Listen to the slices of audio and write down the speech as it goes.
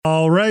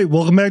All right,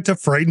 welcome back to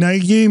Friday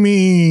Night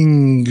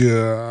Gaming. You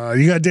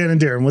got Dan and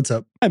Darren. What's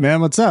up? Hi,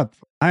 man. What's up?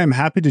 I am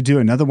happy to do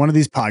another one of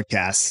these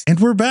podcasts. And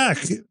we're back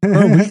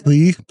for a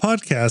weekly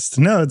podcast.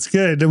 No, it's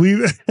good.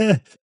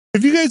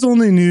 If you guys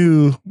only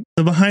knew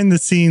the behind the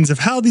scenes of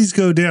how these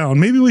go down,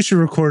 maybe we should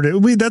record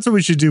it. That's what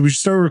we should do. We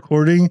should start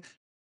recording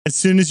as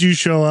soon as you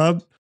show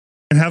up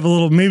and have a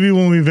little, maybe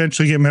when we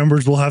eventually get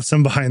members, we'll have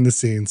some behind the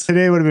scenes.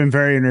 Today would have been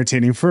very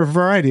entertaining for a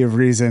variety of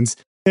reasons.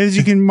 As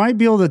you might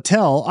be able to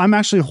tell, I'm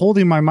actually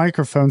holding my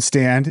microphone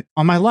stand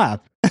on my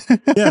lap.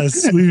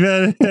 Yes,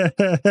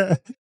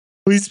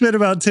 we spent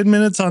about 10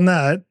 minutes on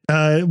that.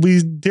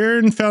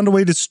 Darren found a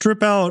way to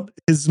strip out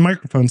his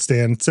microphone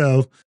stand.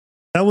 So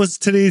that was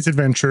today's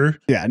adventure.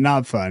 Yeah,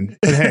 not fun.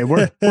 But hey,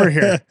 we're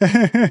here.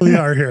 We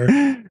are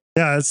here.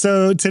 Yeah.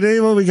 So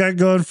today, what we got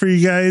going for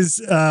you guys,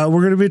 we're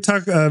going to be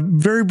talking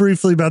very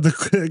briefly about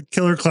the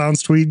Killer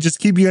Clowns tweet. Just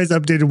keep you guys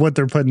updated what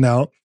they're putting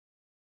out.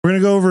 We're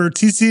going to go over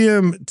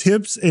TCM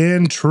tips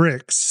and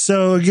tricks.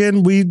 So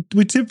again, we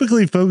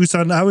typically focus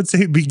on, I would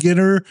say,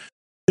 beginner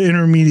to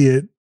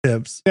intermediate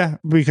tips. Yeah,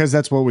 because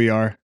that's what we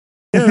are.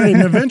 Yeah,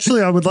 and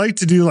eventually I would like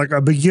to do like a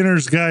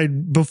beginner's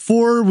guide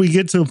before we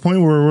get to a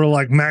point where we're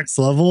like max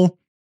level.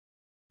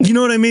 You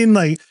know what I mean?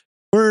 Like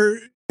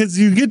because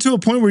you get to a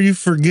point where you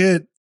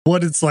forget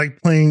what it's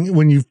like playing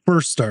when you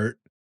first start.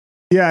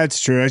 Yeah, it's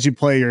true. As you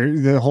play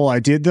the whole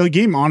idea, the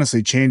game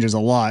honestly changes a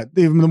lot.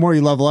 Even the more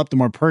you level up, the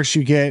more perks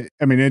you get.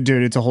 I mean,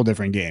 it's a whole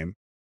different game.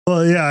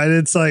 Well, yeah, and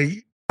it's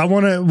like,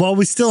 while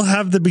we still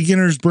have the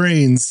beginner's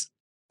brains,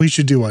 we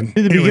should do one.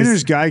 The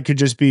beginner's guide could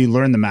just be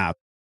learn the map.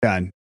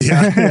 Done.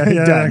 Yeah,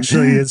 Done.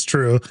 Actually, it's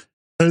true.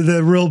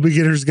 The real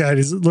beginner's guide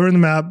is learn the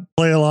map,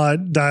 play a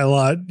lot, die a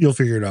lot. You'll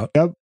figure it out.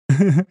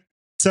 Yep.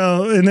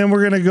 So, and then we're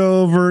going to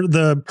go over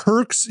the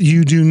perks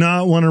you do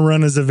not want to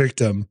run as a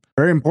victim.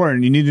 Very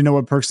important. You need to know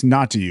what perks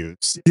not to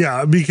use.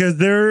 Yeah, because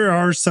there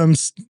are some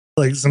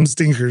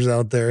stinkers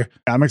out there.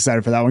 I'm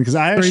excited for that one because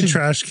I actually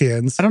trash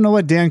cans. I don't know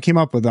what Dan came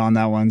up with on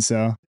that one.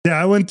 So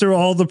yeah, I went through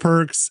all the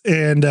perks,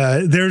 and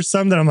there's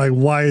some that I'm like,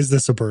 why is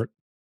this a perk?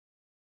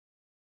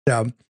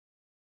 Yeah.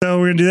 So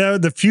we're going to do that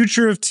with the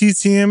future of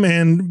TCM,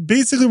 and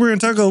basically we're going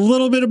to talk a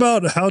little bit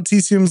about how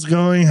TCM is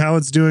going, how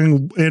it's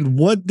doing, and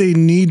what they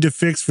need to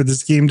fix for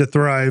this game to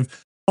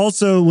thrive.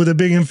 Also with a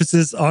big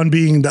emphasis on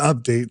being the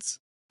updates.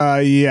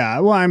 Yeah.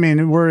 Well, I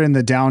mean, we're in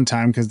the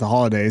downtime because the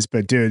holidays,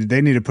 but dude, they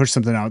need to push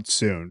something out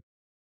soon.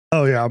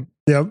 Oh yeah.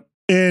 Yep.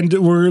 And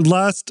we're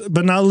last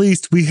but not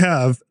least, we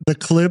have the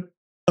clip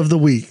of the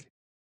week.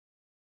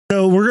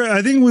 So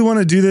I think we want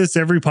to do this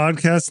every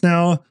podcast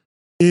now.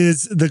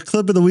 Is the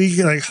clip of the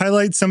week, like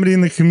highlight somebody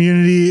in the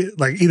community,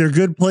 like either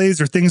good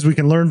plays or things we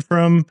can learn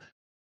from.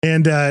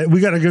 And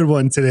we got a good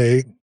one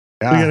today.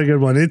 Yeah. We got a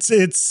good one.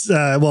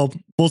 Well,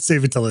 we'll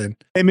save it till then.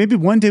 Hey, maybe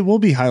one day we'll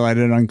be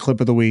highlighted on clip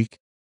of the week.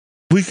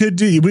 We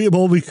could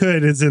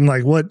is in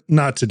like what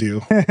not to do.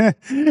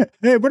 Hey,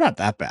 we're not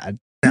that bad.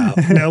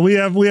 No, we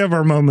have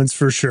our moments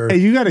for sure. Hey,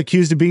 you got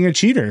accused of being a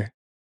cheater.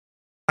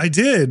 I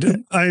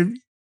did. I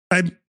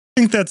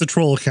think that's a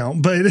troll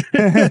account, but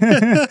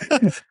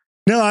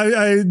no,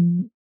 I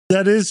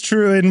that is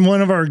true. In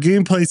one of our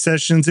gameplay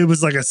sessions, it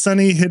was like a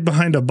Sunny hid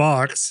behind a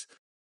box.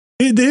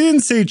 They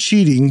didn't say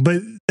cheating,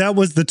 but that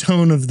was the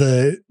tone of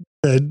the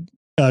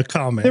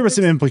comment. There were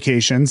some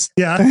implications.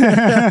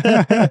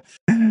 Yeah.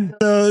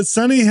 So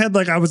Sunny had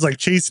I was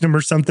chasing him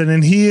or something,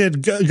 and he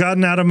had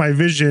gotten out of my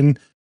vision,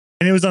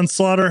 and it was on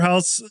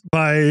Slaughterhouse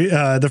by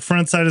the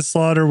front side of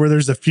Slaughter, where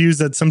there's a fuse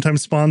that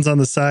sometimes spawns on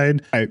the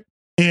side. Right.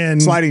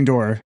 And sliding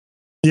door.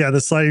 Yeah,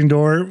 the sliding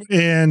door.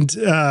 And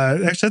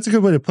actually, that's a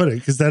good way to put it,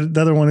 because the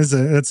other one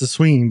that's a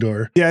swinging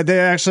door. Yeah, they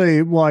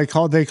actually,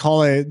 they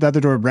call it the other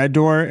door red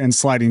door, and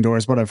sliding door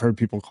is what I've heard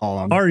people call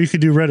them. Or you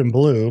could do red and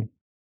blue.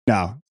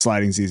 No,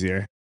 sliding's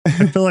easier.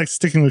 I feel like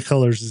sticking with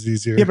colors is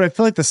easier. Yeah, but I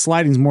feel like the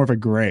sliding's more of a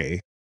gray.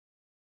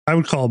 I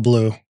would call it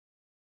blue.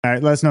 All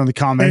right, let us know in the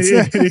comments.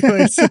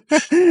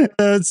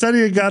 Anyways,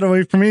 Sunny got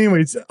away from me.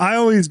 Anyways, I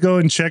always go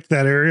and check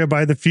that area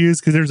by the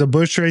fuse because there's a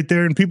bush right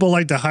there, and people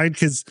like to hide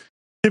because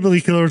typically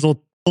killers will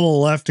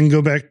pull left and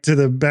go back to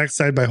the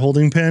backside by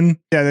holding pen.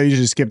 Yeah, they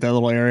usually skip that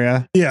little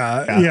area.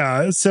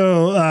 Yeah.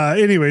 So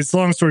anyways,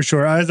 long story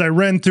short, as I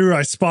ran through,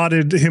 I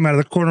spotted him out of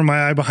the corner of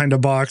my eye behind a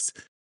box,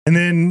 and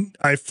then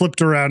I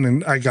flipped around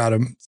and I got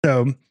him.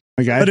 So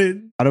okay,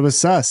 but it was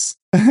sus.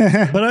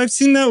 But I've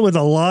seen that with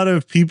a lot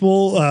of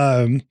people,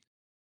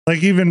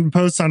 like even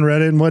posts on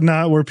Reddit and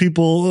whatnot, where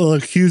people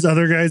accuse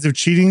other guys of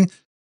cheating.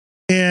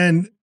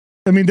 And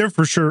I mean, there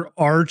for sure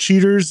are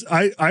cheaters.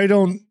 I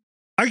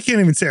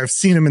can't even say I've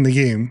seen them in the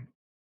game.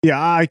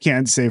 Yeah, I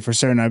can't say for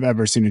certain I've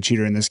ever seen a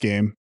cheater in this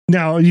game.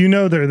 Now,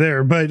 they're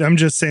there, but I'm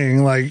just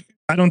saying,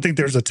 I don't think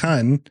there's a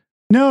ton.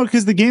 No,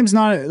 because the game's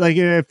not I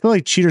feel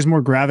like cheaters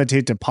more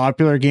gravitate to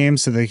popular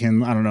games so they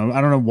can, I don't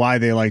know why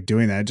they like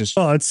doing that. Just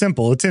it's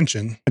simple.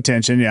 Attention.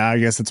 Yeah, I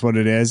guess that's what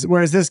it is.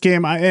 Whereas this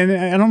game, I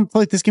don't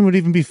feel like this game would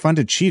even be fun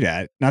to cheat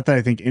at. Not that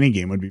I think any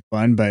game would be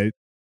fun, but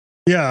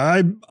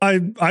yeah,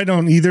 I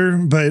don't either.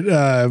 But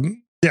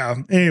yeah,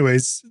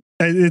 anyways,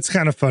 it's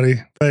kind of funny,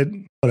 but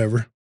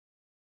whatever.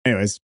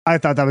 Anyways, I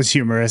thought that was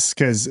humorous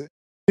because,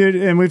 dude,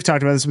 and we've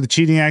talked about this with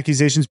cheating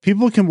accusations.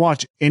 People can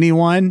watch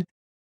anyone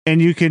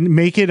and you can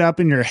make it up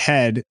in your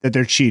head that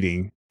they're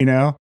cheating, you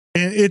know?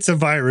 And it's a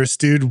virus,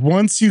 dude.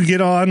 Once you get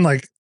on,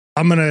 like,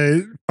 I'm going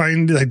to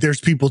find like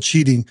there's people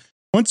cheating.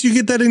 Once you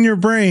get that in your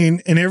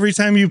brain and every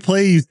time you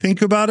play, you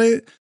think about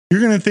it, you're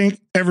going to think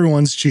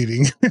everyone's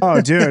cheating.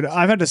 Oh, dude,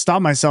 I've had to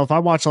stop myself. I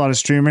watch a lot of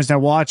streamers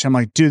and I'm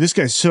like, dude, this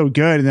guy's so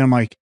good. And then I'm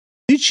like,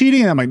 is he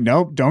cheating? And I'm like,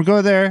 nope, don't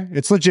go there.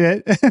 It's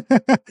legit.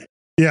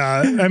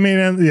 Yeah. I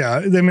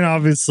mean,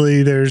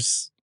 obviously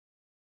this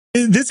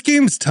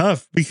game's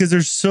tough because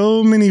there's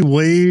so many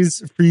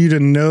ways for you to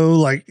know,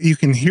 like you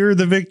can hear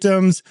the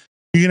victims.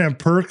 You can have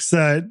perks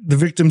that the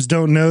victims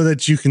don't know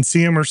that you can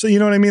see them or so, you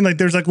know what I mean? Like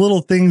there's like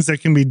little things that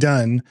can be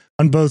done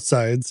on both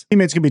sides.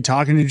 Teammates could be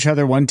talking to each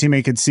other. One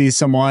teammate could see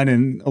someone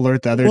and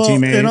alert the other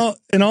teammate.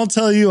 And I'll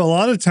tell you, a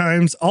lot of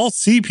times I'll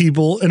see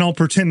people and I'll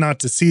pretend not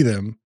to see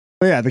them.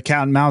 Oh yeah, the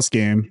cat and mouse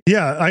game.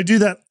 Yeah, I do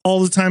that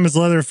all the time as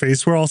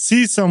Leatherface, where I'll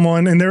see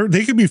someone and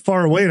they could be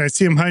far away and I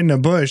see them hiding in a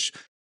bush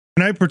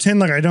and I pretend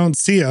like I don't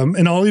see them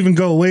and I'll even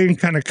go away and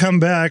kind of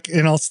come back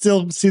and I'll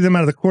still see them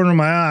out of the corner of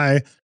my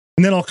eye.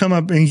 And then I'll come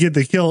up and get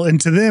the kill.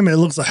 And to them, it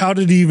looks like, how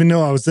did he even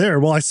know I was there?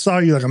 Well, I saw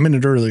you like a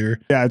minute earlier.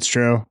 Yeah, it's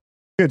true.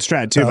 Good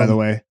strat too, by the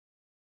way.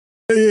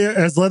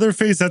 As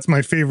Leatherface, that's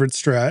my favorite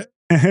strat.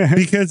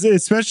 Because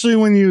especially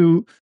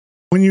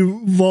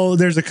well,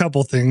 there's a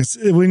couple things.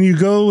 When you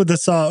go with the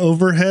saw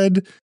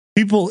overhead,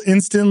 people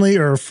instantly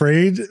are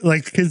afraid,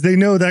 like, because they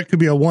know that could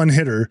be a one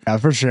hitter. Yeah,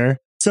 for sure.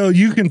 So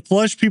you can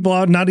flush people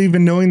out, not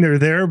even knowing they're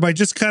there by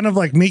just kind of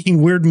like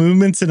making weird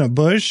movements in a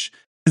bush.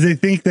 They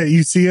think that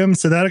you see them,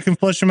 so that it can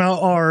flush them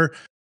out. Or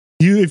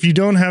if you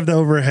don't have the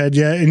overhead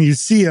yet and you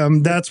see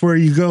them, that's where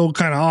you go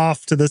kind of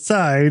off to the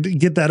side,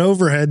 get that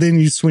overhead, then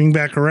you swing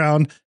back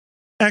around,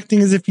 acting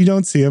as if you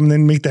don't see them,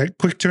 then make that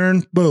quick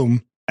turn.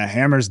 Boom.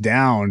 Hammer's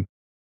down.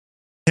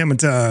 Hammer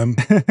time.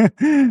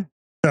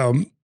 So,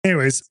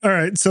 anyways, all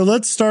right. So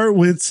let's start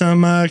with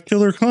some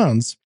killer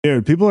clowns.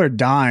 Dude, people are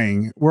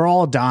dying. We're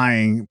all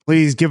dying.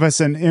 Please give us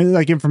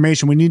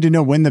information. We need to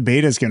know when the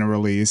beta is going to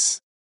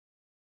release.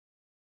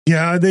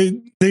 Yeah,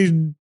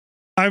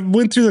 I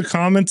went through the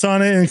comments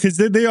on it, and because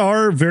they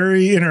are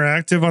very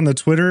interactive on the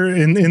Twitter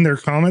in their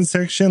comment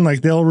section, like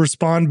they'll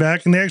respond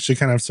back, and they actually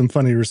kind of have some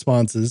funny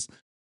responses.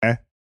 Okay.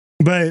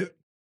 But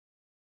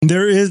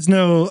there is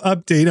no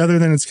update other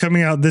than it's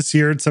coming out this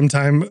year at some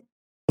time,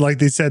 like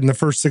they said in the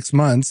first 6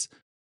 months.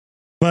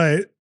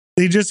 But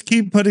they just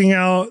keep putting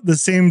out the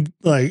same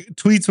like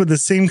tweets with the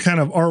same kind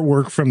of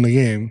artwork from the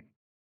game.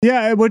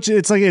 Yeah, which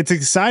it's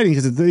exciting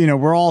because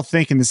we're all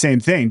thinking the same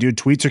thing, dude.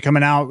 Tweets are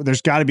coming out.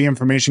 There's got to be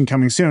information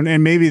coming soon,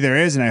 and maybe there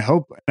is, and I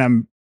hope, and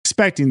I'm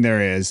expecting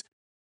there is.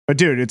 But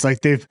dude, it's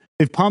like they've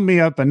pumped me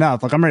up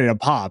enough. Like I'm ready to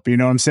pop. You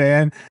know what I'm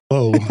saying?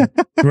 Oh,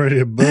 ready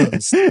to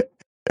buzz.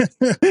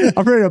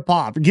 I'm ready to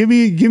pop. Give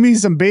me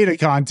some beta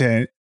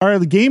content or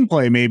the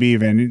gameplay, maybe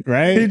even,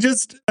 right? Like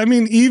a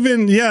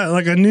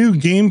new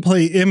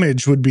gameplay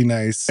image would be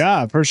nice.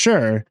 Yeah, for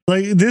sure.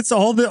 Like this,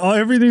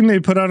 everything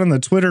they put out on the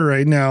Twitter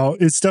right now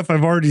is stuff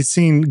I've already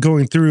seen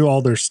going through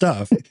all their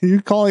stuff.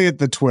 You calling it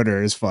the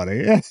Twitter is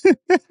funny.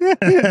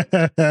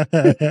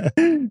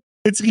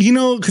 It's,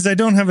 because I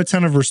don't have a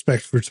ton of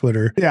respect for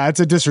Twitter. Yeah,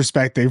 it's a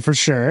disrespect thing for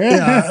sure.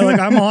 Yeah,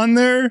 like I'm on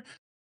there,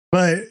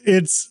 but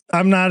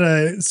I'm not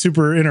a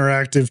super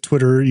interactive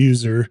Twitter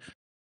user.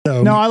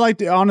 So no,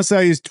 honestly,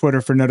 I use Twitter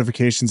for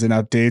notifications and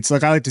updates.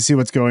 Like I like to see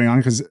what's going on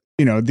because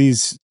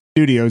these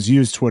studios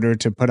use Twitter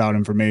to put out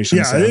information.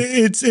 Yeah, so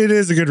it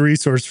is a good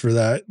resource for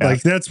that. Yeah.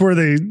 Like that's where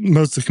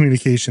most of the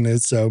communication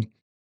is. So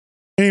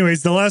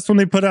anyways, the last one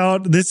they put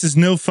out, this is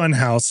no fun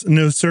house,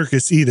 no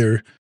circus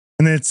either.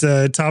 And it's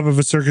top of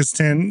a circus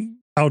tent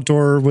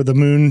outdoor with the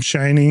moon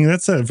shining.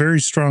 That's a very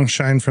strong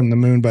shine from the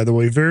moon, by the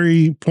way.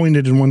 Very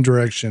pointed in one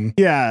direction.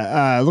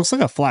 Yeah, it looks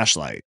like a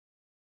flashlight.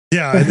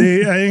 Yeah, I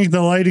think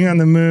the lighting on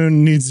the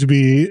moon needs to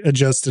be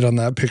adjusted on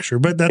that picture,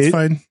 but that's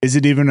fine. Is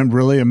it even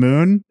really a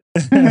moon?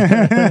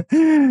 Yeah,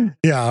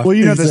 well,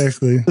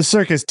 exactly. The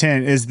circus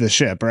tent is the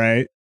ship,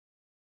 right?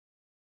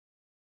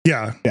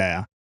 Yeah.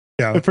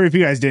 But if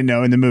you guys didn't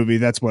know, in the movie,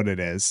 that's what it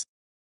is.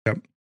 Yep.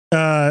 All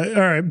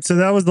right, so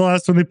that was the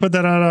last one. They put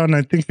that out on,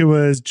 I think it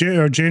was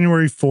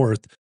January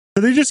 4th.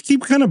 So they just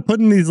keep kind of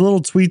putting these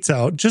little tweets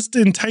out, just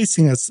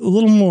enticing us a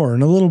little more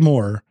and a little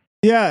more.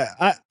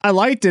 Yeah, I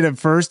liked it at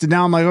first, and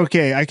now I'm like,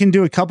 okay, I can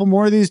do a couple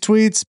more of these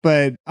tweets,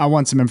 but I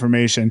want some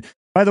information.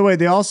 By the way,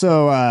 they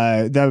also,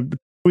 the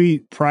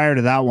tweet prior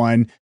to that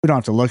one, we don't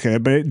have to look at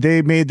it, but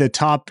they made the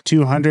top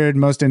 200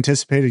 most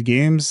anticipated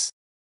games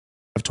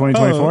of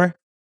 2024.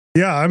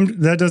 Yeah,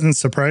 that doesn't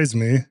surprise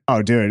me.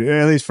 Oh, dude,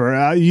 at least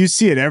for, you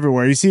see it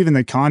everywhere. You see even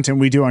the content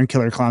we do on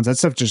Killer Clowns, that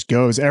stuff just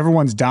goes.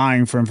 Everyone's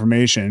dying for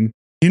information.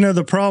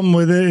 The problem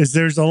with it is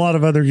there's a lot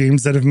of other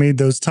games that have made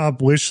those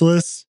top wish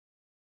lists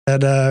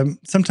that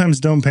sometimes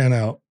don't pan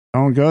out.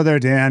 Don't go there,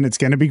 Dan. It's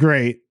going to be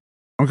great.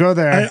 Don't go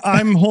there.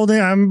 I'm holding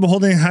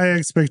high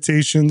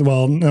expectations.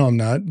 Well, no, I'm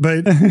not,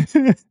 but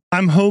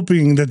I'm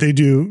hoping that they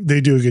do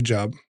a good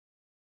job.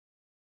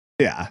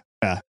 Yeah.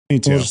 Yeah, me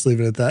too. We'll just leave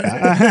it at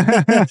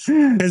that.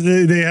 Because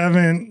they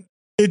haven't,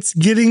 it's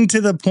getting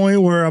to the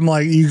point where I'm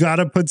like, you got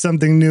to put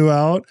something new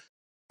out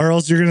or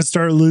else you're going to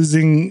start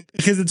losing,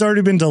 because it's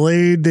already been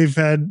delayed. They've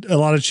had a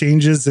lot of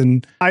changes,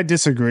 and I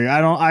disagree.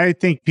 I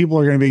think people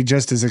are going to be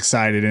just as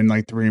excited in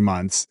like 3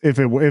 months if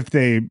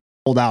they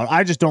pulled out.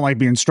 I just don't like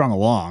being strung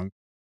along.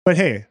 But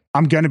hey,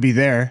 I'm going to be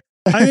there.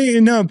 I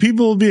know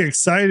people will be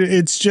excited.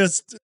 It's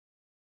just,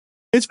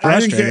 It's I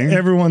frustrating. think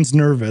everyone's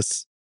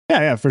nervous.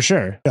 Yeah, for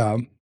sure. Yeah.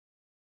 All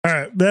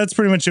right. That's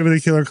pretty much it with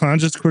the Killer Clown.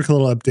 Just a quick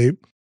little update.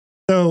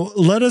 So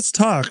let us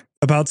talk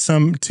about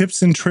some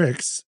tips and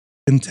tricks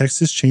in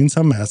Texas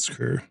Chainsaw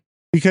Massacre.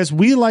 Because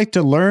we like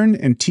to learn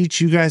and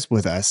teach you guys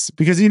with us.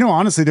 Because,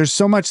 honestly, there's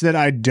so much that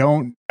I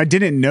didn't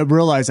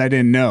realize I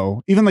didn't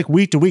know. Even like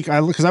week to week,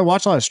 because I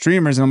watch a lot of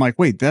streamers and I'm like,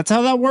 wait, that's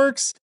how that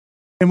works?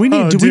 And we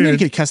need to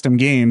get custom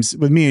games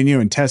with me and you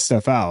and test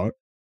stuff out.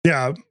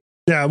 Yeah.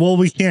 Yeah. Well,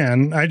 we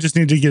can. I just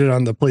need to get it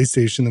on the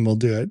PlayStation and we'll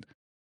do it.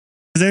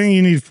 Because I think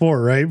you need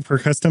 4, right? For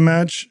custom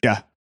match?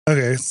 Yeah.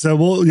 Okay. So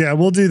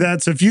we'll do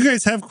that. So if you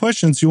guys have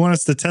questions you want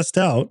us to test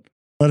out,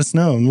 let us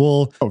know, and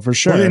we'll for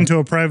sure get into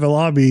a private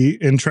lobby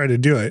and try to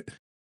do it.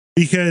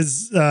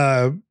 Because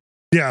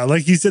yeah,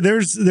 like you said,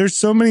 there's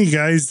so many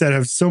guys that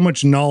have so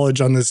much knowledge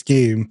on this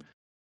game.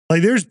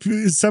 Like there's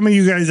some of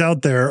you guys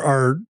out there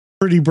are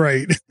pretty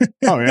bright.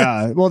 Oh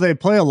yeah. Well, they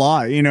play a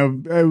lot.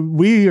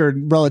 We are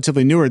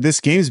relatively newer.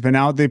 This game's been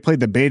out. They played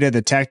the beta,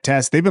 the tech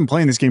test. They've been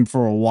playing this game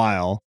for a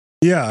while.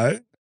 Yeah.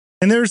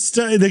 And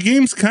the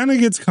game's kind of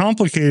gets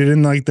complicated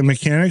in like the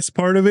mechanics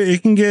part of it.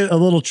 It can get a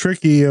little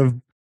tricky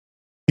of,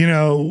 I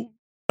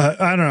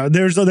don't know.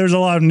 There's a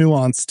lot of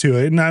nuance to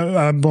it, and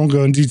I won't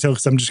go in detail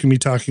because I'm just gonna be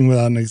talking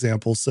without an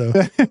example. So,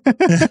 so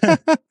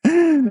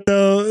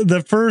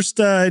the first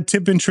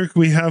tip and trick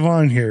we have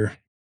on here.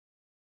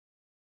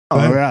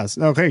 Oh yes.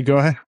 Okay, go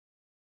ahead.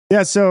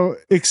 Yeah. So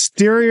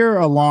exterior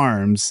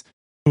alarms.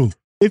 Ooh.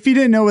 If you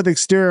didn't know with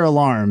exterior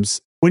alarms,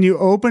 when you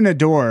open a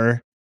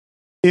door,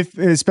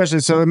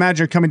 so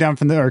imagine you're coming down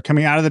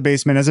coming out of the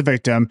basement as a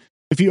victim.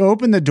 If you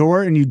open the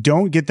door and you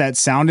don't get that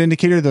sound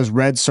indicator, those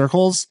red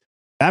circles,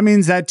 that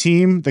means that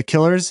team, the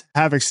killers,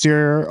 have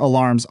exterior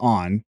alarms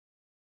on.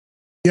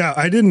 Yeah,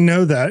 I didn't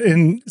know that.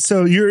 And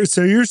so you're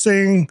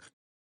saying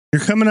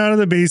you're coming out of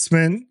the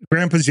basement,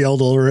 Grandpa's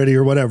yelled already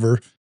or whatever.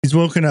 He's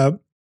woken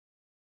up.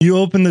 You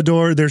open the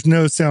door, there's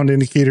no sound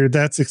indicator.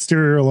 That's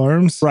exterior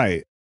alarms.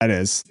 Right. That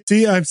is.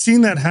 See, I've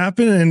seen that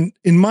happen. And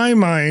in my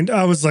mind,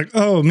 I was like,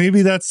 oh,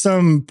 maybe that's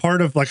some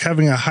part of like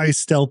having a high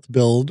stealth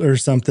build or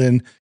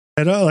something.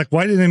 And like,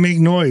 why didn't it make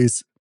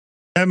noise?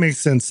 That makes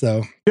sense,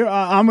 though.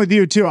 I'm with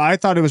you, too. I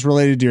thought it was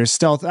related to your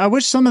stealth. I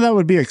wish some of that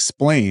would be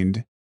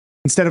explained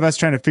instead of us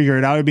trying to figure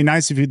it out. It'd be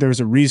nice if there was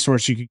a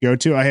resource you could go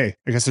to. Hey,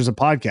 I guess there's a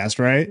podcast,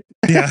 right?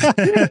 Yeah,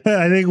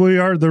 I think we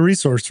are the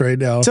resource right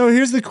now. So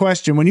here's the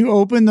question. When you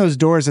open those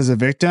doors as a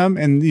victim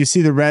and you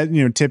see the red,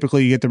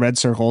 typically you get the red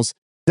circles.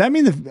 Does that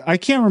mean I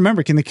can't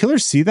remember. Can the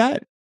killers see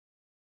that?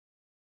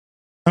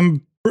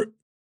 I'm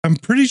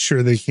pretty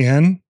sure they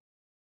can.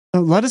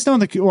 Let us know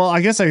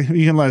I guess you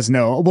can let us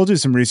know. We'll do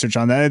some research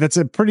on that. That's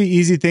a pretty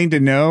easy thing to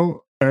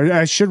know, or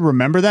I should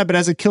remember that. But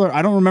as a killer,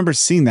 I don't remember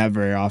seeing that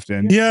very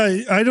often. Yeah,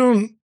 I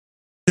don't.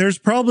 There's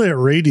probably a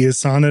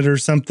radius on it or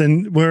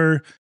something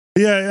where,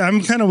 yeah,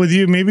 I'm kind of with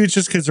you. Maybe it's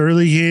just because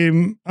early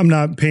game, I'm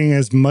not paying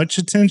as much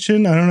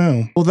attention. I don't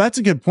know. Well, that's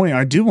a good point.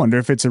 I do wonder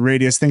if it's a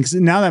radius thing. 'Cause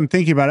now that I'm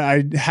thinking about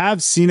it, I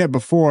have seen it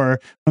before.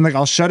 I'm like,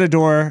 I'll shut a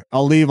door,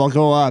 I'll leave, I'll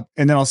go up,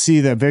 and then I'll see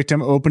the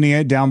victim opening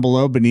it down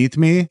below beneath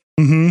me.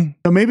 Mm-hmm.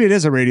 So maybe it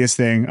is a radius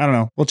thing. I don't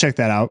know. We'll check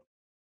that out.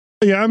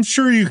 Yeah, I'm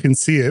sure you can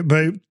see it,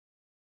 but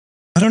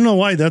I don't know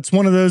why. That's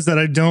one of those that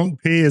I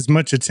don't pay as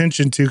much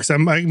attention to because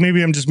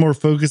maybe I'm just more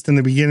focused in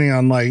the beginning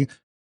on like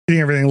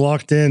getting everything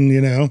locked in,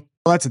 Well,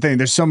 that's the thing.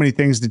 There's so many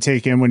things to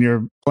take in when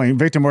you're playing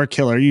victim or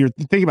killer. You're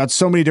thinking about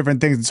so many different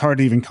things. It's hard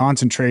to even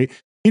concentrate.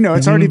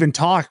 It's hard to even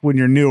talk when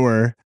you're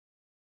newer.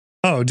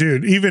 Oh,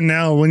 dude. Even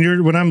now,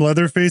 when I'm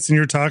Leatherface and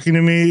you're talking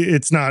to me,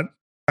 it's not.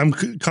 I'm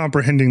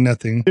comprehending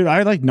nothing. Dude,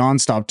 I like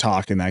nonstop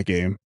talk in that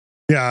game.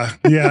 Yeah,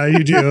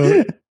 you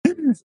do.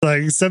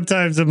 Like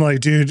sometimes I'm like,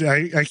 dude,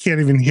 I can't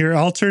even hear.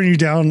 I'll turn you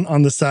down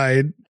on the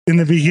side in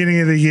the beginning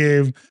of the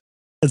game.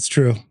 That's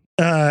true.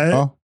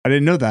 I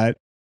didn't know that.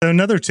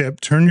 Another tip,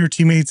 turn your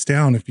teammates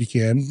down if you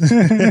can.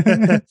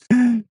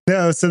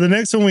 No, so the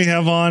next one we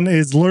have on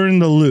is learn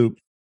the loop.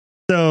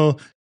 So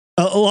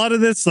a lot of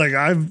this, like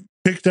I've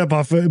picked up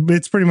off,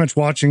 it's pretty much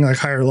watching like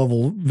higher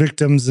level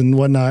victims and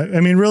whatnot. I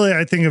mean, really,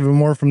 I think of it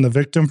more from the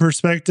victim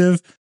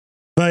perspective,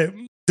 but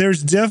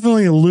there's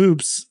definitely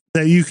loops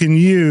that you can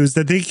use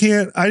that they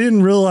can't. I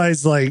didn't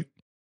realize like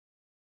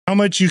how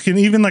much you can,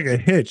 even like a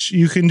hitch,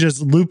 you can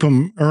just loop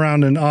them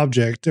around an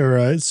object or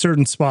a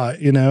certain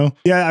spot, Yeah,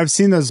 I've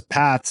seen those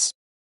paths,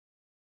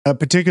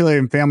 particularly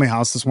in Family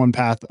House. This one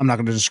path, I'm not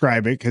going to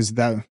describe it because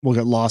that will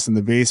get lost in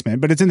the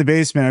basement, but it's in the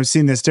basement. I've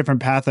seen this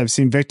different path. I've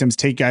seen victims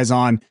take guys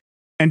on,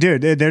 and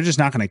dude, they're just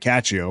not going to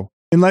catch you.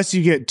 Unless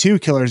you get 2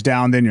 killers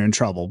down, then you're in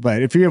trouble.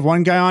 But if you have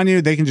one guy on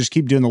you, they can just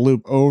keep doing the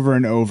loop over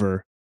and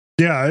over.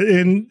 Yeah.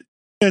 And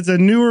as a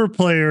newer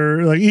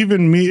player, like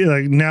even me,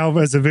 like now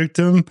as a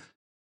victim,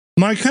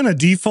 my kind of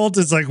default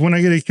is like when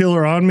I get a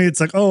killer on me, it's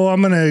like, oh,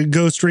 I'm gonna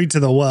go straight to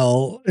the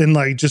well and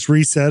like just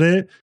reset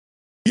it.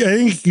 Yeah, I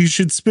think you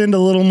should spend a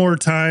little more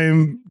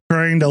time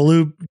trying to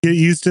loop, get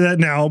used to that.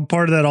 Now,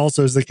 part of that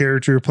also is the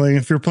character you're playing.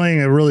 If you're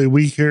playing a really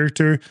weak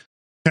character,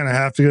 kind of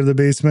have to go to the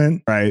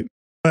basement. Right.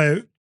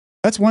 But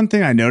that's one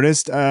thing I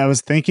noticed. I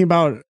was thinking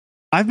about,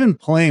 I've been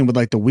playing with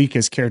like the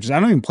weakest characters. I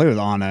don't even play with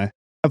Anna.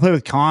 I play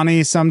with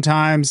Connie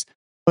sometimes,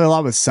 play a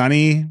lot with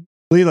Sunny.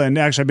 Leland,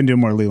 actually, I've been doing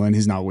more Leland.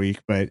 He's not weak,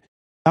 but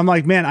I'm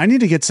like, man, I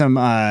need to get some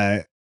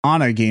Anna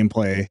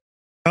gameplay.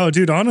 oh,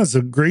 dude, Anna's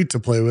great to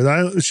play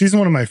with. She's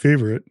one of my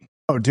favorite.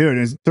 Oh,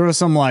 dude, throw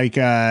some like,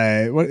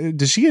 what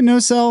does she get? No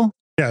cell?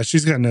 Yeah,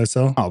 she's got no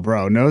cell. Oh,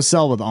 bro, no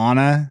cell with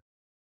Anna.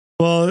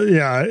 Well,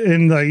 yeah,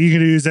 and like you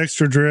can use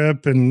extra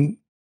drip, and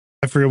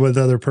I forget what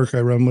the other perk I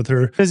run with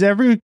her. Does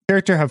every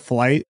character have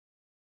flight?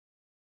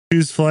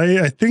 Choose flight?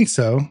 I think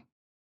so.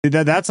 Dude,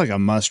 that's like a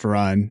must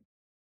run.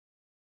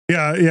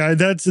 Yeah,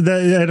 that's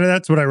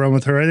what I run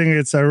with her. I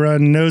think I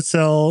run no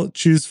cell,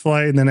 choose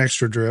flight, and then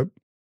extra drip.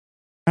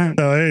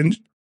 So, and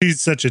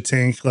she's such a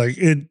tank. Like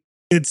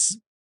it's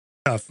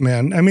tough,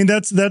 man. I mean,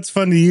 that's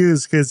fun to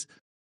use because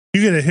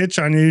you get a hitch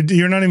on you.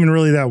 You're not even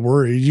really that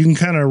worried. You can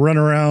kind of run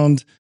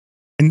around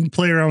and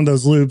play around with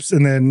those loops,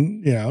 and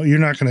then you're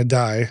not going to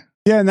die.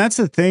 Yeah, and that's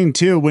the thing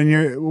too.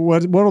 When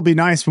what'll be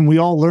nice when we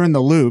all learn the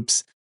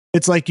loops,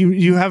 it's like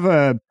you have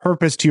a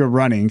purpose to your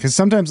running. Because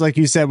sometimes, like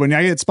you said, when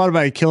I get spotted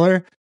by a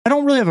killer, I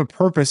don't really have a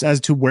purpose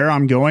as to where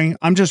I'm going.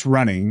 I'm just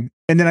running,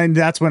 and then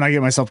that's when I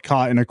get myself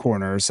caught in a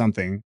corner or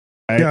something.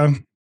 Right?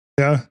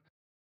 Yeah,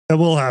 that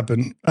will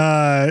happen.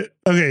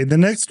 Okay, the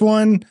next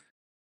one.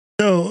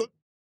 So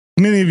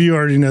many of you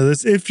already know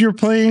this. If you're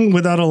playing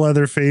without a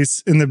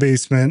Leatherface in the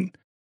basement,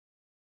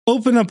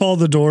 open up all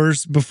the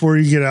doors before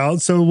you get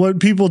out. So what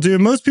people do,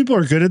 most people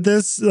are good at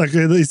this, like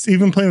at least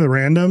even playing with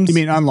randoms. You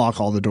mean unlock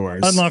all the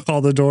doors? Unlock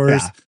all the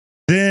doors. Yeah.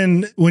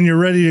 Then when you're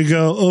ready to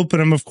go, open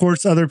them. Of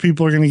course, other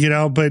people are going to get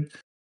out, but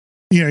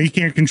you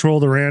can't control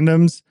the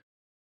randoms.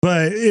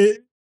 But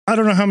I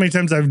don't know how many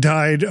times I've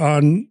died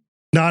on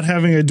not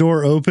having a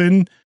door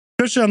open,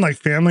 especially on like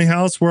Family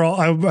House, where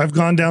I've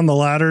gone down the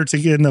ladder to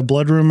get in the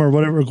blood room or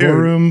whatever,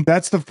 gore room.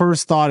 That's the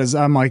first thought is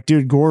I'm like,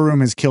 dude, gore room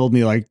has killed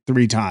me like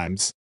 3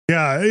 times.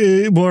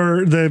 Yeah,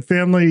 where the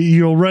family,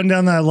 you'll run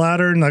down that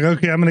ladder and like,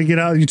 okay, I'm going to get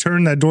out. And you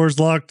turn, that door's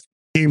locked,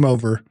 game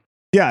over.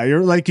 Yeah,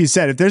 you're like you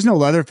said, if there's no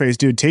Leatherface,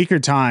 dude, take your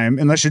time,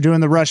 unless you're doing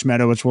the rush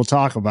meta, which we'll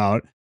talk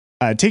about.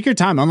 Take your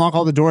time, unlock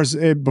all the doors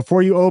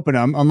before you open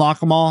them, unlock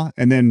them all.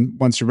 And then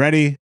once you're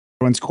ready,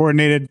 once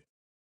coordinated.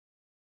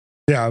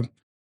 Yeah,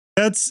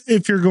 that's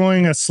if you're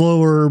going a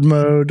slower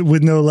mode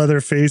with no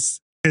Leatherface.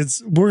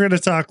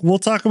 We'll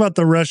talk about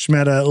the rush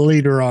meta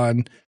later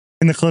on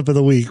in the clip of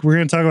the week. We're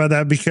going to talk about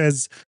that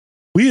because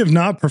we have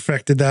not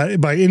perfected that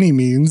by any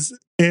means.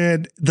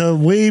 And the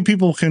way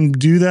people can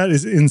do that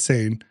is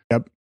insane.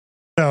 Yep.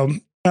 So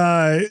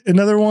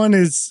another one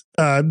is,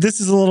 this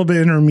is a little bit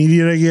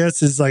intermediate, I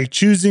guess, is like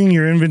choosing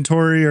your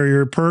inventory or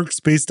your perks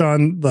based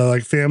on the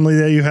like family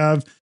that you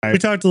have. Right. We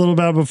talked a little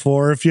about it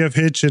before. If you have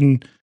Hitch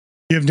and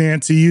you have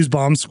Nancy, use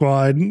Bomb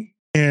Squad,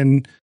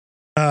 and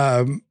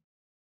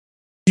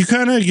you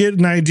kind of get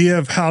an idea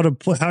of how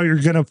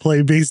you're going to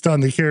play based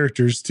on the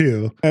characters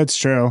too. That's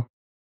true.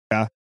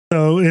 Yeah.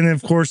 So, and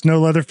of course,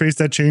 no Leatherface,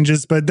 that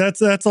changes, but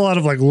that's a lot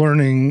of like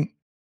learning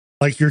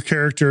like your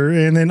character,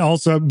 and then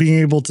also being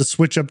able to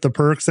switch up the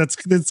perks. That's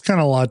kind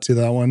of a lot to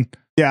that one.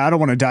 Yeah, I don't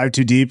want to dive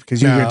too deep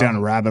because you get down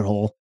a rabbit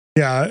hole.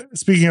 Yeah.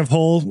 Speaking of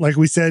hole, like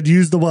we said,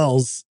 use the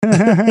wells.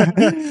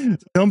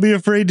 Don't be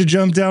afraid to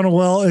jump down a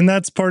well, and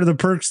that's part of the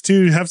perks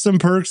too. Have some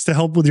perks to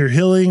help with your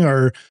healing,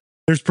 or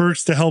there's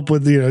perks to help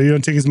with you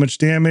don't take as much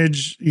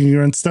damage.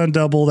 You're on stun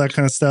double, that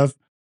kind of stuff.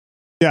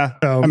 Yeah,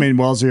 I mean,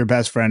 wells are your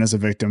best friend as a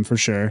victim for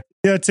sure.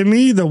 Yeah, to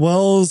me, the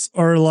wells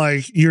are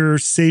like your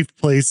safe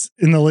place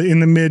in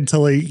the mid to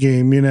late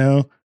game.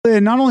 And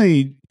not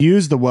only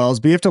use the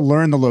wells, but you have to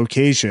learn the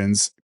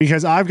locations,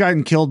 because I've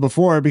gotten killed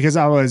before because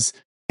I was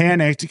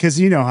panicked. Because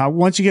you know how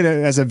once you get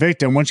as a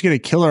victim, once you get a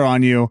killer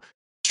on you,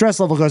 stress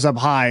level goes up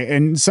high,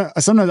 and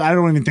sometimes I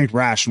don't even think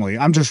rationally.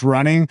 I'm just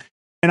running,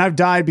 and I've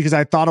died because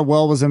I thought a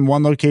well was in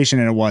one location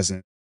and it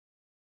wasn't.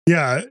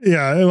 Yeah.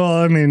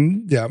 Well, I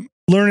mean, yeah.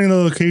 Learning the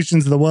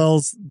locations of the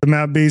wells, the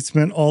map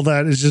basement, all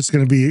that is just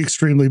going to be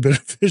extremely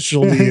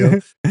beneficial to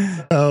you.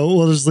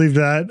 We'll just leave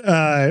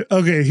that.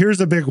 Okay,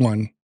 here's a big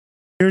one.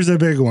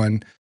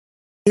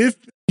 If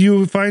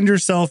you find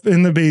yourself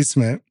in the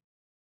basement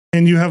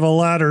and you have a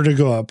ladder to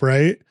go up,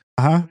 right?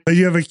 But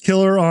you have a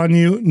killer on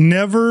you,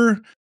 so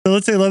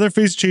let's say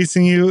Leatherface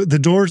chasing you, the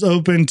door's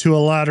open to a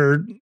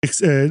ladder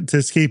to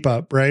escape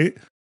up, right?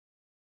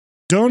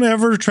 Don't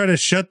ever try to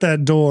shut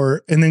that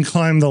door and then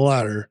climb the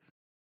ladder.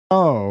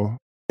 Oh,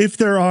 if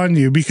they're on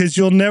you, because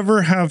you'll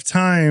never have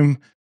time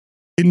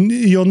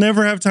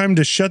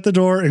to shut the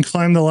door and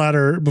climb the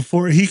ladder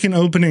before he can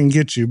open it and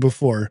get you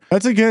before.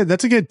 That's a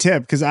good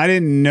tip, because I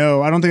didn't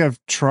know. I don't think I've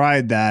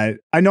tried that.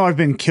 I know I've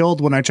been killed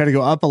when I try to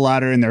go up a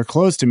ladder and they're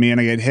close to me and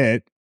I get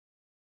hit.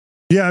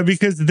 Yeah,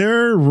 because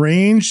their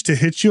range to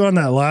hit you on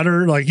that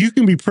ladder, like you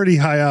can be pretty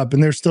high up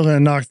and they're still going to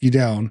knock you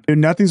down. Dude,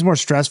 nothing's more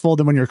stressful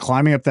than when you're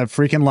climbing up that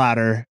freaking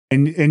ladder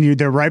and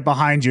they're right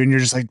behind you and you're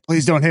just like,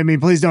 please don't hit me.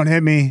 Please don't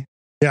hit me.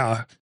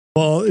 Yeah.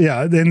 Well,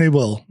 yeah, then they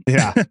will.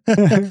 Yeah.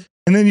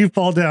 And then you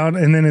fall down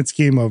and then it's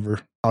game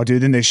over. Oh,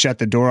 dude, then they shut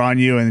the door on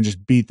you and then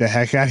just beat the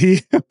heck out of you.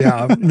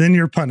 Yeah. Then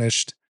you're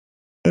punished.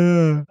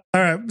 All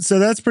right. So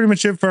that's pretty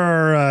much it for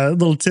our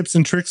little tips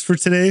and tricks for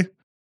today.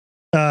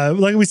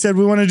 Like we said,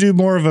 we want to do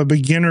more of a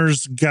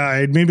beginner's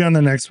guide. Maybe on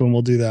the next one,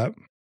 we'll do that.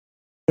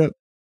 Yep.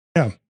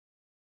 Yeah.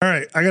 All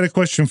right. I got a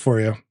question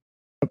for you.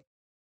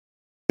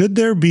 Could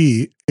there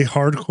be a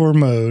hardcore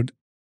mode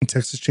in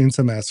Texas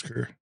Chainsaw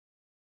Massacre?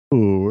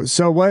 Ooh,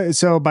 so what?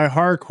 So by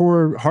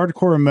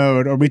hardcore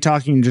mode, are we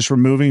talking just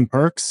removing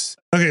perks?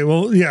 Okay,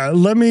 well, yeah.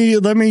 Let me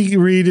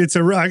read.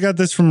 I got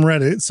this from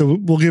Reddit, so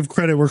we'll give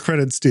credit where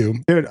credit's due.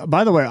 Dude,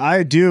 by the way,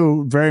 I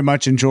do very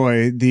much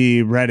enjoy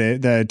the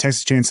Reddit, the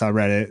Texas Chainsaw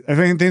Reddit. I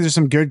think there's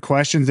some good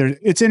questions there.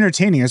 It's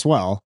entertaining as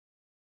well.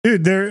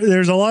 Dude,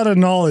 there's a lot of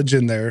knowledge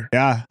in there.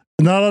 Yeah,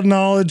 a lot of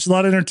knowledge, a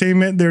lot of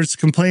entertainment. There's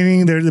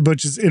complaining. There's a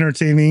bunch is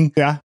entertaining.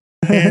 Yeah.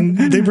 And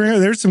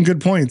there's some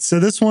good points. So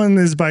this one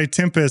is by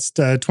Tempest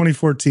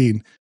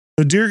 2014.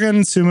 So Deer Gun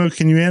and Sumo,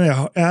 can you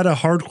add a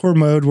hardcore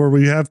mode where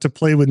we have to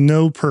play with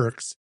no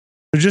perks?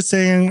 They're just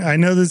saying, I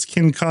know this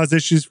can cause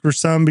issues for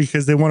some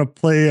because they want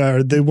to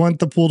play, they want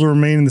the pool to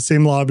remain in the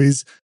same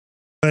lobbies.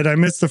 But I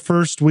missed the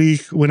first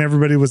week when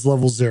everybody was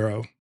level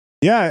 0.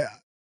 Yeah,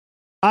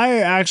 I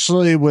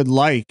actually would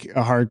like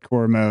a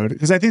hardcore mode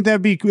because I think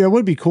that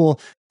would be cool,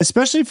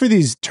 especially for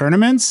these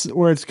tournaments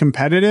where it's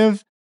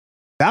competitive.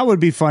 That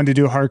would be fun to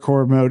do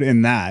hardcore mode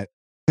in that,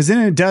 because then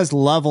it does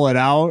level it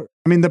out.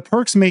 I mean, the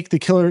perks make the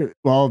killers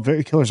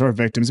or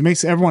victims. It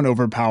makes everyone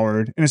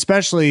overpowered. And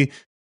especially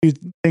you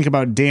think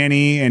about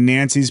Danny and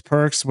Nancy's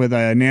perks with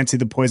Nancy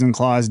the Poison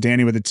Claws,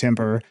 Danny with the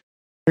Temper.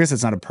 I guess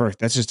that's not a perk.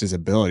 That's just his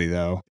ability,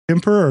 though.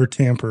 Temper or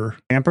Tamper?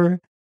 Tamper?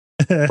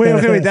 Wait.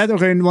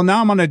 Okay. Well,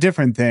 now I'm on a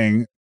different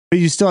thing,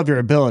 but you still have your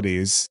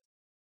abilities.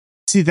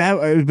 See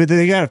that? But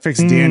they got to fix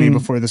Danny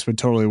before this would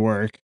totally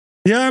work.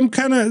 Yeah,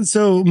 I'm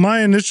so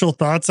my initial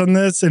thoughts on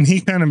this, and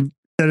he kind of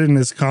said it in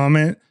his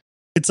comment.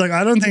 It's like,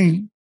 I don't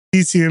think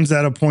TCM's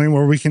at a point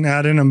where we can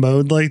add in a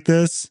mode like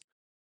this.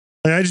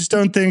 Like, I just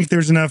don't think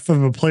there's enough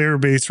of a player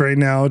base right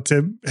now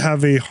to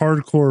have a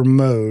hardcore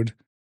mode.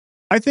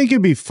 I think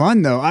it'd be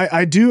fun though.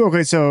 I do.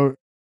 Okay. So I'm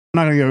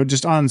not going to go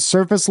just on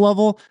surface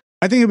level.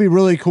 I think it'd be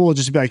really cool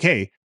just to be like,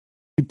 hey,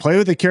 you play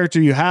with the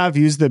character you have,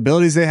 use the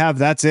abilities they have.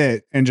 That's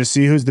it. And just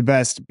see who's the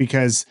best,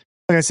 because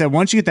like I said,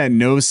 once you get that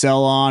no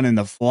sell on and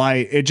the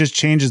flight, it just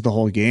changes the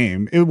whole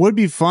game. It would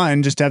be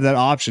fun just to have that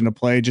option to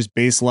play just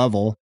base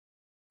level.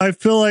 I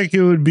feel like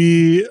it would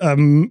be,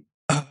 man,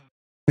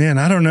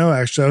 I don't know,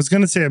 actually. I was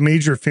going to say a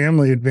major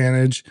family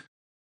advantage,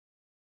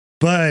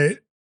 but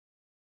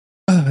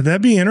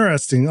that'd be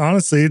interesting.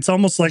 Honestly, it's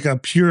almost like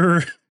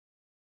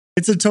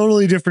it's a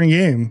totally different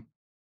game.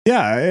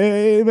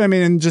 Yeah, I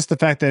mean, just the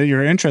fact that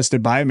you're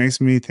interested by it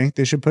makes me think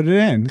they should put it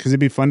in, because it'd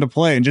be fun to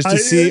play. And just to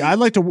see, I'd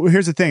like to,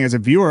 here's the thing, as a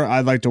viewer,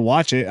 I'd like to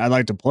watch it. I'd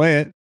like to play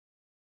it.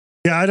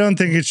 Yeah, I don't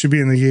think it should be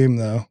in the game,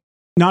 though.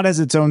 Not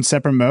as its own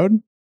separate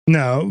mode?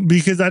 No,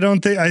 because I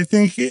like the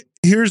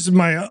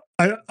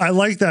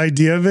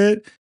idea of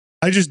it.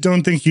 I just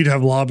don't think you'd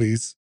have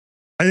lobbies.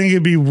 I think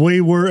it'd be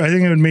way worse. I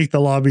think it would make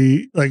the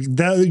lobby like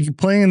that.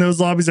 Playing in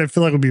those lobbies, I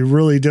feel like would be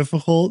really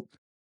difficult.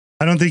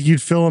 I don't think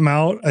you'd fill them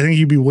out. I think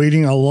you'd be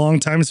waiting a long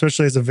time,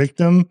 especially as a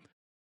victim.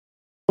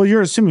 Well,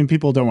 you're assuming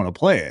people don't want to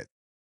play it.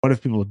 What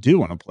if people do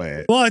want to play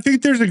it? Well, I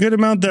think there's a good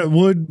amount that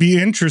would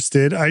be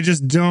interested. I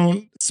just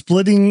don't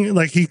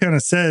like he kind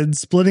of said,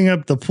 splitting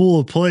up the pool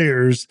of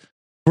players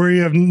where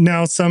you have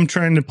now some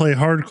trying to play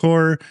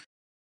hardcore.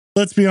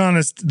 Let's be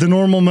honest, the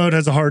normal mode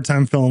has a hard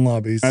time filling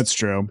lobbies. That's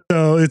true.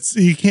 So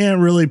you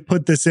can't really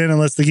put this in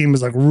unless the game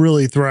is like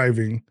really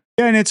thriving.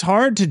 Yeah, and it's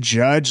hard to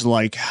judge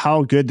like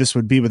how good this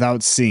would be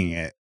without seeing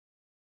it.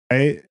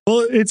 Right?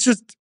 Well, it's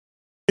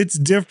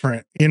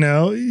different,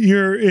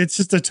 it's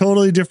just a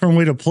totally different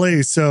way to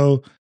play.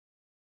 So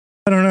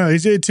I don't know.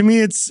 To me,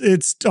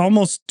 it's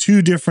almost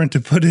too different to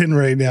put in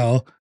right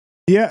now.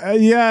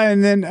 Yeah.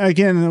 And then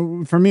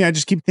again, for me, I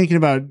just keep thinking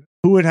about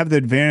who would have the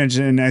advantage.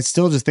 And I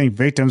still just think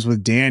victims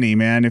with Danny,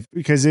 man,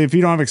 because if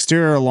you don't have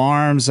exterior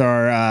alarms,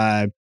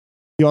 or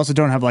you also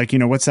don't have like,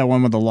 what's that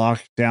one with the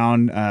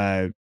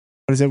lockdown?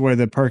 What is it where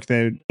the perk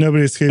that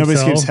nobody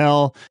escapes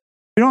hell?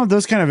 You don't have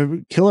those kind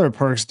of killer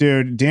perks,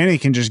 dude. Danny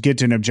can just get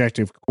to an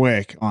objective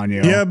quick on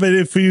you. Yeah, but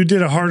if you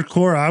did a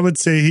hardcore, I would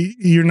say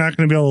you're not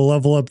going to be able to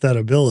level up that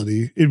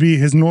ability. It'd be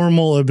his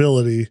normal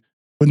ability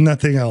with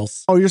nothing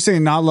else. Oh, you're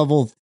saying not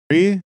level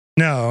 3?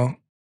 No,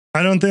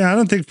 I don't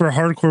think for a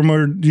hardcore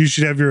mode you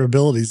should have your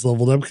abilities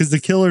leveled up, because the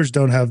killers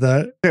don't have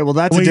that. Okay, well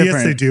that's different.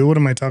 Yes, they do. What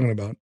am I talking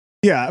about?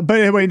 Yeah,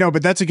 but wait, no,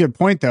 but that's a good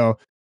point though.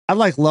 I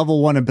like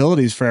level 1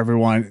 abilities for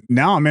everyone.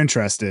 Now I'm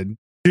interested.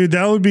 Dude,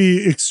 that would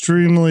be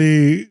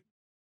extremely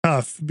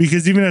tough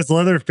because even as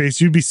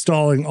Leatherface, you'd be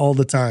stalling all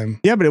the time.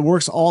 Yeah, but it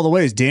works all the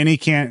ways. Danny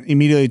can't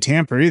immediately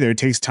tamper either. It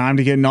takes time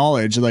to get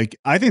knowledge. Like,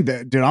 I think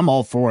that, dude, I'm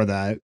all for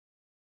that.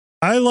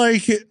 I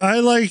like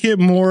it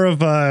more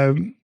of a.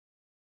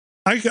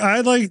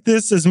 I like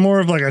this as more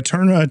of like a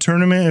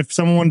tournament. If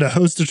someone wanted to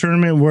host a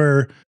tournament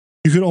where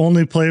you could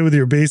only play with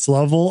your base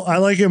level, I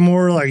like it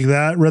more like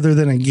that rather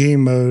than a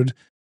game mode.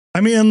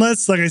 I mean,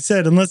 unless, like I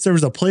said, unless there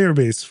was a player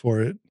base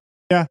for it.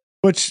 Yeah,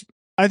 which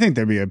I think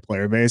there'd be a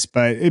player base,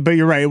 but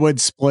you're right. It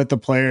would split the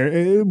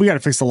player. We got to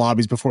fix the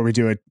lobbies before we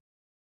do it.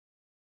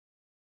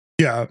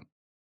 Yeah.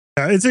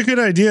 Yeah, it's a good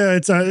idea.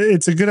 It's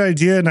a good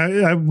idea, and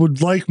I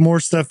would like more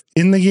stuff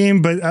in the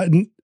game. But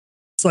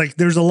it's like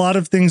there's a lot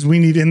of things we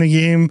need in the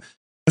game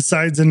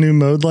besides a new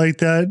mode like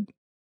that.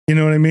 You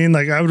know what I mean?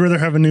 Like I would rather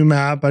have a new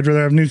map. I'd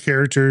rather have new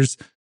characters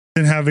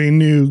than have a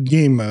new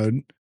game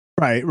mode.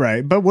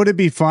 Right. But would it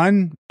be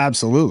fun?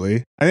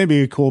 Absolutely. I think it'd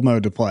be a cool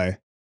mode to play.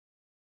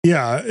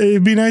 Yeah,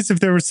 it'd be nice if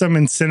there was some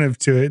incentive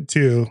to it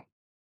too.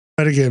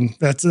 But again,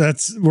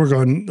 that's we're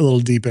going a little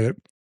deep in it.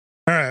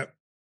 All right.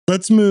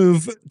 Let's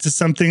move to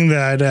something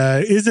that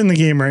is in the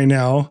game right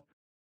now,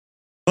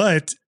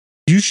 but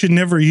you should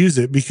never use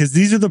it because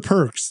these are the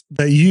perks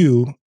that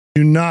you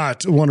do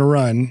not want to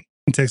run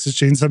in Texas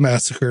Chainsaw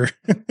Massacre.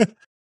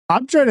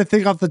 I'm trying to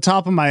think off the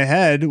top of my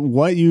head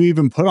what you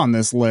even put on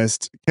this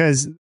list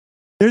because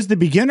there's the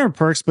beginner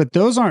perks, but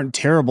those aren't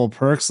terrible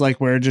perks like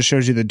where it just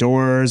shows you the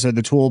doors or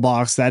the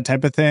toolbox, that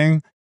type of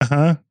thing.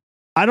 Uh-huh.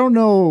 I don't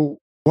know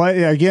what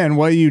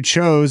you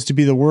chose to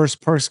be the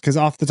worst perks because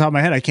off the top of my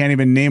head, I can't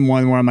even name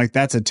one where I'm like,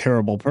 that's a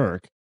terrible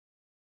perk.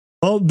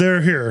 Well, they're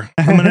here.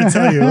 I'm going to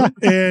tell you.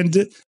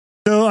 And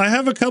so I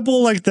have a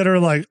couple like that are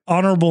like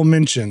honorable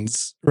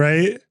mentions,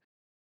 right?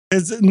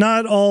 It's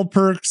not all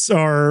perks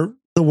are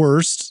the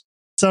worst.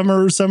 Some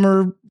are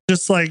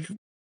just like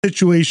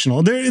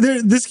situational.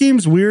 This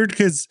game's weird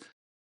because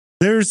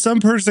there's some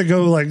perks that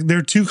go like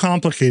they're too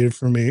complicated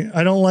for me.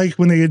 I don't like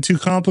when they get too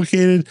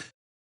complicated,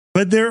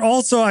 but they're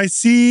also I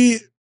see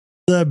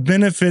the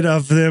benefit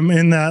of them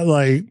in that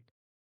like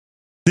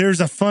there's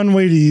a fun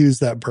way to use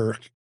that perk.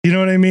 You know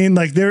what I mean?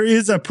 Like there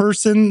is a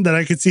person that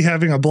I could see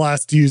having a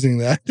blast using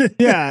that.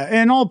 Yeah,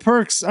 and all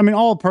perks are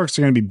going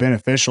to be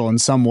beneficial in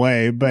some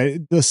way,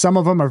 but some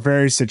of them are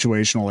very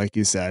situational, like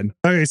you said.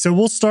 Okay, so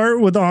we'll start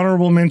with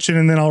honorable mention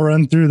and then I'll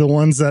run through the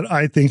ones that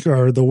I think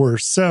are the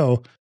worst.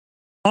 So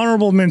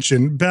honorable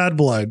mention, Bad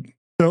Blood.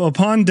 So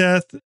upon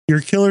death, your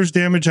killer's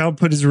damage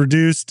output is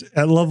reduced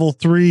at level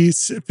 3,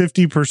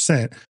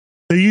 50%.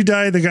 So you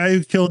die, the guy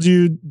who killed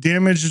you,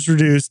 damage is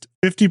reduced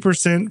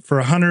 50% for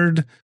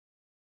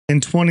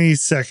 120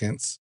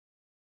 seconds.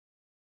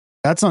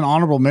 That's an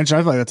honorable mention.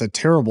 I feel like that's a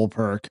terrible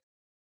perk.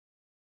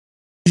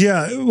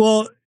 Yeah,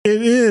 well,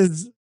 it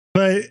is,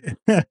 but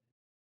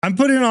I'm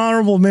putting an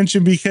honorable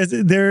mention because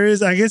there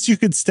is, I guess you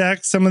could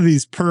stack some of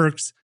these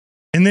perks.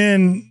 And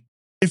then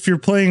if you're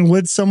playing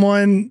with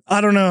someone, I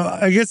don't know,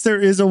 I guess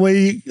there is a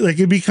way, like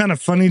it'd be kind of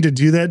funny to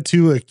do that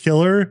to a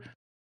killer.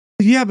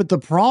 Yeah, but the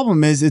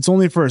problem is it's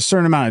only for a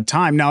certain amount of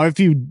time. Now, if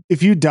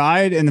you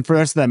died and for the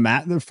rest of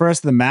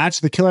the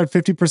match, the killer had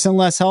 50%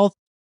 less health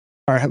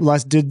or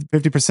did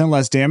 50%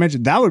 less damage,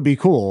 that would be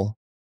cool.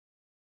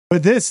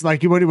 But this,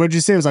 like, what did you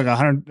say? It was like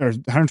 100 or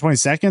 120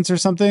 seconds or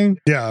something?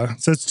 Yeah,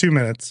 so it's 2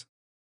 minutes.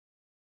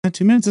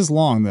 2 minutes is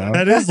long, though.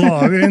 That is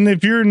long. And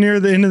if you're near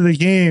the end of the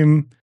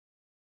game,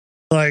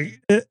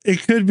 like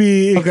it could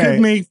be,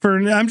 could make for,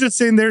 I'm just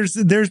saying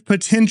there's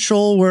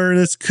potential where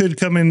this could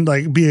come in,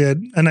 like be a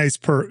nice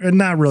perk,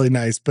 not really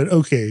nice, but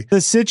okay. The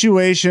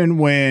situation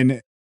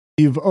when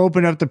you've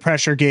opened up the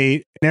pressure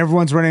gate and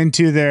everyone's running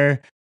to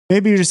there,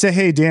 maybe you just say,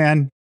 hey,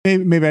 Dan,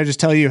 maybe I just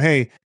tell you,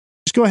 hey,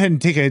 just go ahead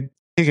and take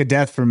a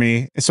death for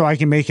me so I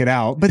can make it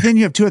out. But then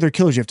you have 2 other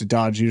kills you have to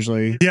dodge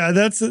usually. Yeah,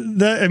 that's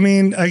that. I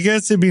mean, I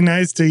guess it'd be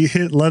nice to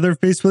hit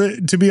Leatherface with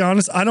it. To be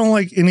honest, I don't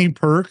like any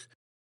perk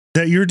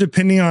that you're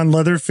depending on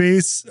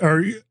Leatherface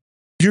or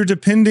you're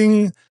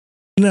depending.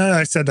 No,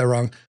 I said that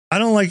wrong. I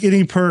don't like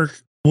any perk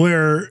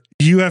where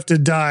you have to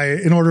die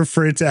in order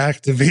for it to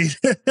activate.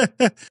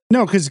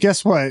 No, because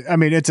guess what? I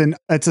mean,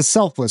 it's a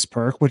selfless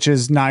perk, which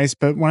is nice.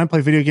 But when I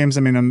play video games,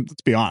 I mean,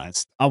 let's be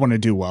honest, I want to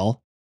do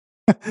well.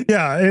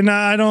 Yeah, and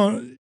I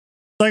don't,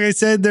 like I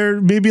said,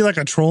 there may be like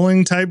a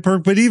trolling type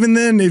perk, but even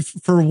then, if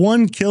for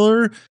one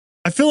killer,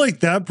 I feel like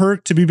that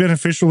perk to be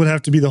beneficial would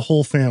have to be the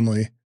whole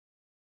family.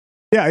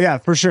 Yeah,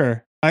 for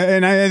sure. I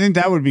think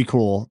that would be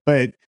cool.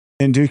 But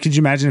dude, could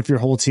you imagine if your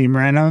whole team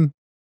ran them?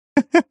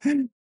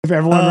 If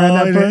everyone ran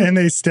that perk? And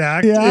they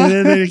stacked, and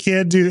then they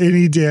can't do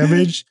any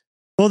damage.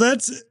 Well,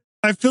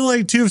 I feel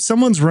like too, if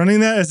someone's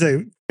running that as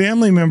a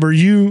family member,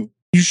 you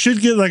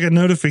should get like a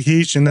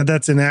notification that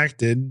that's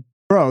enacted.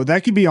 Bro,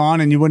 that could be on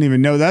and you wouldn't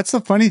even know. That's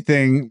the funny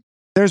thing.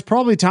 There's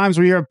probably times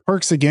where you have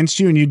perks against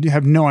you and you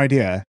have no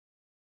idea.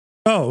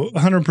 Oh,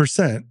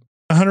 100%.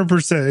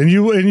 100%. And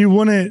you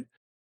wouldn't,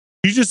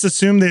 you just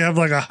assume they have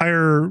like a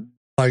higher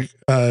like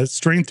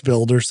strength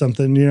build or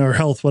something, or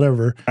health,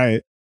 whatever.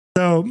 Right.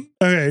 So,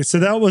 okay. So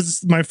that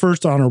was my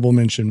first honorable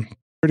mention.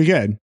 Pretty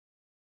good.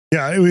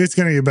 Yeah, it's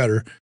going to get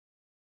better.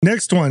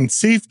 Next one,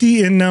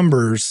 safety in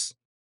numbers.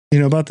 You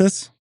know about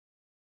this?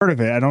 Heard of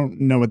it. I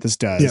don't know what this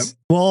does. Yeah.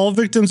 Well, all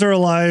victims are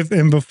alive,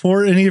 and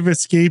before any have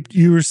escaped,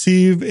 you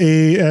receive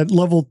at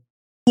level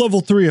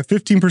 3 a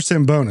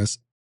 15% bonus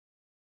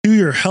to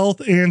your health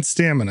and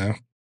stamina.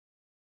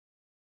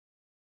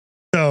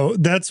 So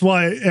that's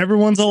why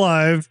everyone's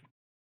alive.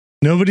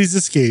 Nobody's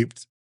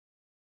escaped.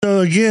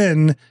 So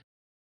again,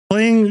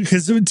 playing,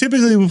 because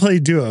typically we play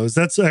duos.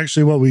 That's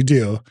actually what we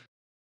do.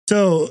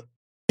 So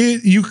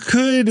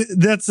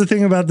that's the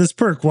thing about this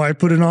perk, why I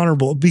put an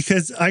honorable,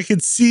 because I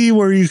could see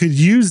where you could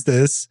use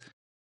this.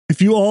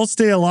 If you all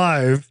stay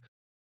alive,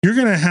 you're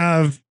going to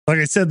have, like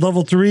I said,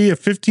 level 3, a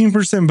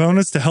 15%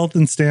 bonus to health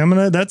and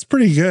stamina. That's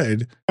pretty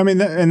good. I mean,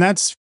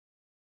 that's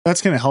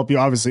going to help you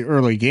obviously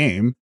early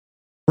game.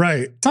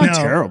 Right. It's not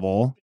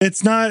terrible.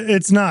 It's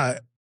not.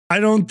 I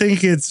don't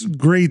think it's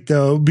great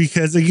though,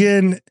 because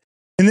again,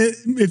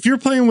 if you're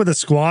playing with a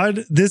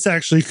squad, this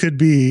actually could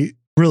be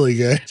really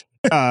good.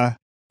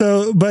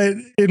 But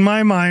in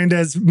my mind,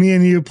 as me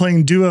and you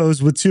playing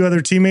duos with 2 other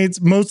teammates,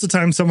 most of the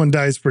time someone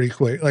dies pretty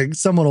quick. Like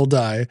someone will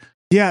die.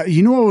 Yeah,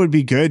 you know what would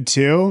be good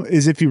too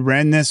is if you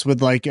ran this with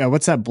like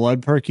what's that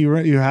blood perk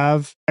you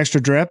have?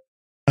 Extra drip.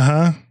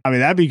 I mean,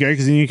 that'd be good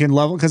because then you can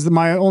level. Because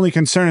my only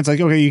concern is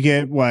like, okay, you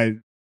get what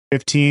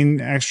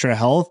 15 extra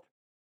health,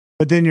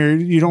 but then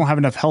you don't have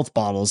enough health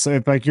bottles. So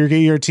if like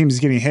your team is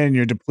getting hit and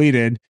you're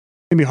depleted, it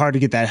can be hard to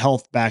get that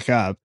health back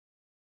up.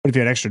 But if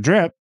you had extra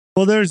drip,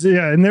 well, there's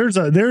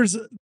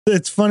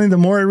it's funny. The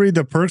more I read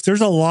the perks,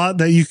 there's a lot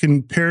that you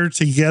can pair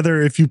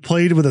together if you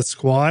played with a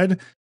squad.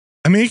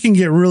 I mean, it can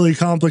get really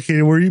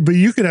complicated but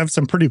you could have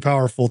some pretty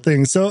powerful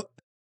things. So,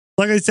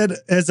 like I said,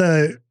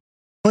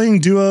 playing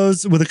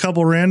duos with a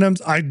couple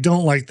randoms, I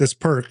don't like this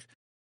perk,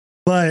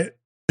 but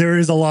there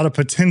is a lot of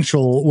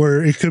potential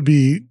where it could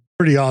be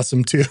pretty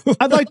awesome too.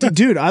 I'd like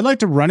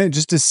to run it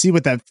just to see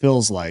what that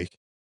feels like.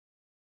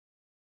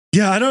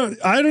 Yeah, I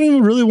don't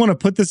even really want to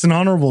put this in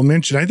honorable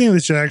mention. I think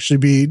this should actually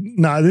be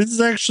this is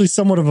actually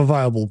somewhat of a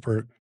viable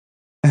perk.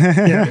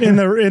 Yeah, in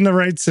the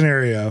right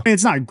scenario. I mean,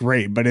 it's not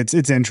great, but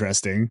it's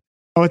interesting.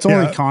 Oh, it's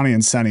only Connie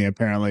and Sunny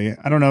apparently.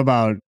 I don't know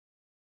about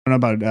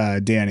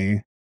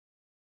Danny.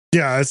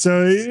 Yeah,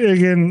 so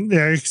again,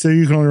 so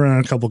you can only run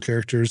on a couple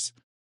characters.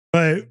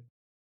 But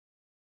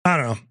I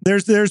don't know.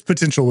 There's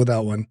potential with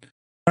that one.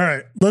 All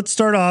right, let's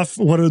start off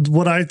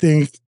what I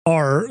think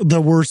are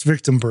the worst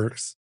victim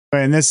perks.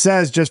 Right, and this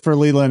says just for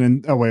Leland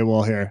and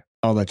here,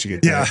 I'll let you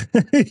get to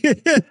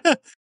it.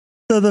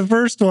 So the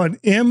first one,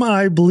 am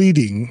I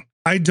bleeding?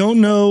 I don't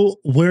know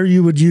where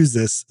you would use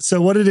this.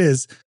 So what it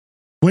is,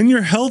 when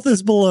your health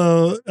is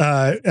below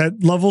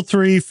at level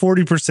 3,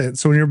 40%.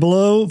 So when you're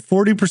below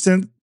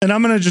 40%, and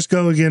I'm going to just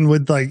go again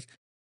with like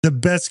the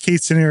best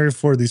case scenario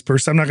for these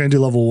perks. I'm not going to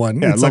do level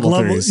 1. Yeah, it's level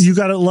like you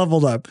got it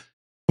leveled up.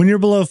 When you're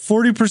below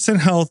 40%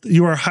 health,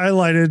 you are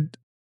highlighted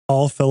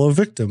all fellow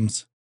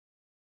victims.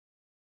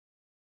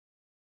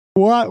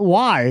 What?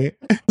 Why?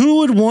 Who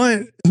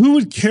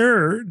would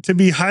care to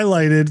be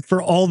highlighted for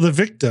all the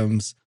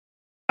victims?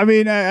 I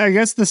mean, I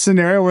guess the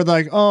scenario where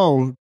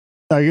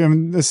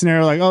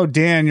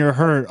Dan, you're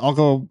hurt. I'll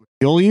go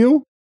heal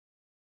you.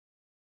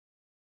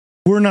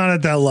 We're not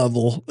at that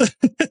level.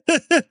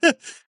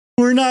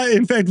 We're not.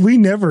 In fact, we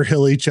never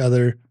heal each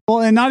other. Well,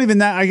 and not even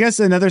that. I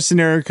guess another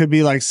scenario could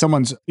be like I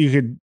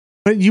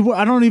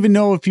don't even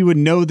know if you would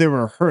know they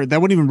were hurt. That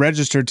wouldn't even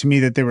register to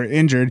me that they were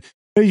injured.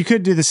 But you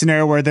could do the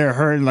scenario where they're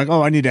hurt and like,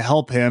 oh, I need to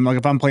help him. Like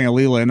if I'm playing a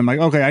Leland, I'm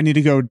like, okay, I need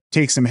to go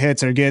take some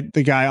hits or get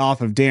the guy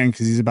off of Dan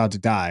because he's about to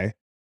die.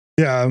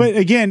 Yeah. But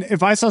again,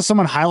 if I saw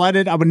someone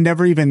highlighted, I would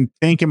never even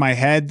think in my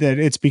head that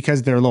it's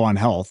because they're low on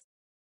health.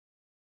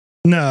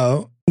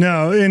 No.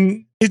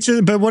 And it's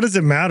just, but what does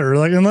it matter?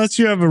 Like, unless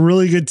you have a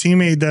really good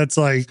teammate that's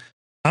like,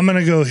 I'm going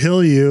to go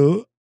heal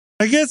you.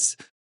 I guess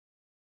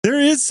there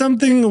is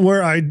something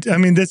where I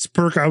mean, this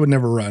perk I would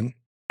never run.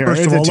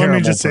 First of all, let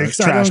me just say,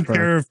 I don't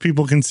care if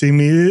people can see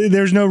me.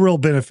 There's no real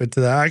benefit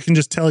to that. I can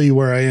just tell you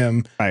where I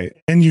am, right?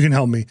 And you can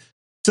help me.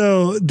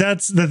 So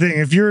that's the thing.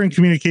 If you're in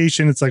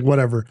communication, it's like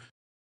whatever.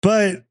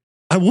 But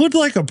I would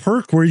like a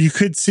perk where you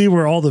could see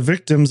where all the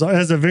victims are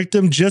as a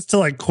victim, just to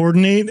like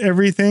coordinate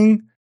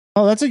everything.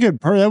 Oh, that's a good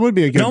perk. That would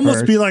be a good. It'd almost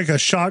perk. Be like a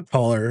shot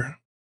caller.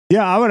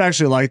 Yeah, I would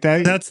actually like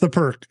that. That's the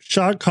perk,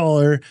 shot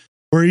caller,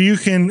 where you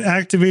can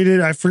activate it.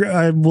 I forgot.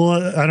 I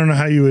don't know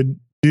how you would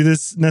do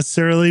this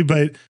necessarily,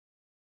 but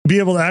be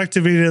able to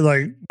activate it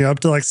like up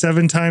to like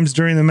 7 times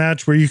during the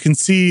match where you can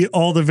see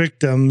all the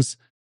victims.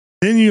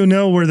 Then you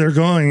know where they're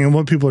going and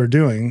what people are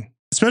doing,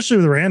 especially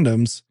with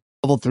randoms.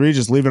 Level 3,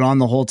 just leave it on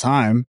the whole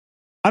time.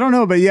 I don't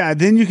know, but yeah,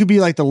 then you could be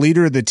like the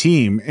leader of the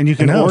team and you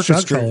can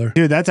orchestrate.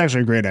 Dude, that's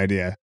actually a great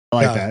idea. I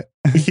like that.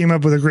 He came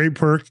up with a great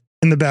perk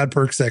in the bad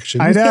perk section.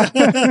 I know.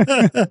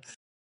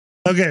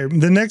 Okay,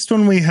 the next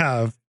one we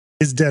have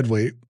is dead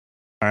weight.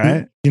 All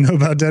right. You know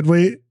about dead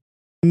weight?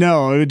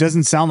 No, it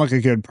doesn't sound like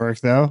a good perk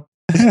though.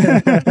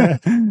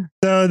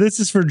 So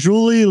this is for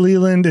Julie,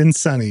 Leland, and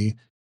Sunny.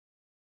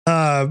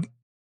 So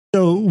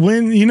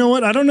when, you know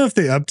what? I don't know if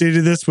they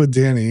updated this with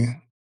Danny.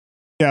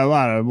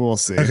 Yeah, we'll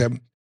see. Okay.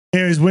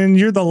 Anyways, when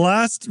you're the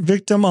last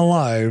victim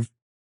alive,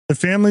 the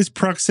family's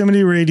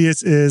proximity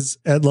radius is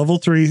at level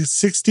 3,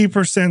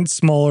 60%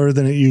 smaller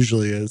than it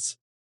usually is.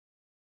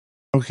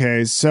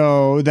 Okay,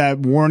 so that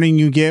warning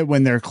you get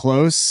when they're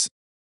close,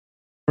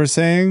 we're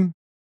saying?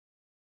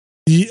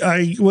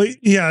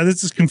 Yeah,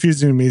 this is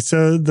confusing to me.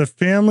 So the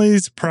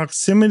family's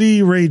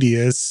proximity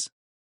radius,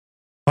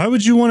 why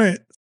would you want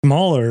it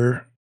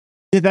smaller?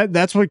 Yeah,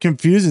 that's what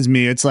confuses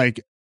me. It's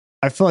like,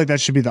 I feel like that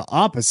should be the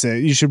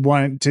opposite. You should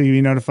want to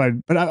be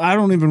notified, but I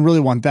don't even really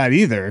want that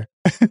either.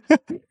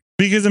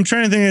 Because I'm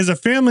trying to think, as a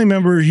family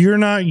member, you're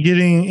not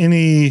getting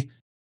any,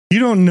 you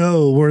don't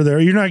know where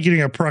you're not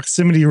getting a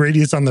proximity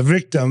radius on the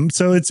victim.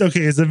 So it's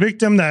okay. Is the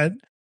victim that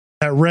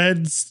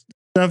red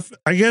stuff,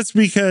 I guess,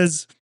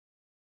 because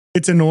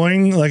it's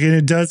annoying, like, and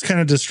it does kind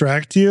of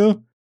distract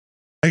you.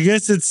 I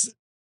guess it's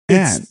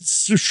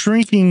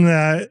shrinking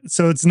that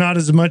so it's not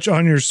as much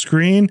on your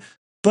screen.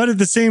 But at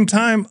the same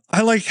time,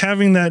 I like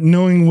having that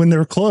knowing when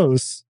they're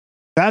close.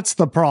 That's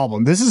the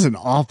problem. This is an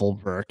awful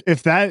perk.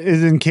 If that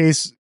is in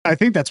case, I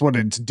think that's what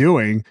it's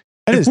doing.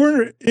 If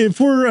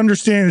we're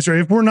understanding this right,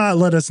 if we're not,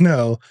 let us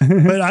know.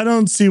 But I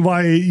don't see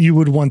why you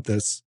would want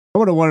this. I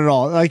wouldn't want it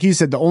all. Like you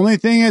said, the only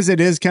thing is it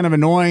is kind of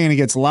annoying and it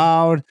gets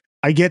loud.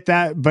 I get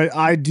that, but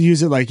I'd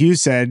use it, like you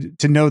said,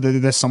 to know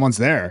that someone's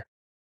there.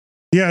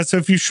 Yeah, so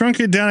if you shrunk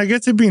it down, I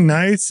guess it'd be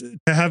nice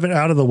to have it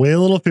out of the way a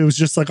little if it was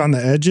just like on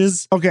the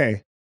edges.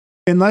 Okay.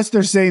 Unless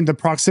they're saying the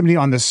proximity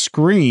on the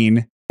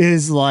screen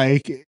is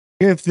like,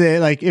 but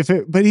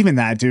even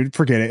that, dude,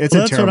 forget it.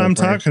 That's what I'm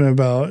talking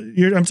about.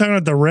 I'm talking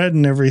about the red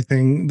and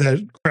everything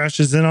that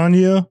crashes in on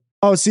you.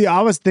 Oh, see,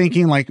 I was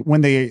thinking like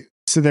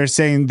they're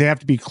saying they have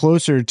to be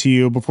closer to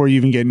you before you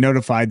even get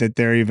notified that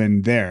they're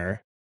even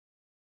there.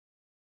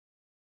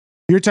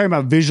 You're talking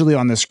about visually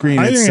on the screen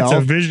itself? I think it's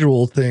a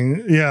visual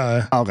thing.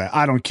 Yeah. Okay.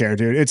 I don't care,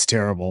 dude. It's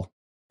terrible.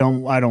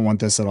 I don't want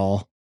this at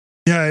all.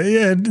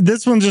 Yeah.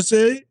 This one just,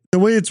 the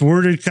way it's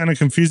worded kind of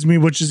confused me,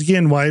 which is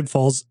again why it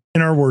falls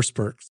in our worst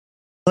perks.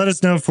 Let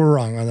us know if we're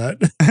wrong on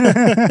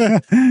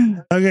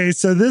that. Okay.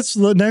 So this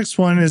next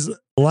one is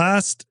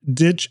last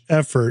ditch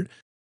effort.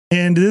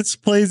 And this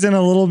plays in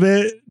a little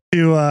bit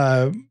to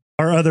our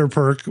other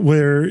perk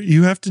where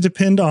you have to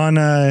depend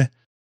on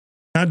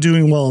not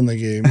doing well in the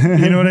game.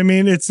 You know what I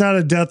mean? It's not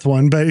a death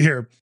one, but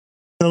here,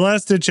 the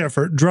last ditch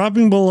effort,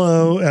 dropping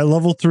below at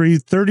level 3,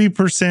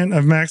 30%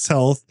 of max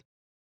health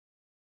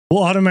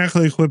will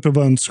automatically equip a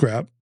bone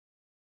scrap.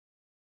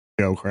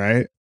 Joke,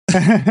 right?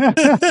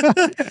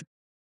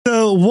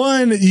 So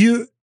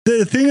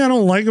the thing I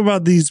don't like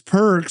about these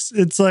perks,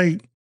 it's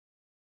like,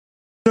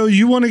 so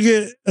you want to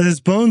get this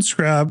bone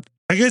scrap.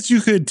 I guess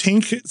you could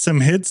tank some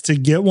hits to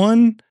get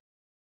one.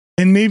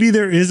 And maybe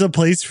there is a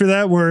place for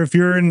that where if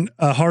you're in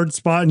a hard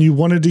spot and you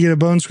wanted to get a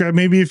bone scrap,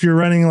 maybe if you're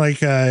running like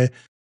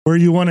where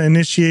you want to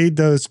initiate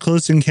those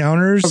close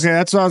encounters. Okay,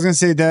 that's what I was going to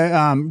say.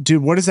 That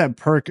dude, what is that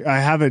perk? I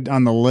have it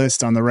on the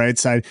list on the right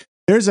side.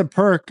 There's a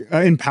perk,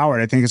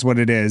 empowered, I think is what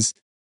it is.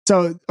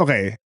 So,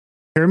 okay,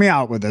 hear me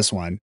out with this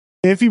one.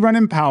 If you run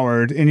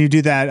empowered and you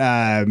do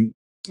that,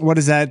 what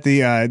is that?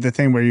 The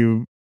thing where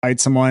you fight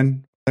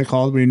someone, what's it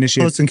called? We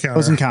initiate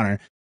close encounter.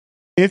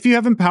 If you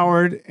have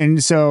empowered,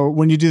 and so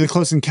when you do the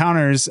close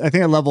encounters, I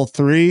think at level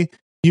 3,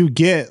 you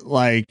get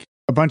like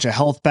a bunch of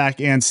health back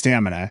and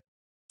stamina.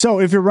 So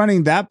if you're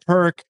running that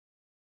perk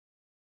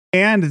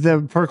and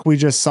the perk we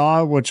just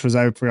saw, which was,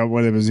 I forgot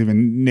what it was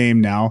even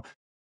named now.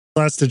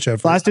 Last ditch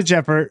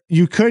effort,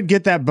 you could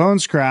get that bone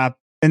scrap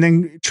and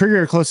then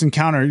trigger a close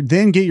encounter,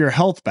 then get your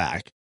health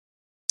back.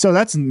 So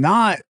that's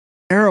not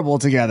terrible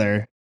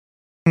together.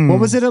 What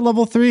was it at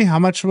level 3? How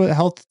much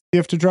health do you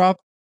have to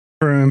drop?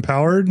 For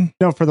empowered?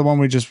 No, for the one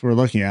we just were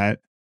looking at.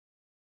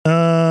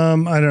 I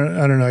don't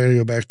know. I gotta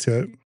go back to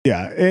it.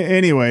 Yeah.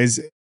 Anyways,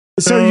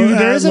 so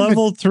there's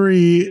level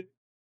 3,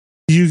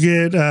 you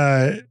get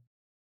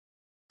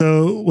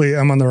so wait,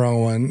 I'm on the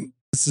wrong one.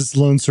 This is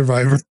Lone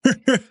Survivor.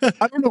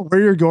 I don't know where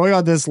you're going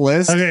on this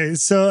list. Okay,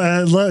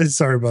 so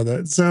sorry about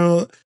that.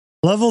 So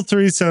level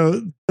 3,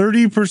 so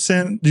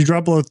 30%, you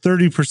drop below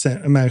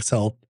 30% of max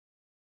health.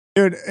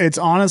 Dude, it's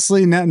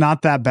honestly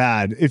not that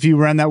bad. If you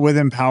run that with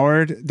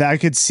empowered, I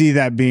could see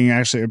that being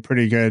actually a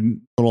pretty good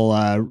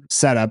little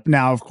setup.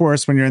 Now, of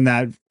course, when you're in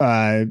that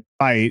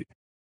fight,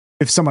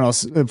 if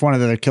one of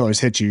the killers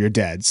hits you, you're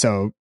dead.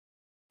 So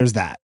there's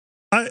that.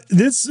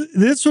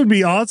 This would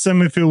be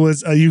awesome if it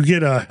was you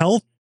get a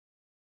health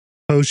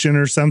potion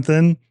or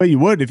something. But you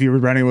would if you were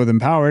running with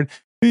empowered.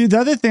 The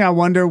other thing I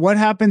wonder, what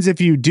happens if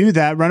you do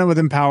that, run it with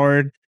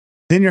empowered,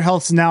 then your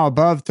health's now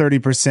above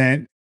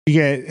 30%, you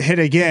get hit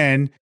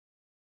again.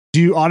 Do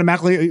you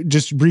automatically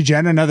just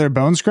regen another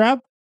bone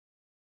scrap?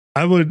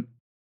 I would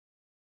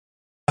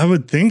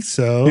think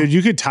so. Dude,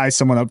 you could tie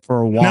someone up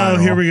for a while.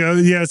 No, here we go.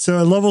 Yeah, so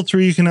at level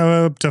 3, you can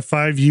have up to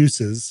 5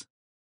 uses.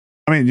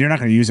 I mean, you're not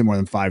going to use it more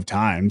than 5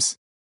 times.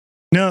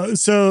 No,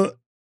 so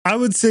I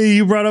would say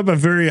you brought up a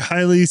very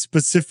highly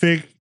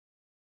specific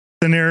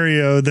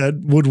scenario that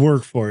would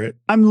work for it.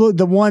 I'm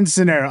the one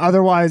scenario.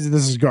 Otherwise,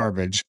 this is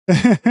garbage.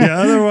 Yeah,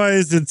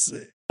 otherwise it's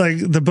like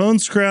the bone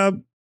scrap.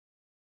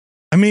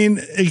 I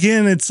mean,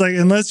 again, it's like,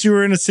 unless you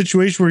were in a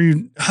situation where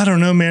I don't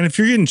know, man, if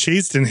you're getting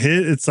chased and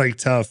hit, it's like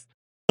tough.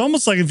 It's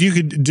almost like if you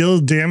could deal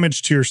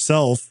damage to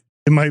yourself,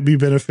 it might be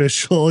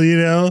beneficial, you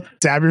know?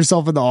 Stab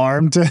yourself in the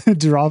arm to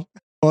drop.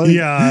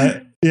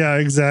 Yeah,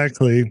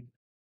 exactly.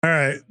 All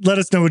right. Let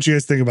us know what you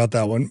guys think about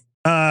that one.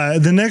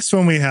 The next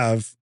one we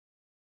have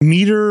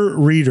meter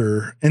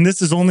reader, and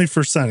this is only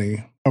for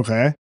Sunny.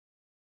 Okay.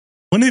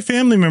 When a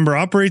family member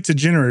operates a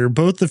generator,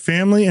 both the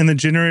family and the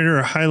generator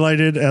are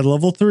highlighted at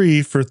level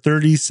 3 for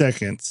 30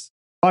 seconds.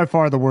 By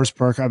far the worst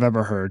perk I've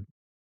ever heard.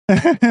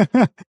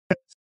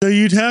 So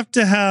you'd have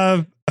to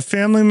have a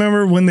family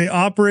member when they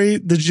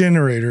operate the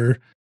generator,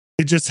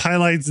 it just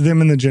highlights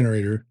them in the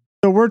generator.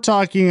 So we're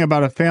talking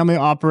about a family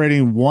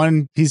operating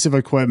one piece of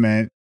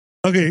equipment.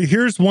 Okay,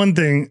 here's one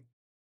thing.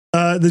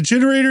 The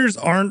generators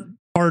aren't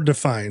hard to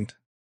find.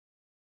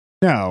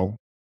 No.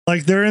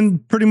 Like they're in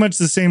pretty much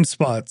the same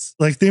spots.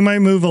 Like they might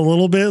move a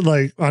little bit,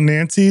 like on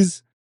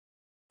Nancy's,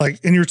 like,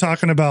 and you're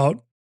talking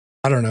about,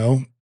 I don't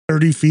know,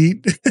 30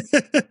 feet.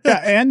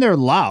 Yeah, and they're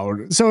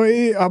loud.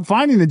 So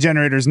finding the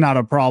generator is not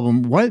a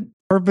problem. What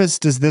purpose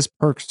does this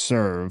perk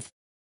serve?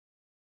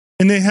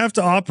 And they have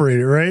to operate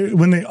it, right?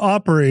 When they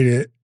operate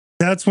it,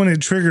 that's when it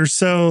triggers.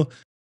 So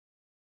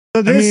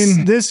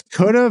this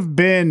could have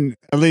been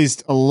at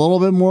least a little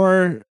bit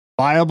more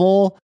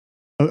viable.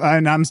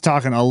 And I'm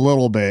talking a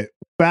little bit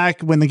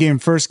back when the game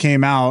first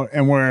came out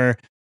and where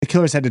the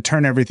killers had to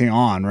turn everything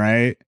on,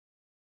 right?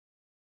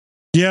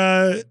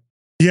 Yeah,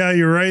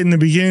 you're right. In the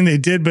beginning they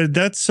did, but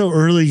that's so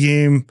early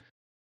game.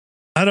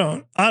 I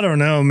don't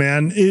know,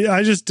 man.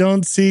 I just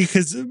don't see,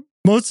 because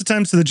most of the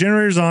time, so the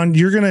generator's on,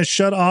 you're going to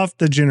shut off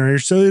the generator.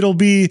 So it'll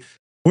be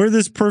where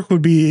this perk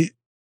would be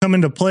come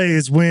into play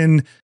is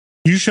when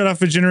you shut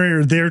off a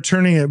generator, they're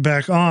turning it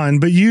back on,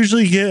 but you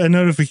usually get a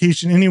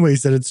notification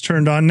anyways that it's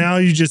turned on. Now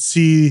you just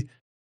see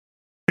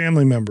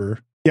family member.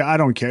 Yeah, I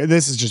don't care.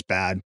 This is just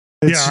bad.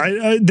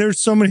 There's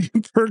so many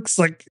perks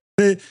like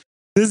this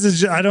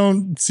is I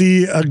don't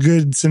see a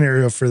good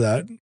scenario for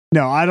that.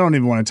 No, I don't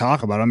even want to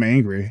talk about it. I'm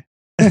angry.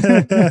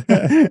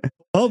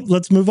 Well,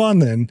 let's move on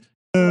then.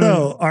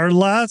 So our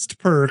last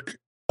perk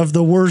of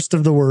the worst,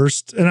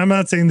 and I'm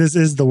not saying this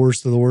is the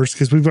worst of the worst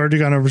because we've already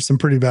gone over some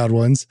pretty bad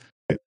ones.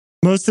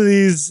 Most of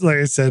these, like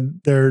I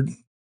said, they're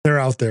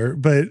out there,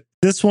 but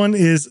this one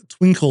is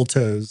Twinkle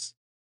Toes.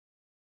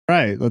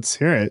 Right, let's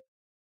hear it.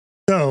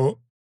 So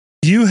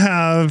you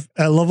have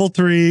at level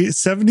 3,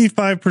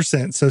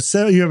 75%.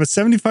 So you have a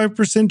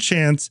 75%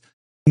 chance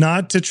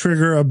not to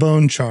trigger a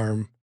bone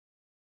charm,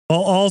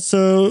 while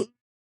also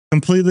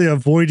completely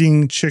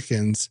avoiding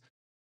chickens.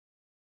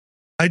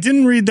 I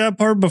didn't read that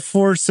part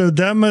before, so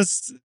that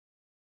must.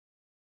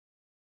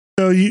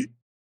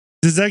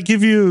 Does that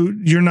give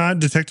you're not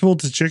detectable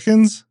to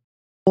chickens?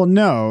 Well,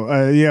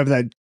 no, you have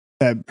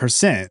that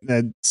percent,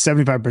 that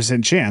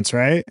 75% chance,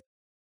 right?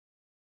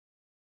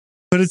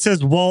 But it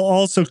says while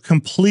also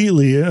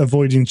completely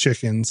avoiding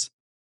chickens.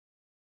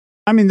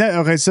 I mean that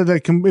okay. So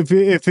that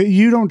if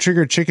you don't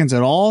trigger chickens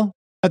at all,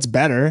 that's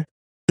better.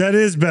 That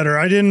is better.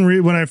 I didn't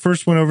read when I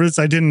first went over this.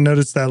 I didn't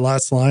notice that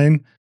last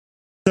line,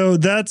 so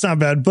that's not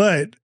bad.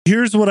 But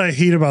here's what I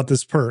hate about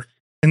this perk,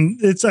 and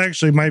it's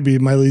actually might be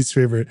my least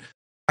favorite.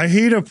 I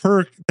hate a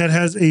perk that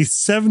has a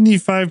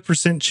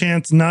 75%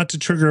 chance not to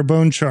trigger a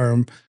bone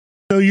charm.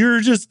 So you're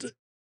just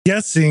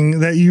guessing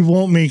that you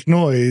won't make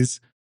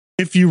noise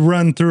if you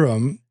run through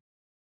them.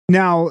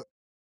 Now,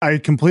 I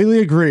completely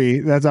agree.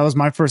 That was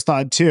my first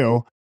thought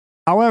too.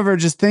 However,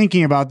 just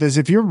thinking about this,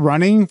 if you're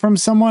running from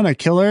someone, a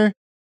killer,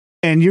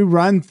 and you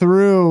run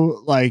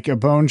through like a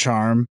bone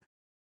charm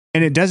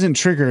and it doesn't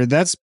trigger,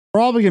 that's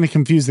probably going to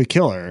confuse the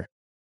killer.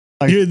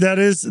 Like, yeah, that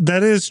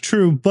is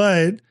true.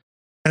 But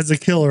as a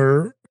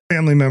killer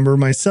family member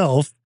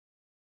myself,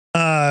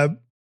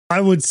 I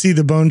would see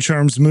the bone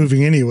charms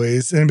moving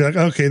anyways and be like,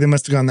 okay, they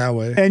must have gone that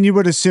way. And you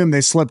would assume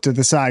they slipped to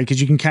the side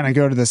because you can kind of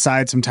go to the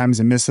side sometimes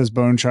and miss those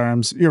bone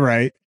charms. You're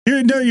right.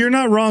 You're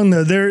not wrong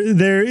though.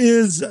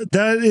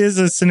 That is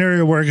a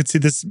scenario where I could see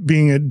this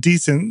being a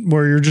decent,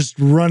 where you're just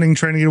running,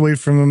 trying to get away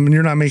from them and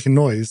you're not making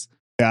noise.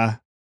 Yeah.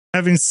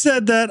 Having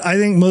said that, I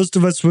think most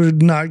of us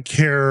would not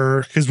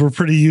care because we're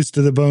pretty used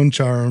to the bone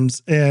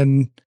charms,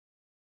 and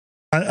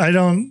I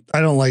don't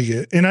like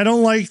it. And I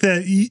don't like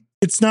that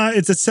it's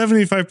a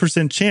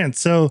 75% chance.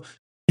 So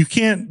you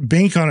can't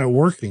bank on it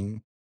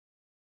working.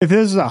 If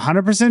there's a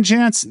 100%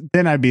 chance,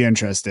 then I'd be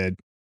interested.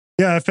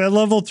 Yeah. If at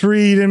level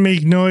 3, you didn't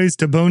make noise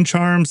to bone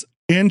charms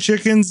and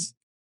chickens,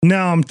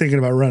 now I'm thinking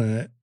about running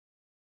it.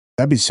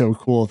 That'd be so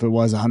cool if it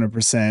was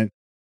 100%.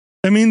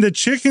 I mean, the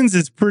chickens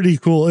is pretty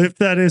cool. If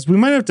that is, I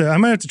might have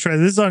to try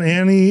this on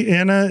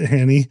Anna,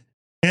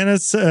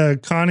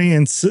 Connie,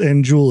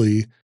 and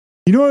Julie.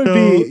 You know what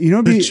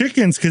would be,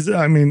 chickens, because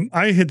I mean,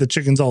 I hit the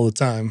chickens all the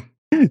time.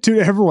 Dude,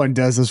 everyone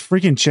does those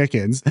freaking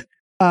chickens.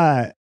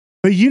 But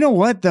you know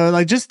what though?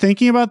 Like just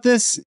thinking about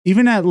this,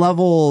 even in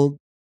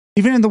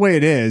the way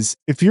it is,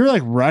 if you're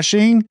like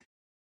rushing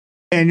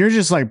and you're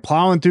just like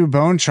plowing through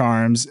bone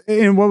charms,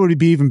 and what would it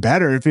be even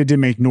better if it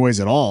didn't make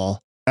noise at all?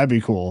 That'd be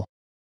cool.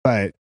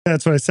 But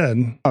that's what I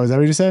said. Oh, is that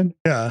what you said?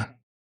 Yeah.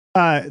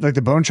 Like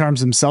the bone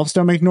charms themselves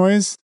don't make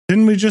noise.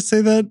 Didn't we just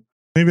say that?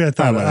 Maybe I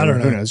thought I don't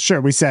know. Who knows?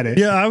 Sure, we said it.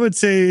 Yeah, I would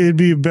say it'd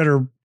be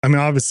better. I mean,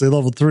 obviously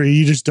level 3,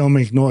 you just don't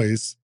make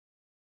noise.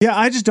 Yeah,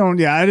 I just don't.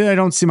 Yeah, I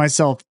don't see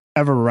myself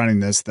ever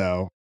running this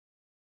though.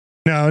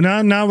 No,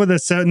 not with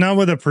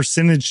a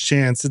percentage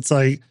chance. It's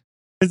like,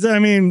 I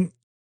mean,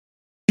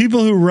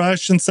 people who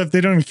rush and stuff,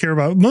 they don't even care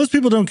about. Most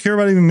people don't care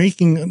about even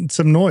making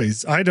some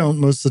noise. I don't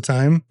most of the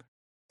time.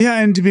 Yeah,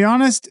 and to be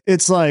honest,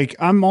 it's like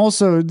I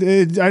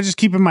just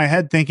keep in my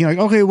head thinking like,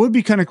 okay, it would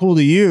be kind of cool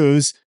to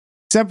use,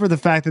 except for the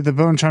fact that the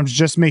bone charms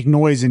just make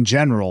noise in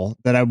general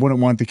that I wouldn't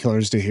want the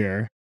killers to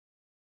hear.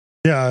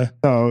 Yeah.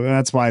 So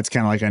that's why it's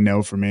kind of like a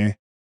no for me.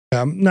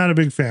 Yeah, I'm not a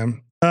big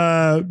fan.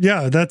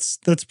 Yeah, that's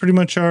pretty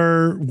much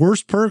our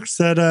worst perks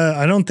that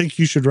I don't think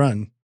you should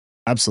run.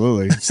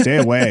 Absolutely. Stay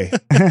away.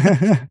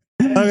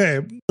 Okay,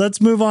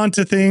 let's move on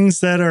to things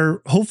that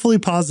are hopefully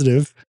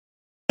positive.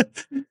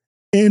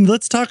 And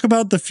let's talk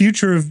about the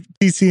future of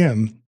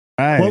TCM.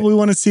 Right. What we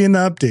want to see in the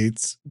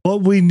updates,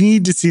 what we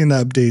need to see in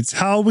the updates,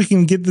 how we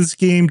can get this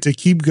game to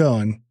keep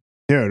going.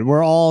 Dude,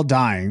 we're all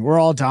dying. We're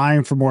all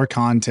dying for more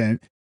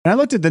content. And I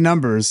looked at the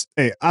numbers.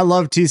 Hey, I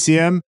love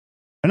TCM.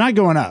 They're not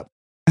going up.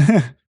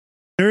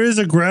 There is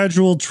a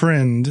gradual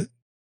trend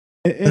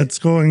that's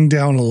going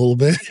down a little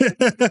bit.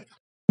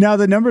 Now,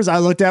 the numbers I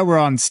looked at were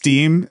on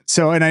Steam.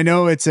 So, and I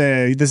know this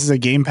is a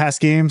Game Pass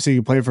game, so you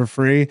can play it for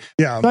free.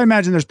 Yeah. So I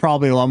imagine there's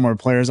probably a lot more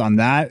players on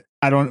that.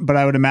 But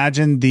I would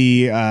imagine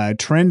the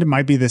trend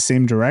might be the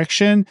same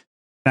direction.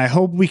 And I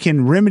hope we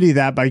can remedy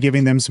that by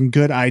giving them some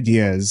good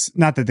ideas.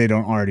 Not that they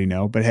don't already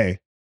know, but hey.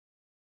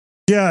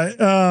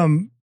 Yeah.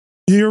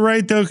 You're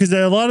right, though, because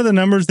a lot of the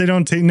numbers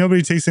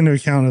nobody takes into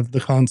account of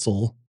the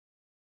console.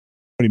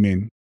 What do you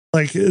mean?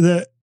 Like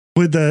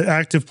with the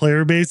active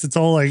player base, it's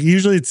all like,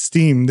 usually it's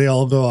Steam they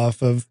all go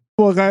off of.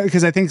 Well,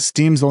 because I think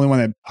Steam's the only one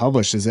that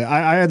publishes it.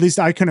 At least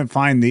I couldn't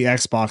find the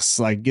Xbox,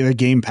 like the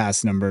Game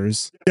Pass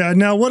numbers. Yeah.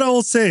 Now, what I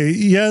will say,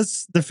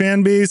 yes, the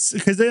fan base,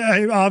 because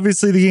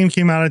obviously the game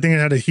came out, I think it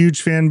had a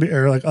huge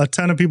or like a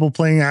ton of people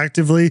playing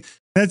actively.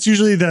 That's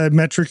usually the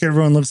metric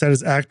everyone looks at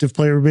is active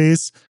player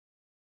base.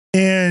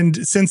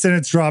 And since then,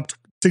 it's dropped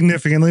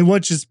significantly,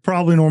 which is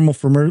probably normal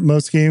for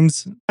most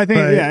games. I think,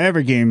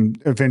 every game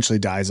eventually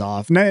dies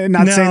off. Not saying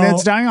that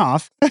it's dying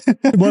off.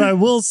 What I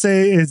will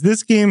say is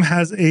this game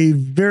has a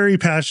very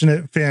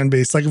passionate fan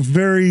base,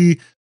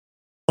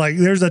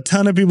 there's a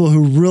ton of people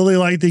who really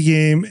like the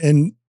game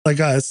and like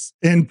us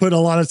and put a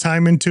lot of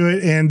time into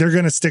it, and they're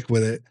going to stick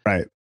with it.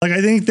 Right. Like, I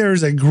think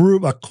there's a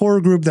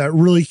core group that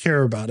really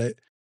care about it,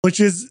 which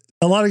is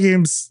a lot of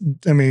games,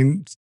 I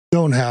mean,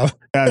 don't have.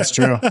 That's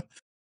true.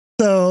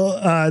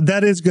 So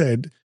that is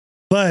good,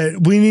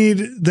 but we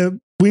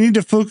need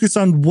to focus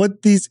on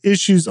what these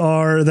issues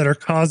are that are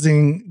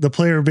causing the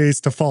player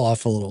base to fall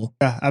off a little.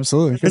 Yeah,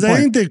 absolutely. Because I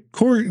think the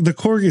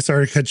core.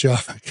 Sorry to cut you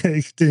off. I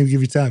didn't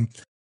give you time.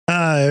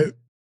 The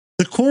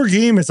core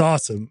game is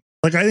awesome.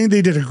 Like, I think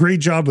they did a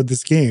great job with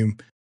this game,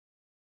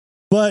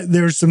 but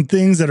there's some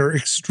things that are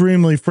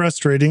extremely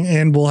frustrating,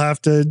 and we'll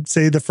have to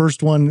say the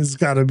first one has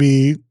got to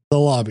be the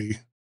lobby.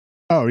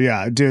 Oh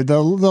yeah, dude. The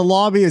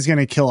lobby is going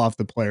to kill off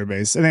the player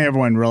base. I think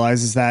everyone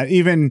realizes that.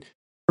 Even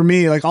for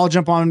me, I'll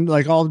jump on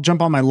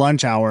my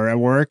lunch hour at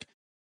work,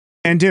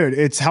 and dude,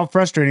 it's how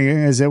frustrating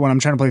is it when I'm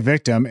trying to play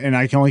Victim and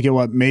I can only get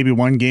maybe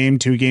 1 game,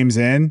 2 games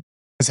in,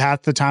 because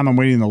half the time I'm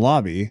waiting in the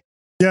lobby.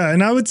 Yeah,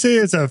 and I would say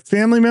as a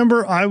family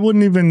member, I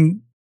wouldn't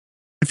even.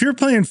 If you're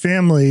playing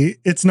family,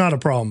 it's not a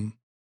problem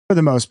for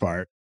the most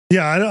part.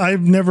 Yeah,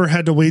 I've never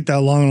had to wait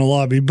that long in a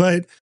lobby,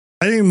 but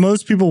I think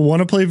most people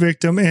want to play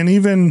Victim, and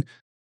even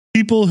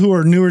people who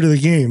are newer to the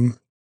game,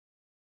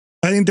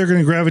 I think they're going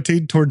to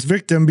gravitate towards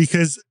Victim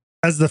because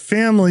as the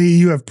family,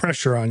 you have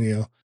pressure on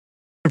you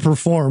to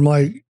perform.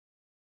 Like,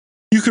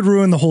 you could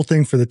ruin the whole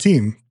thing for the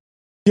team.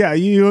 Yeah,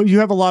 you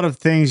have a lot of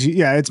things.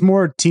 Yeah, it's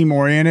more team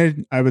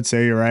oriented. I would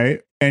say you're right.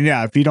 And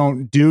yeah, if you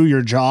don't do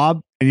your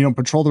job and you don't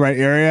patrol the right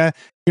area,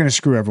 you're going to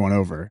screw everyone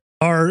over.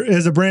 Or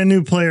as a brand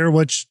new player,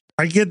 which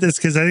I get this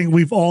because I think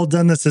we've all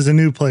done this as a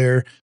new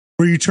player,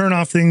 where you turn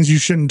off things you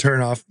shouldn't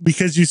turn off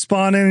because you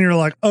spawn in and you're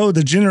like, oh,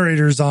 the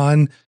generator's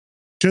on.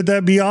 Should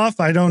that be off?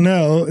 I don't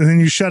know. And then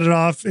you shut it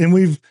off. And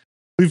we've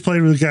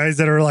played with guys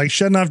that are like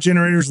shutting off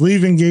generators,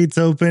 leaving gates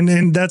open.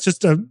 And that's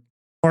just a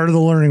part of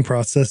the learning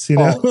process, you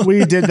know? Oh,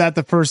 we did that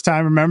the first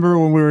time. Remember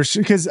when we were,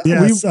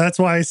 that's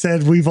why I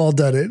said we've all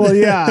done it. Well,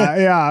 yeah.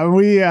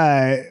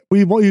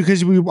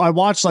 I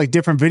watched like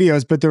different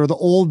videos, but there were the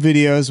old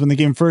videos when the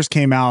game first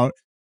came out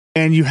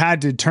and you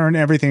had to turn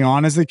everything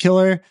on as the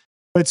killer.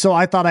 But so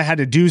I thought I had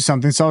to do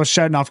something. So I was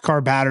shutting off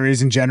car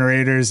batteries and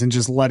generators and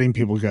just letting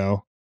people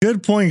go.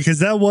 Good point. Because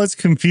that was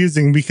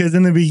confusing because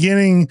in the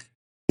beginning,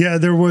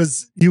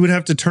 you would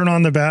have to turn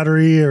on the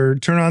battery or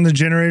turn on the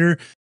generator.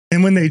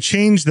 And when they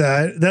changed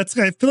that,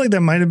 I feel like that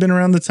might've been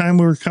around the time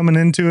we were coming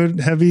into it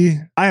heavy.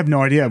 I have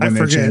no idea when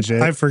they changed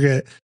it. I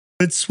forget.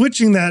 But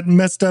switching that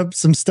messed up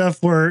some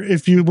stuff where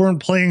if you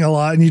weren't playing a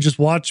lot and you just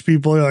watch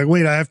people, you're like,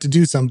 wait, I have to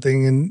do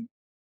something. And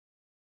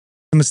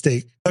a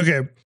mistake.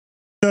 Okay.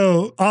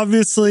 So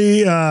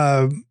obviously,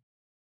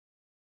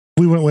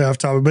 we went way off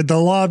topic, but the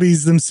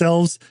lobbies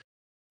themselves,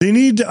 they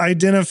need to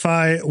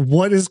identify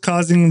what is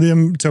causing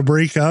them to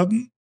break up.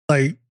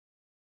 Like,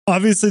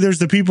 obviously there's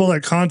the people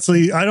that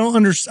constantly, I don't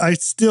understand.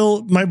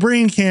 My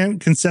brain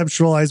can't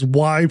conceptualize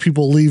why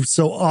people leave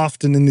so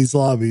often in these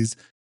lobbies.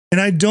 And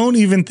I don't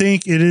even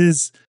think it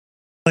is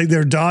like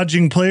they're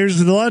dodging players.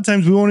 Because a lot of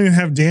times we won't even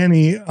have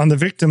Danny on the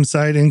victim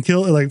side and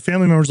like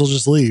family members will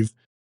just leave.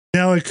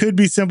 Now it could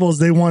be simple as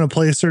they want to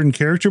play a certain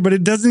character, but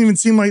it doesn't even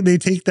seem like they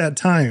take that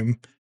time.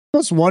 I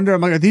just wonder,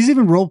 I'm like, are these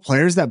even real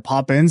players that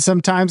pop in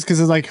sometimes? Because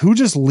it's like, who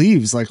just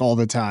leaves like all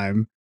the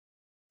time?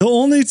 The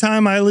only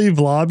time I leave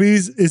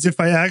lobbies is if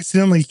I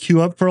accidentally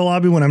queue up for a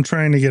lobby when I'm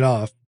trying to get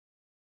off,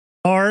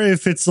 or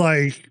if it's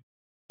like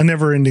a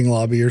never-ending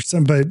lobby or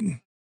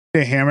something. But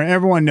hey, Hammer,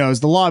 everyone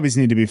knows the lobbies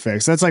need to be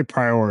fixed. That's like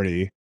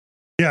priority.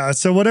 Yeah,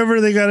 so whatever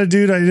they got to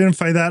do to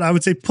identify that, I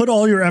would say put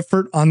all your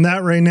effort on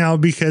that right now,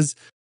 because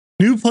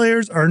new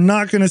players are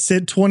not going to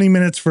sit 20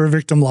 minutes for a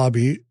victim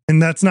lobby.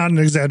 And that's not an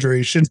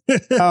exaggeration.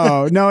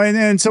 Oh, no.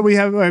 And so we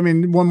have, I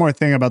mean, one more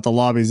thing about the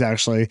lobbies,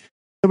 actually.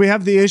 So we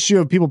have the issue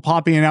of people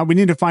popping in and out. We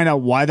need to find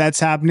out why that's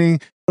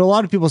happening. But a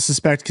lot of people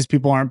suspect because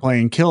people aren't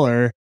playing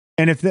killer.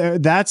 And if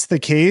that's the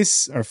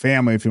case, or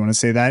family, if you want to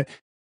say that, if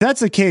that's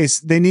the case,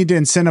 they need to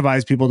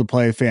incentivize people to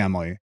play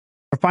family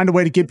or find a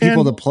way to get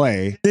people to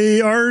play.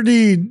 They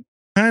already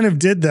kind of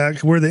did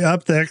that where they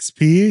upped the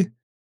XP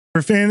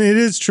for fan. It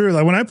is true.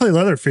 Like when I play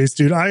Leatherface,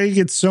 dude, I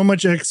get so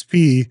much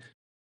XP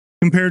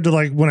compared to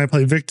like when I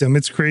play victim.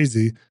 It's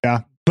crazy.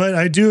 Yeah. But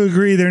I do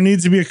agree there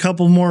needs to be a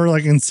couple more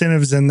like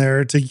incentives in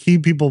there to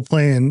keep people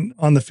playing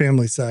on the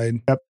family side.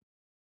 Yep.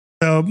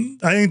 So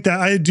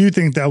I do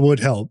think that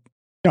would help.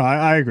 No,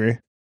 I agree.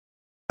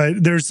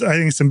 But there's, I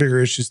think, some bigger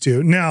issues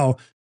too. Now,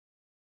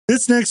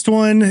 this next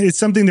one is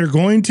something they're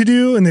going to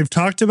do, and they've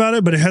talked about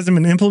it, but it hasn't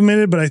been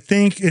implemented. But I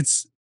think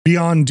it's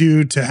beyond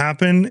due to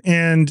happen,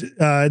 and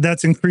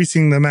that's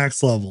increasing the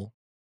max level.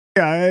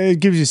 Yeah, it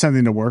gives you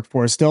something to work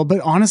for still. But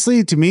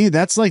honestly, to me,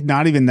 that's like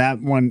not even that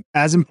one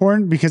as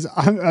important, because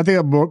I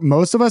think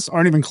most of us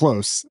aren't even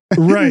close.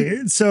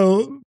 Right.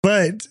 So,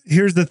 but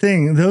here's the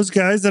thing. Those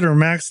guys that are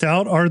maxed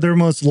out are their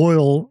most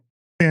loyal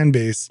fan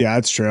base. Yeah,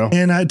 that's true.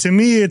 And to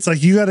me, it's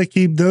like you got to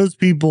keep those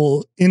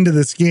people into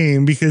this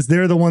game because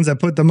they're the ones that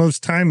put the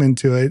most time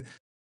into it.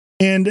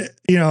 And,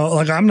 you know,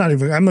 like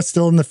I'm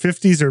still in the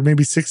 50s or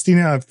maybe 60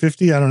 now,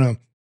 50. I don't know.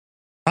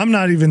 I'm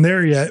not even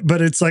there yet,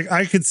 but it's like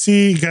I could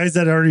see guys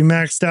that already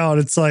maxed out.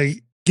 It's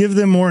like give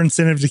them more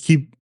incentive to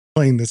keep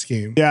playing this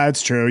game. Yeah,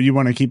 it's true. You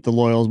want to keep the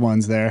loyal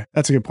ones there.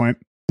 That's a good point.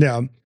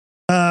 Yeah.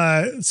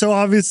 So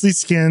obviously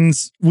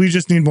skins, we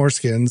just need more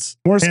skins.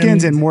 More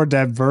skins and more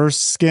diverse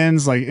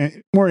skins,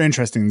 like more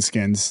interesting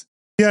skins.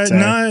 Yeah,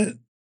 not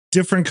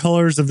different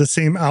colors of the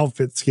same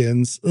outfit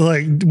skins.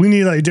 Like we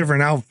need like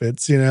different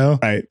outfits, you know?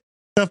 Right.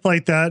 Stuff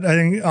like that. I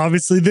think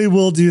obviously they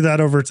will do that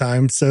over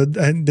time. So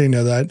they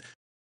know that.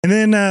 And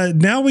then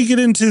now we get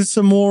into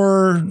some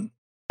more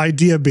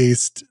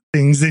idea-based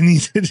things they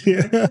need to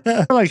do.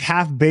 Like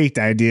half-baked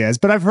ideas.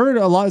 But I've heard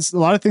a lot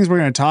of things we're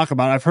going to talk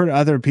about. I've heard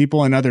other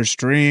people in other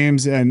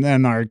streams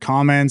and our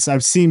comments.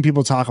 I've seen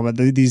people talk about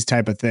these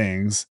type of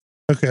things.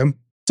 Okay.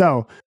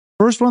 So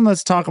first one,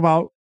 let's talk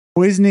about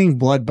poisoning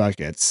blood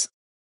buckets.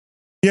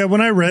 Yeah,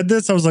 when I read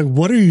this, I was like,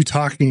 what are you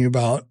talking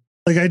about?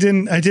 Like I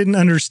didn't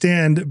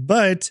understand,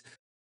 but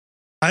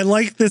I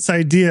like this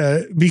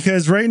idea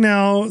because right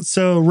now,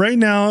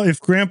 if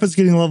Grandpa's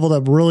getting leveled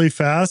up really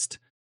fast,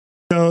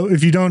 so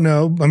if you don't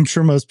know, I'm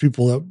sure most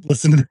people that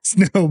listen to this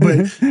know, but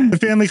the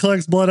family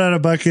collects blood out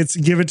of buckets,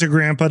 give it to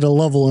Grandpa to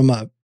level him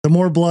up. The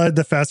more blood,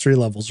 the faster he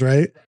levels,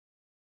 right?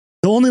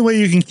 The only way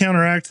you can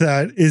counteract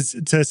that is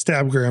to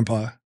stab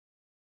Grandpa.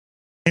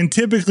 And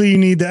typically you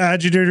need the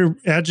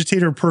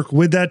agitator perk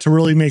with that to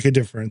really make a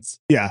difference.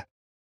 Yeah.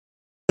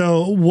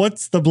 So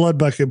what's the blood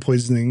bucket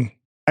poisoning?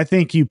 I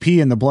think you pee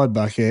in the blood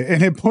bucket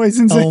and it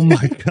poisons it. Oh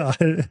my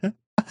God.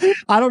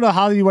 I don't know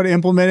how you want to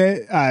implement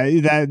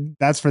it.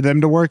 That's for them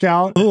to work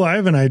out. Oh, I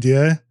have an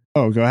idea.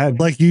 Oh, go ahead.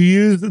 Like you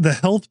use the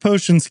health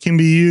potions can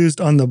be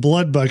used on the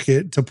blood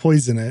bucket to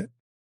poison it.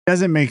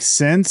 Doesn't make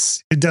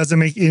sense. It doesn't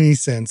make any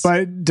sense.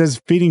 But does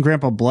feeding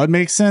Grandpa blood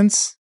make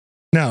sense?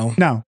 No.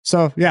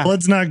 So yeah.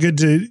 Blood's not good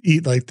to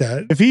eat like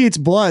that. If he eats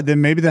blood,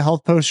 then maybe the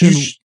health potion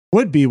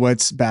would be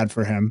what's bad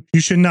for him.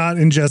 You should not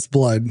ingest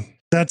blood.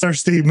 That's our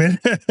statement.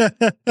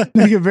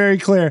 Make it very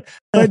clear.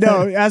 But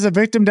no, as a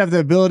victim to have the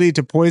ability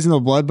to poison the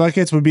blood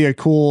buckets would be a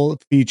cool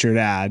feature to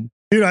add.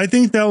 Dude, I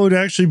think that would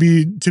actually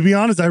be, to be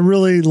honest, I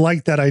really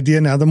like that idea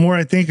now. The more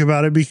I think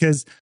about it,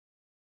 because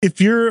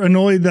if you're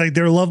annoyed, like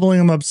they're leveling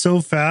them up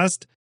so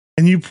fast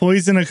and you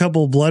poison a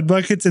couple of blood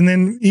buckets, and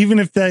then even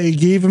if they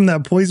gave him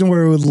that poison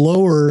where it would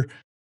lower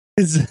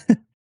his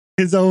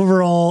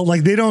overall,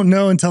 like they don't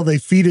know until they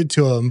feed it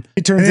to him.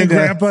 He turns into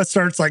Grandpa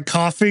starts like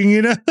coughing,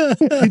 you know.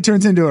 He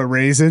turns into a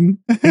raisin.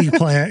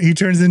 Eggplant. He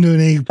turns into an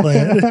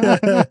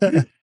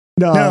eggplant.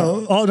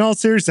 No, in all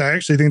seriousness, I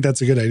actually think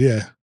that's a good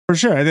idea. For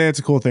sure. I think it's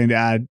a cool thing to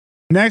add.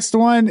 Next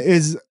one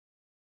is,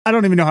 I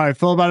don't even know how I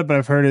feel about it, but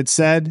I've heard it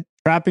said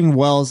trapping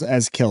wells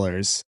as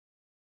killers.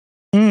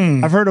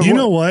 I've heard of, you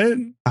know what?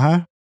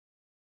 Uh-huh.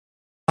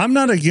 I'm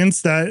not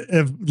against that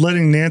of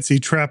letting Nancy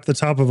trap the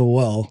top of a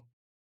well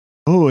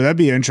Oh, that'd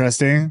be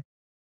interesting.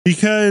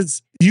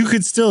 because you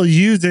could still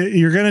use it.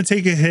 You're going to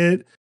take a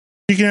hit.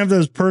 You can have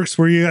those perks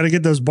where you got to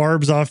get those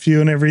barbs off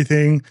you and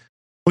everything,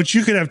 which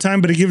you could have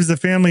time, but it gives the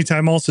family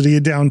time also to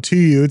get down to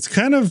you. It's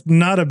kind of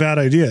not a bad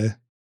idea.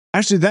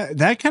 Actually,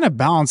 that kind of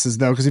balances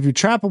though, because if you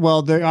trap a well,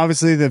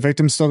 obviously the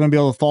victim's still going to be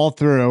able to fall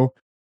through,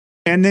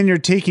 and then you're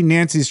taking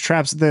Nancy's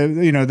traps. The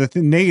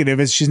negative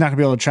is she's not going to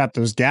be able to trap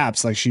those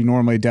gaps like she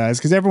normally does,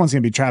 because everyone's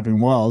going to be trapping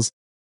wells.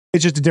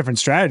 It's just a different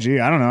strategy.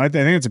 I don't know. I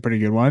think it's a pretty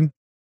good one.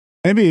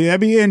 That'd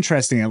be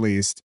interesting at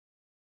least.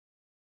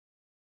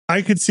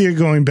 I could see it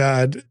going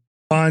bad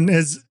on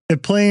as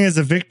playing as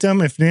a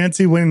victim. If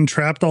Nancy went and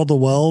trapped all the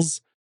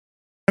wells,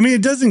 I mean,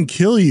 it doesn't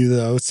kill you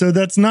though. So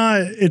it's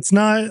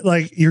not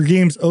like your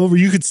game's over.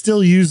 You could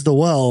still use the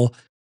well.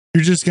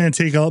 You're just going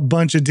to take a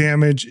bunch of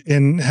damage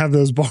and have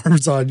those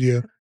barbs on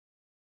you.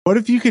 What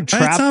if you could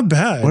trap? That's not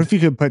bad. What if you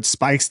could put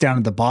spikes down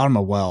at the bottom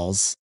of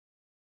wells?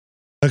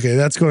 Okay,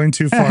 that's going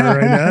too far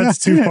right now. That's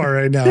too far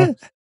right now.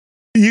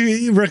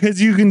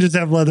 Because you can just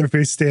have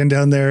Leatherface stand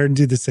down there and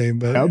do the same.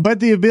 But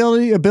the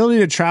ability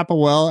to trap a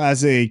well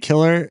as a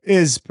killer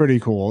is pretty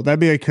cool. That'd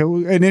be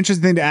an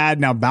interesting thing to add.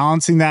 Now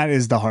balancing that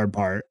is the hard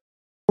part.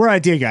 We're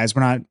idea guys.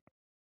 We're not.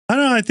 I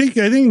don't know. I think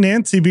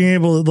Nancy being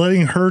able to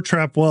letting her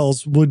trap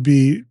wells wouldn't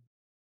be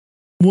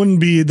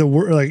the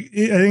worst. Like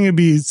I think it'd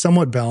be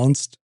somewhat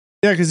balanced.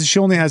 Yeah, because she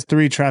only has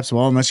 3 traps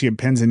well, unless you get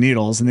pins and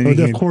needles, and then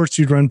of course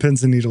you'd run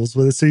pins and needles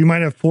with it. So you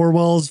might have 4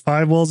 wells,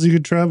 5 wells you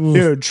could trap.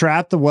 Dude,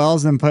 trap the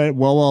wells and put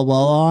well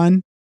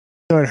on,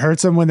 so it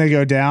hurts them when they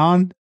go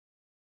down.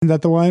 Is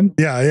that the one?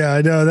 Yeah,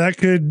 I know that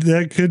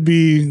could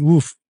be.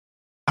 Oof.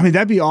 I mean,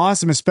 that'd be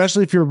awesome,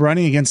 especially if you're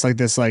running against like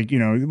this, like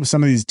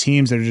some of these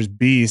teams that are just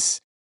beasts.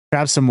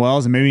 Trap some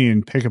wells and maybe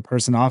even pick a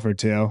person off or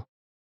two.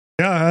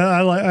 Yeah,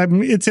 I like. I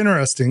mean, it's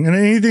interesting, and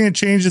anything that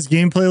changes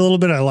gameplay a little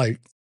bit, I like.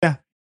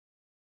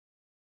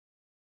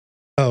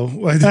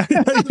 Oh, I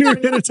thought you were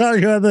going to talk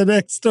about the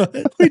next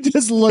one. We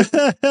just looked.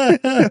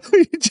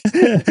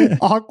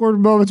 Awkward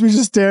moments. We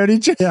just stare at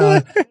each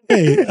other. Yeah.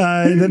 Hey,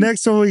 the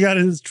next one we got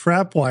is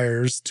trap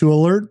wires to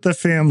alert the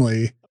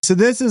family. So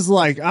this is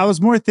like, I was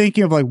more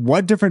thinking of like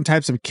what different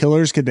types of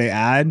killers could they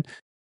add,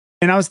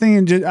 and I was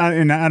thinking,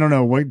 and I don't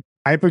know what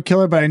type of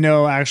killer, but I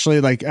know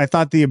actually, like I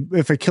thought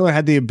if a killer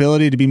had the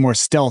ability to be more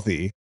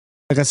stealthy,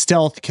 like a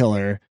stealth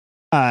killer.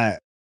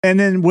 And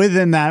then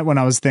within that, when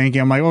I was thinking,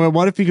 I'm like, okay,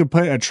 what if you could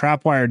put a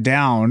trap wire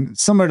down,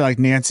 similar to like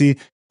Nancy,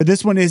 but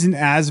this one isn't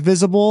as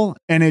visible,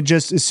 and it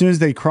just, as soon as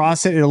they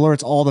cross it, it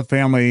alerts all the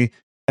family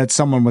that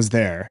someone was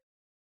there.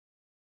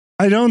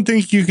 I don't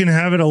think you can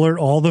have it alert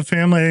all the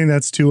family. I think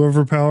that's too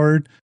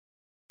overpowered.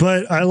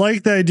 But I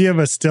like the idea of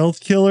a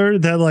stealth killer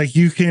that like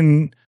you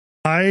can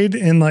hide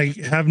and like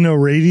have no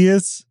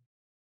radius.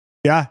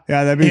 Yeah,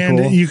 that'd be cool.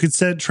 And you could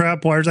set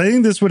trap wires. I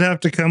think this would have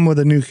to come with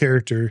a new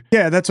character.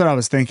 Yeah, that's what I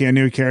was thinking, a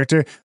new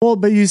character. Well,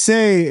 but you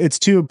say it's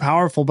too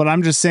powerful, but I'm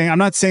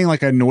not saying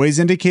like a noise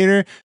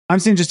indicator. I'm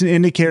saying just an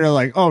indicator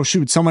like, oh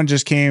shoot, someone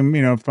just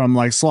came, from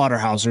like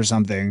slaughterhouse or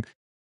something.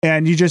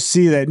 And you just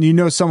see that,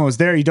 and someone was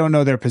there. You don't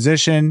know their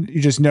position.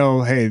 You just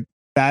know, hey,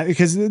 that,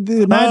 because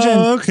imagine.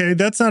 Oh, okay.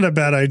 That's not a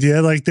bad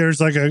idea. Like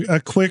there's like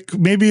a quick,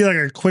 maybe like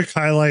a quick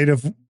highlight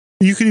of,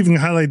 you could even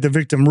highlight the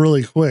victim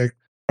really quick.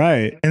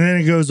 Right. And then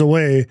it goes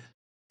away.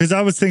 Because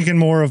I was thinking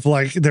more of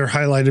like they're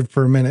highlighted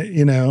for a minute,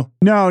 No,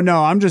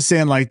 I'm just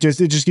saying like it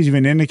just gives you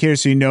an indicator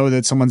so you know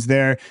that someone's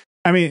there.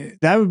 I mean,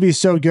 that would be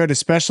so good,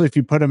 especially if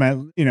you put them at,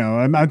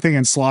 I'm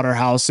thinking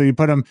slaughterhouse. So you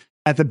put them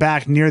at the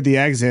back near the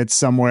exits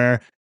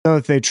somewhere. So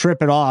if they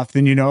trip it off,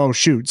 then oh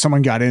shoot,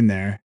 someone got in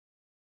there.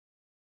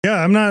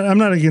 Yeah, I'm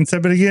not against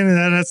that. But again,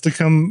 that has to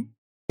come,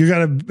 you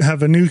gotta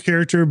have a new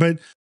character. But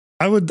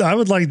I would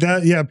like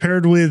that, yeah,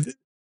 paired with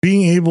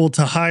being able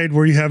to hide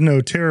where you have no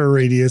terror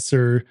radius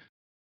or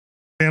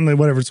family,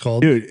 whatever it's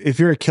called. Dude, if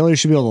you're a killer, you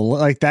should be able to,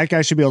 like, that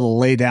guy should be able to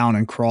lay down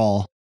and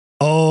crawl.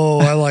 Oh,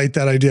 I like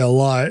that idea a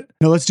lot.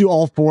 No, let's do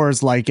all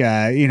fours like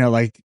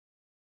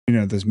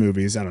those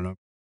movies. I don't know.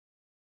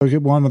 Look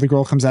at one where the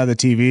girl comes out of the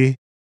TV.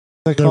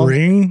 The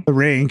Ring? The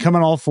Ring.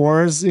 Coming all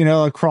fours,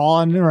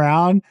 crawling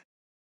around.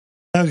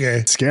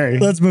 Okay. Scary.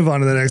 Let's move on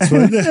to the next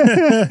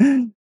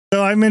one.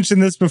 So I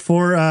mentioned this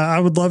before. I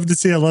would love to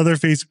see a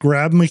Leatherface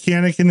grab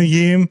mechanic in the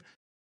game.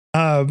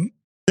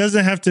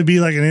 Doesn't have to be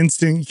like an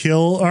instant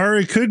kill, or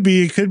it could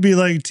be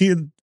like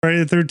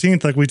Friday the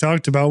 13th, like we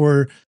talked about,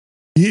 where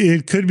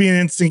it could be an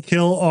instant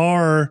kill,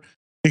 or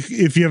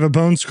if you have a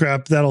bone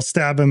scrap, that'll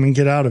stab him and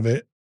get out of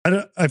it.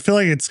 I feel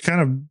like it's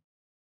kind of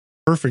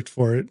perfect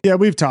for it. Yeah,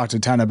 we've talked a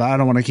ton about it. I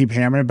don't want to keep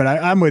hammering, but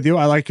I'm with you.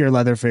 I like your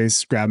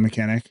Leatherface grab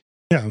mechanic.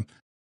 Yeah.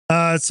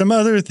 Some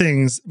other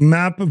things,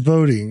 map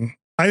voting.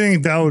 I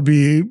think that would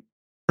be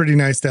pretty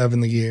nice to have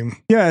in the game.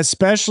 Yeah,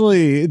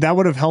 especially that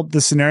would have helped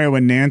the scenario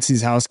when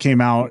Nancy's house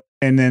came out,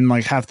 and then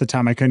like half the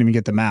time I couldn't even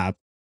get the map.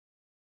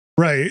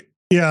 Right.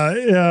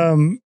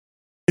 Yeah.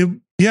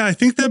 I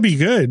think that'd be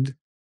good.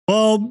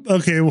 Well,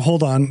 okay. Well,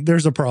 hold on.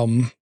 There's a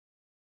problem.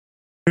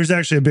 There's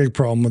actually a big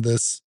problem with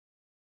this.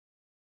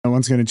 No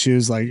one's going to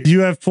choose like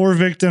you have 4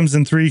 victims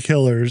and 3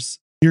 killers.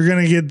 You're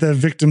going to get the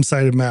victim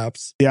sided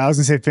maps. Yeah, I was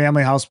going to say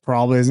Family House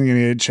probably isn't going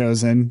to get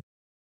chosen.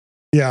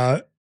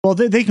 Yeah. Well,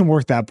 they can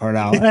work that part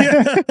out.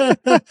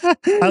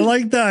 I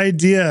like the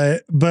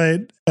idea,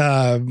 but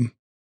yeah,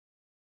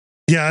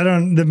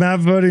 the map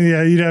voting,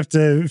 yeah, you'd have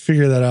to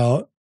figure that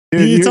out.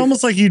 Dude, it's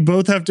almost like you'd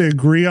both have to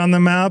agree on the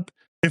map.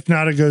 If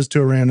not, it goes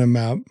to a random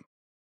map.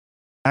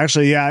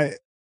 Actually, yeah,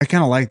 I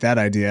kind of like that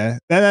idea.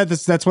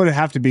 That's what it'd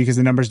have to be because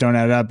the numbers don't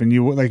add up. And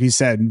you, like you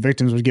said,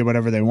 victims would get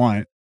whatever they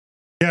want.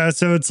 Yeah,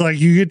 so it's like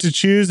you get to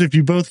choose. If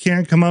you both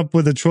can't come up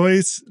with a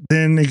choice,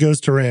 then it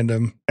goes to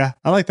random. Yeah,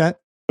 I like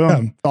that.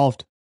 Boom,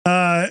 solved.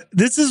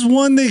 This is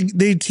one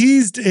they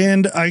teased,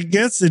 and I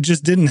guess it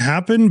just didn't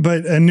happen,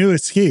 but a new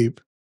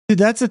escape. Dude,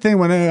 that's the thing.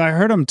 When I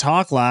heard him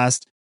talk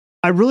last,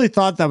 I really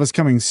thought that was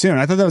coming soon.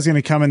 I thought that was going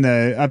to come in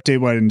the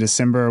update, in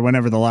December or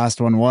whenever the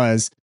last one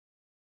was.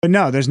 But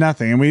no, there's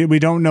nothing. And we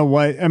don't know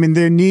what, I mean,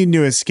 they need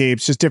new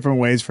escapes, just different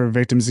ways for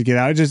victims to get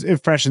out.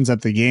 It freshens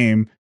up the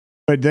game.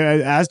 But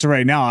as to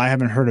right now, I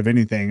haven't heard of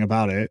anything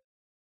about it.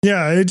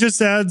 Yeah, it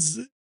just adds,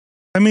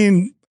 I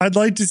mean, I'd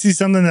like to see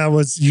something that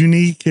was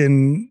unique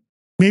and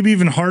maybe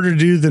even harder to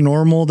do than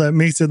normal that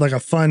makes it like a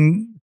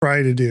fun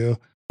try to do.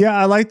 Yeah,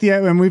 I like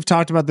and we've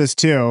talked about this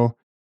too.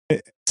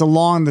 It's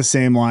along the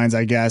same lines,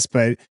 I guess,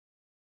 but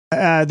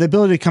the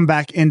ability to come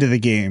back into the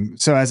game.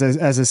 So as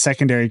a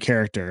secondary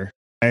character,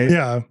 right?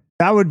 Yeah,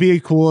 that would be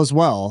cool as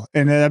well.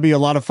 And that'd be a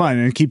lot of fun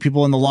and keep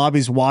people in the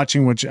lobbies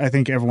watching, which I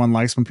think everyone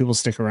likes when people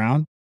stick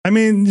around. I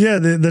mean, yeah,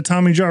 the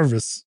Tommy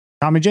Jarvis.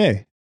 Tommy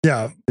J.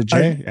 Yeah. The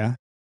J,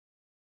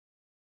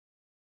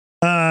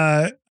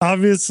 yeah.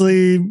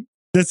 Obviously,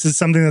 this is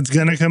something that's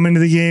going to come into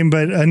the game,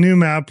 but a new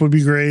map would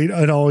be great.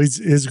 It always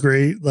is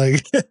great.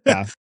 Like,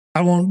 yeah.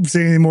 I won't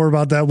say any more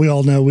about that. We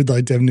all know we'd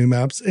like to have new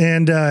maps.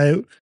 And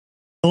the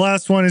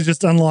last one is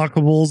just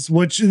unlockables,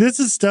 which this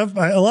is stuff.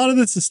 A lot of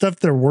this is stuff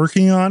they're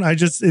working on.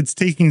 It's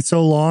taking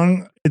so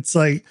long. It's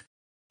like,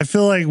 I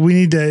feel like we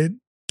need to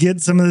get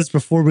some of this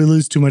before we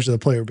lose too much of the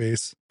player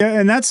base. Yeah.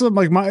 And that's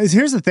like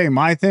here's the thing.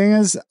 My thing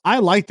is I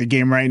like the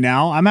game right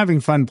now. I'm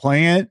having fun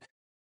playing it.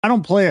 I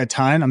don't play a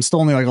ton. I'm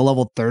still only like a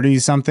level 30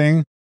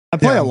 something. I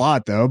play a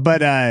lot though,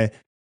 but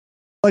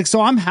so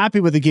I'm happy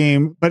with the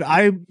game, but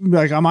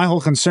my whole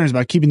concern is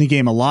about keeping the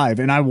game alive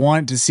and I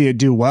want to see it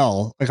do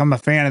well. Like I'm a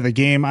fan of the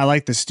game. I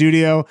like the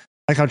studio,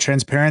 like how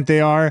transparent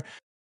they are.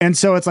 And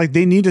so it's like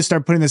they need to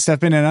start putting this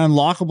stuff in, and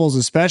unlockables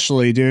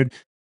especially, dude.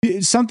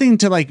 Something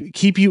to like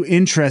keep you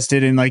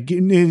interested in, like,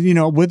 you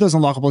know, with those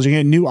unlockables, you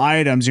get new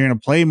items, you're going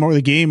to play more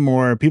the game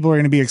more. People are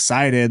going to be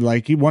excited.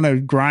 Like you want to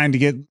grind to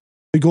get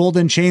the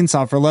golden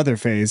chainsaw for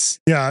Leatherface.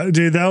 Yeah,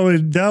 dude,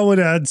 that would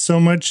add so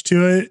much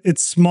to it.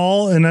 It's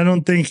small, and I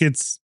wouldn't think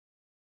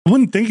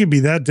it'd be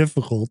that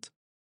difficult.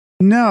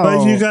 No,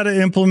 but you got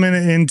to implement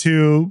it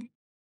into.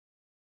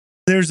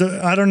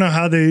 I don't know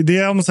how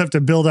they almost have to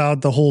build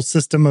out the whole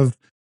system of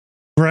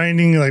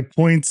grinding like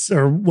points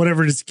or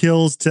whatever it is,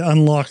 kills to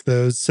unlock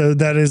those. So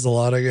that is a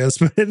lot, I guess.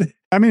 But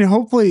I mean,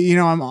 hopefully, you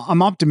know,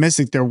 I'm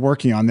optimistic they're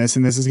working on this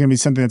and this is going to be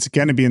something that's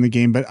going to be in the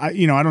game, but I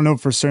don't know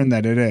for certain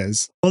that it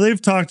is. Well, they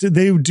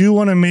do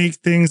want to make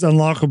things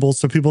unlockable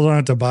so people don't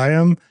have to buy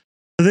them.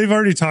 So they've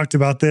already talked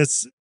about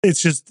this.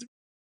 It's just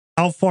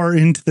how far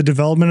into the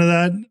development of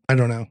that, I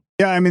don't know.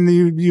 Yeah, I mean,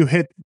 you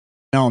hit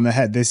nail on the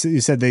head.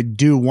 You said they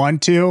do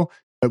want to,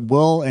 but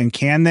will and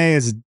can they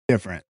is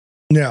different.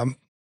 Yeah.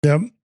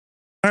 Yep.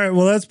 All right.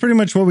 Well, that's pretty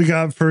much what we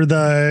got for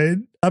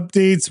the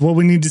updates, what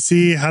we need to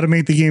see, how to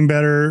make the game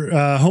better.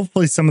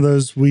 Hopefully some of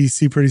those we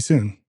see pretty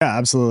soon. Yeah,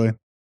 absolutely.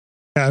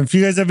 Yeah, if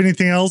you guys have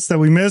anything else that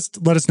we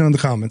missed, let us know in the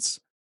comments.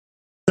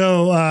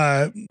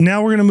 So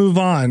now we're going to move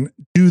on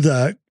to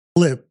the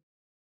clip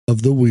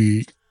of the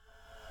week.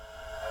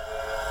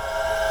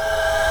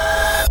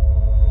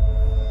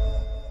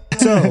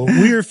 So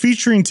we are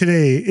featuring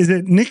today, is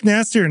it Nick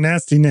Nasty or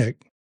Nasty Nick?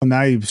 Well,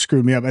 now you've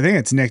screwed me up. I think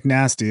it's Nick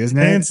Nasty, isn't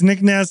it? And it's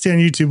Nick Nasty on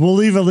YouTube. We'll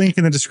leave a link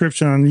in the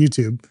description on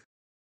YouTube.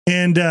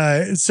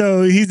 And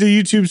so he's a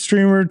YouTube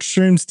streamer,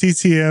 streams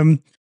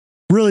TCM.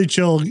 Really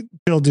chill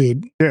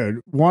dude.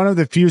 Dude, one of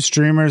the few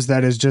streamers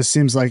that just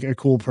seems like a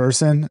cool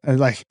person,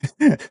 like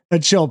a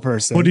chill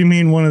person. What do you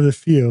mean one of the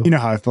few? You know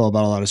how I feel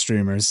about a lot of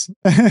streamers.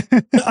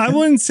 I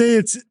wouldn't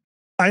say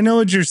I know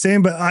what you're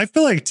saying, but I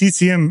feel like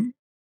TCM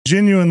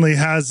genuinely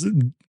has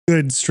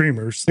good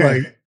streamers. Yeah.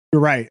 Like,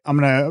 you're right. I'm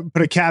going to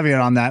put a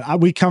caveat on that.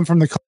 We come from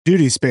the Call of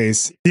Duty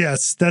space.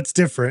 Yes, that's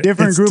different.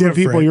 Different group of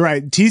people. You're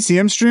right.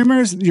 TCM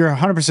streamers, you're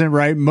 100%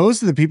 right.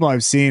 Most of the people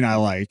I've seen, I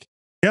like.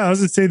 Yeah, I was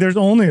going to say there's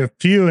only a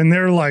few, and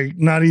they're like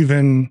not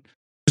even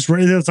just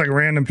it's like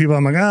random people.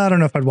 I'm like, I don't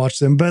know if I'd watch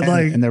them, but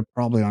and they're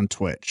probably on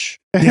Twitch.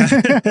 Yeah.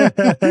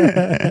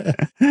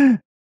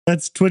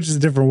 Twitch is a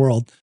different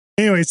world.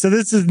 Anyway, so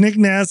this is Nick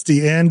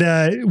Nasty, and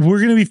we're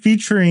going to be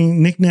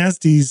featuring Nick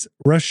Nasty's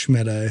Rush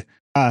meta.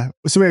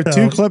 So we have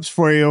two clips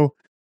for you.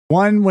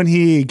 One when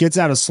he gets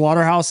out of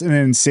Slaughterhouse in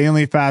an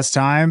insanely fast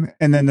time,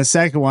 and then the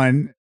second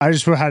one, I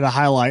just had to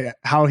highlight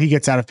how he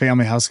gets out of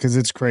Family House because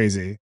it's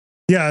crazy.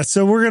 Yeah,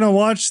 so we're going to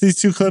watch these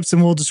two clips,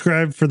 and we'll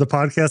describe for the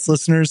podcast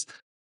listeners.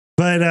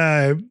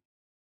 But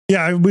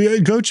yeah,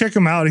 we go check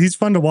him out. He's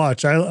fun to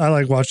watch. I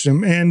like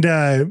watching him.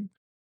 And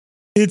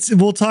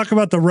we'll talk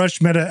about the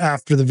rush meta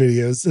after the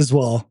videos as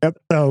well. Yep.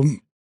 So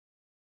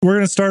we're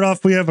going to start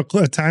off. We have a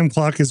time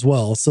clock as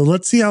well. So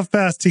let's see how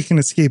fast he can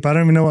escape. I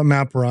don't even know what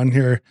map we're on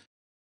here.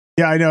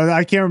 Yeah, I know.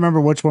 I can't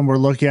remember which one we're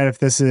looking at. If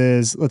this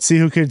is, let's see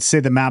who could say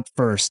the map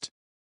first.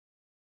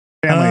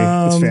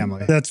 Family. It's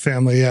family. That's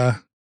family. Yeah.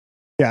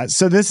 Yeah.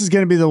 So this is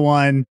going to be the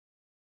one.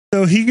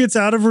 So he gets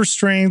out of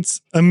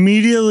restraints,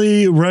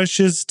 immediately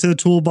rushes to the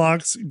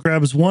toolbox,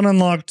 grabs one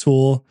unlocked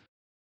tool.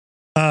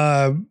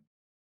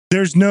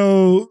 There's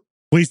no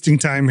wasting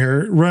time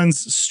here.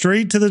 Runs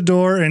straight to the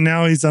door, and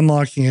now he's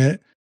unlocking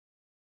it.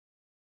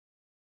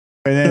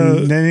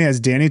 And then he has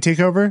Danny take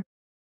over.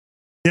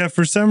 Yeah,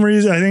 for some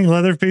reason, I think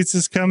Leatherface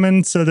is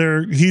coming.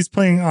 So he's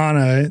playing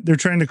Anna. They're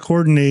trying to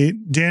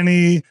coordinate.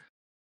 Danny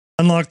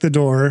unlocked the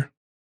door.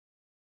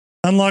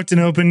 Unlocked and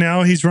open.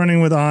 Now he's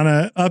running with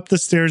Anna up the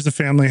stairs of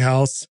family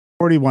house.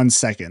 41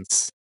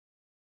 seconds.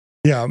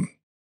 Yeah.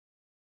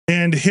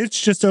 And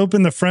Hitch just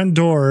opened the front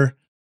door.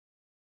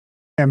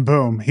 And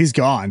boom, he's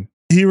gone.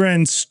 He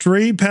ran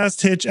straight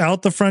past Hitch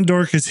out the front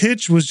door because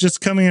Hitch was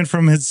just coming in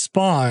from his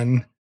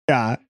spawn.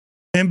 Yeah.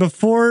 And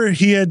before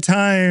Hitch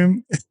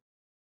had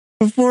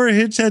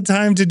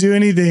time to do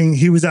anything,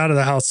 he was out of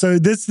the house. So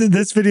this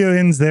video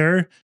ends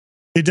there.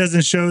 It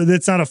doesn't show,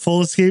 it's not a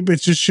full escape.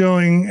 It's just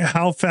showing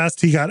how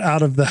fast he got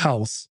out of the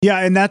house. Yeah.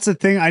 And that's the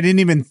thing I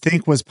didn't even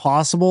think was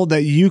possible,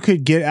 that you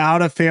could get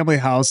out of family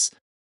house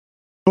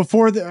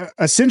before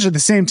essentially the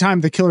same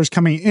time the killer's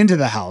coming into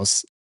the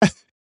house.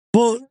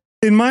 Well,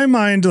 in my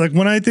mind, like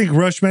when I think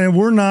Rushman,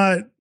 we're not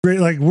great.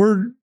 Like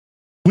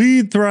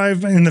we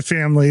thrive in the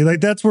family. Like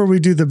that's where we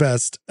do the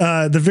best.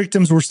 The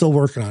victims, we're still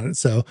working on it.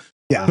 So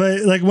yeah.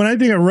 But like when I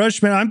think of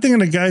Rushman, I'm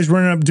thinking of guys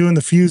running up doing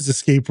the fuse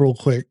escape real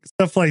quick,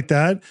 stuff like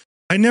that.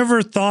 I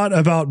never thought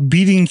about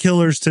beating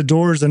killers to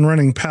doors and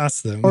running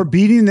past them, or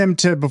beating them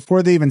to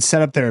before they even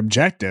set up their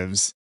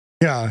objectives.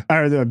 Yeah,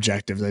 or the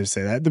objectives. I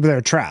say that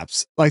they're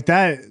traps like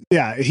that.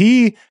 Yeah,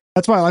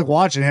 that's why I like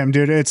watching him,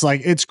 dude. It's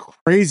like, it's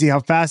crazy how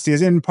fast he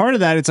is. And part of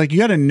that, it's like, you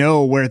got to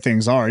know where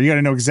things are. You got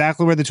to know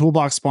exactly where the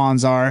toolbox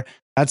spawns are.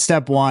 That's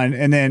step one.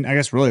 And then I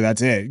guess really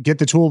that's it. Get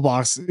the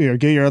toolbox,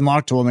 get your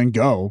unlock tool and then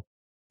go.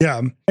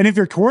 Yeah. And if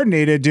you're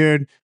coordinated,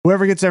 dude,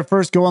 whoever gets there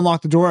first, go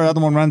unlock the door. The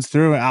other one runs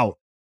through and out.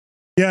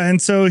 Yeah. And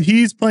so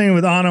he's playing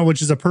with Anna,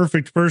 which is a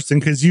perfect person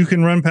because you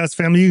can run past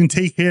family, you can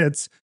take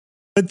hits.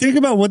 But think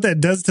about what that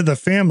does to the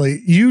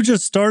family. You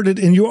just started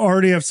and you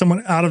already have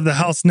someone out of the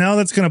house. Now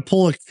that's going to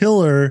pull a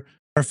killer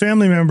or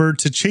family member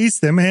to chase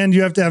them. And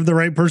you have to have the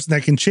right person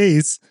that can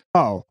chase.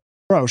 Oh,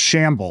 bro,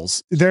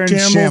 shambles. They're in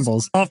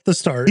shambles off the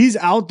start. He's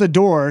out the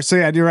door. So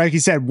yeah, you're right. He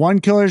said one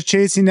killer's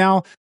chasing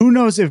now. Who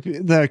knows if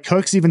the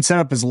cook's even set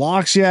up his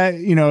locks yet?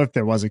 If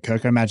there was a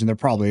cook, I imagine there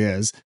probably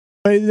is.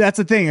 But that's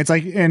the thing. It's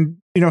like, and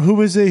who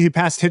was it? He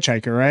passed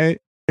Hitchhiker,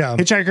 right? Yeah.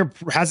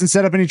 Hitchhiker hasn't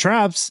set up any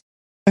traps.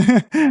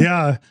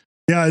 Yeah.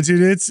 Yeah,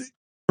 dude, it's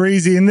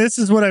crazy. And this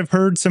is what I've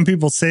heard some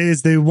people say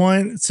is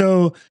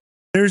so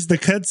there's the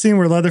cutscene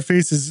where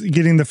Leatherface is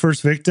getting the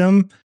first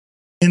victim.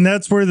 And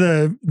that's where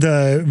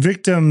the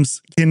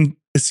victims can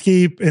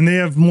escape and they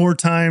have more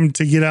time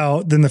to get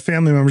out than the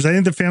family members. I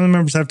think the family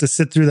members have to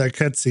sit through that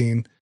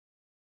cutscene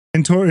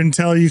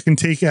until you can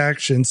take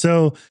action.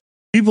 So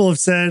people have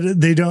said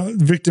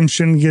victims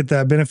shouldn't get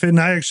that benefit. And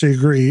I actually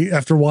agree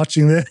after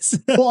watching this.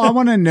 Well, I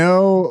want to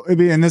know,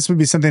 and this would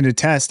be something to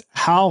test,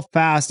 how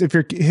fast, if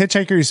you're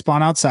Hitchhiker, you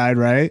spawn outside,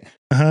 right?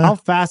 How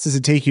fast does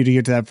it take you to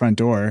get to that front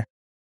door?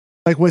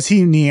 Like, was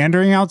he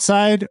meandering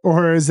outside,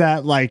 or is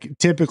that like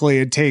typically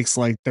it takes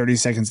like 30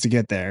 seconds to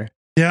get there?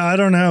 Yeah, I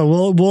don't know.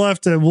 We'll have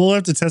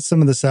to test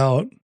some of this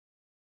out.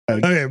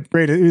 Okay,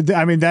 great.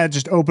 I mean, that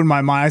just opened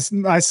my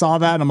mind. I saw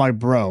that and I'm like,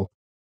 bro,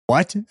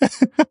 what?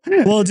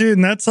 Well, dude,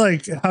 and that's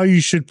like how you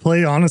should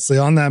play, honestly,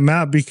 on that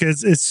map,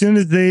 because as soon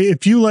as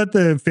if you let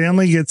the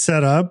family get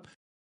set up,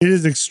 it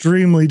is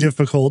extremely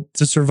difficult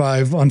to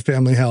survive on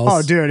family house.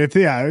 Oh, dude,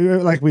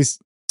 like we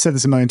said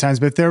this a million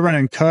times, but if they're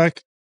running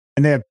cook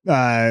and they have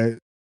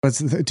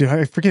dude,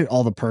 I forget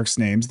all the perks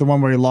names. The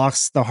one where he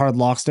locks the hard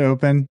locks to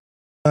open.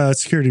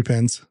 Security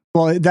pins.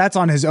 Well, that's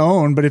on his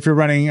own, but if you're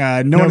running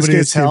Nobody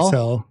escapes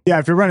hell. Yeah,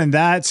 if you're running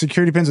that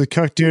security pins with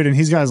cook, dude, and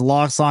he's got his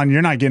locks on,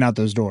 you're not getting out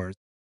those doors.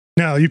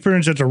 No, you pretty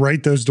much have to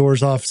write those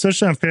doors off,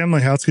 especially on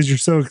family house, because you're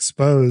so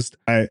exposed.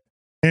 Right.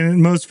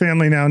 And most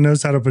family now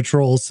knows how to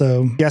patrol.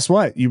 So guess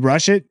what? You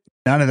rush it.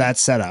 None of that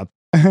set up.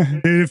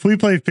 Dude, if we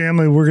play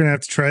family, we're going to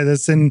have to try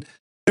this. And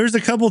there's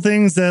a couple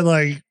things that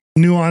like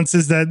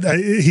nuances that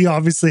he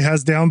obviously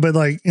has down, but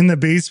like in the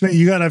basement,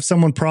 you got to have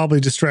someone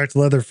probably distract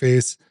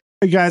Leatherface.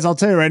 Hey guys, I'll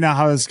tell you right now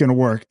how this is going to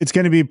work. It's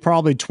going to be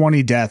probably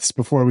 20 deaths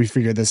before we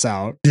figure this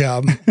out.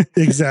 Yeah,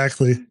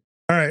 exactly.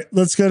 All right,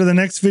 let's go to the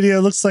next video.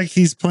 It looks like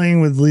he's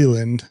playing with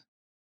Leland.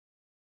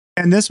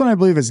 And this one, I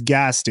believe, is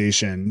gas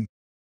station.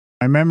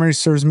 My memory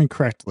serves me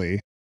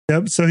correctly.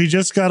 Yep. So he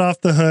just got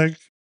off the hook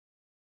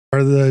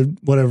or the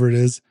whatever it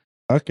is.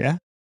 Okay.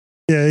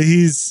 Yeah,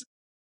 he's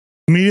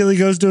immediately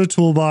goes to a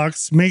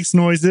toolbox, makes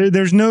noise.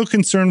 There's no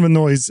concern with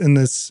noise in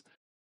this.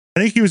 I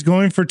think he was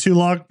going for 2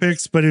 lock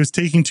picks, but it was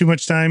taking too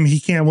much time. He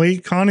can't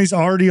wait. Connie's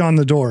already on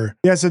the door.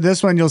 Yeah, so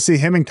this one, you'll see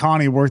him and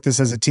Connie work this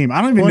as a team.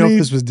 I don't even know if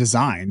this was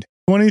designed.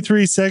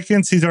 23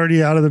 seconds. He's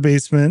already out of the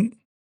basement.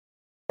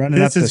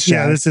 Running up the shaft.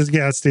 Yeah, this is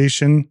gas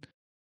station.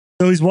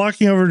 So he's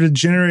walking over to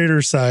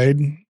generator side,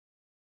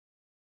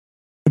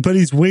 but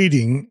he's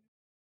waiting.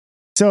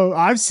 So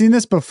I've seen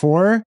this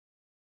before.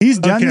 He's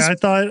done this.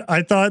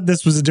 I thought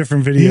this was a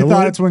different video. You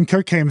thought it's when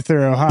Cook came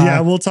through, huh?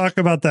 Yeah, we'll talk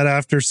about that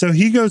after. So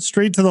he goes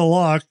straight to the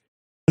lock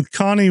with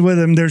Connie with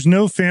him. There's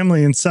no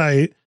family in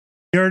sight.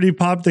 He already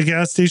popped the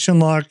gas station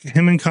lock.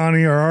 Him and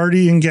Connie are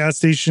already in gas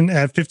station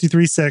at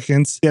 53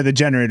 seconds. Yeah, the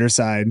generator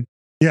side.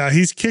 Yeah,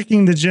 he's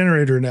kicking the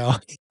generator now.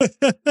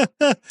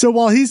 So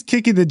while he's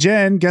kicking the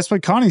gen, guess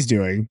what Connie's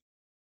doing?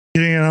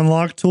 Getting an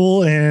unlock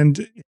tool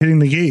and hitting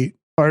the gate.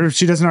 Or if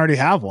she doesn't already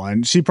have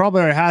one, she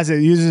probably already has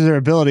it, uses her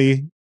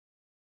ability.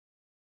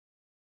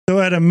 So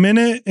at 1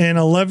 minute and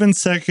 11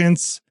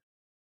 seconds,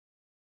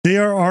 they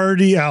are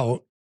already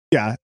out.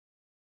 Yeah.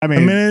 I mean,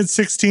 1 minute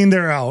 16,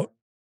 they're out.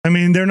 I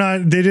mean, they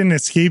didn't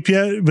escape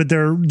yet, but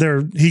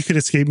he could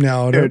escape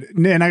now. Dude,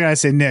 and I gotta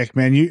say, Nick,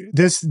 man,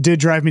 this did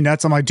drive me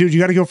nuts. I'm like, dude, you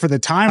got to go for the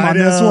time on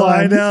this one.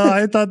 I know.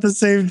 I thought the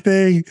same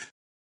thing.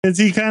 Is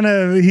he's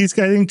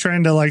I think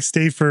trying to like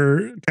stay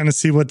for kind of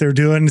see what they're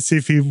doing to see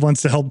if he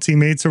wants to help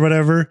teammates or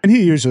whatever. And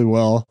he usually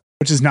will,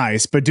 which is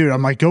nice. But dude,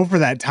 I'm like, go for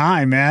that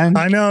time, man.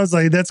 I know. I was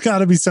like, that's got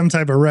to be some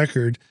type of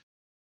record.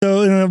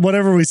 So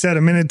whatever we said,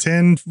 1 minute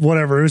 10,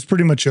 whatever, it was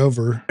pretty much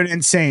over.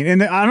 Insane.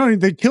 And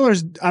the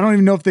killers, I don't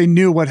even know if they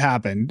knew what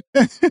happened.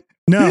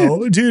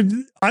 No, dude,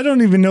 I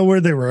don't even know where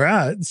they were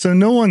at. So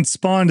no one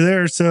spawned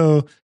there.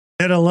 So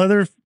they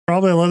had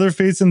probably a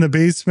Leatherface in the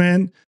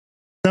basement.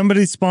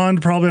 Somebody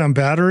spawned probably on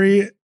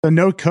battery. So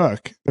no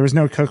Cook. There was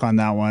no Cook on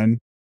that one.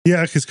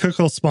 Yeah, because Cook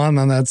will spawn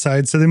on that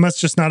side. So they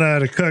must just not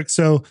have had a Cook.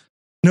 So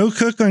no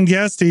Cook on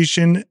gas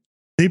station.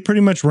 They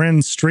pretty much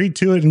ran straight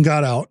to it and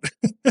got out.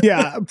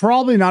 Yeah,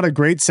 probably not a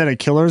great set of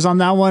killers on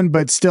that one,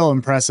 but still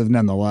impressive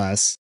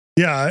nonetheless.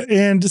 Yeah.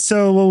 And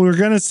so what we're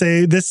going to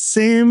say, this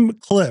same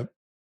clip,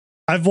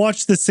 I've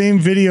watched the same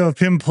video of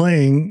him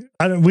playing.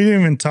 We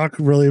didn't even talk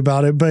really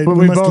about it, but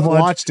we both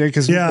watched it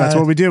because that's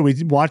what we do.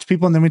 We watch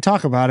people and then we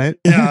talk about it.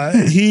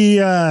 Yeah.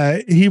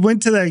 He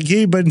went to that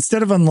gate, but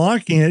instead of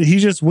unlocking it, he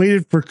just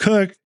waited for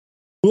Cook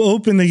to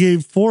open the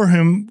gate for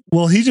him.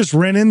 Well, he just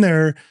ran in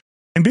there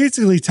and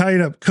basically tied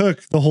up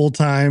Cook the whole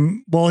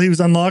time while he was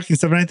unlocking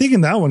stuff. And I think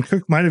in that one,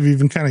 Cook might have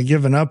even kind of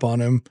given up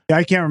on him. Yeah,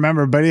 I can't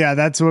remember, but yeah,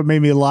 that's what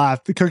made me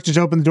laugh. The Cook just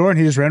opened the door and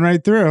he just ran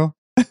right through.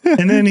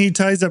 And then he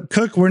ties up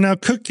Cook, where now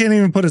Cook can't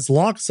even put his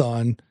locks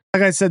on.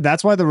 Like I said,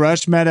 that's why the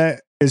rush meta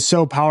is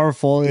so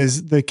powerful,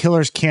 is the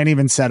killers can't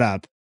even set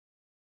up.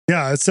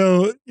 Yeah,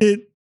 so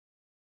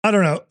I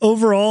don't know.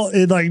 Overall,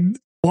 it like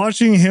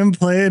watching him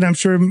play, and I'm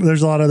sure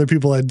there's a lot of other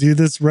people that do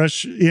this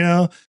rush,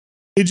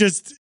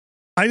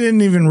 I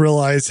didn't even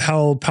realize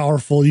how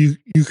powerful you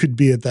could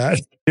be at that.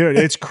 Dude,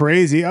 it's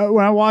crazy.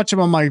 When I watch him,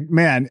 I'm like,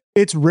 man,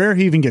 it's rare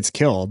he even gets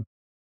killed.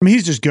 I mean,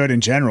 he's just good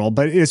in general,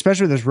 but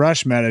especially this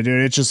rush meta,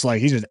 dude, it's just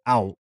like, he's just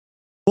out.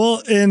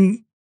 Well,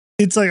 and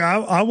it's like,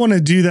 I want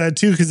to do that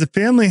too. Cause the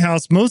family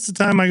house, most of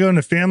the time I go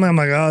into family, I'm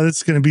like, oh, this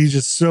is going to be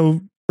just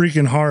so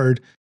freaking hard.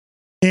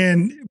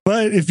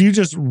 But if you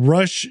just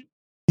rush,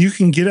 you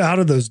can get out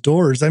of those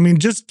doors. I mean,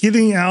 just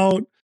getting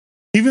out,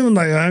 even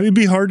like it'd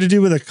be hard to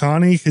do with a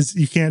Connie because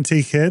you can't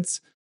take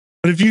hits.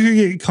 But if you could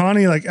get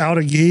Connie like out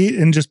a gate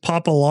and just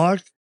pop a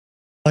lock,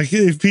 like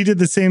if he did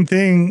the same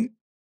thing,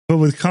 but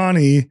with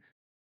Connie,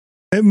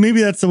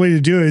 maybe that's the way to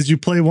do it, is you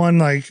play one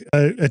like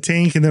a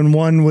tank and then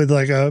one with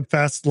like a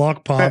fast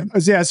lock pop.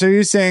 Yeah. So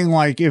you're saying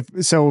like,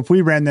 if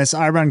we ran this,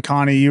 I run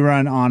Connie, you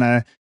run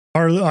Anna.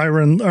 Or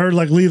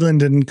like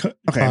Leland and okay,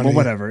 Connie. Well,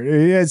 whatever.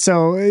 Yeah,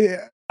 so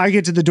I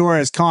get to the door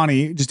as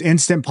Connie, just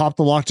instant pop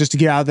the lock just to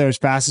get out of there as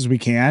fast as we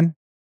can.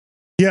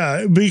 Yeah,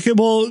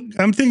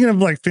 I'm thinking of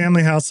like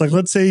family house. Like,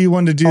 let's say you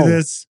wanted to do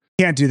this.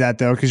 Can't do that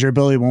though, because your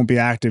ability won't be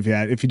active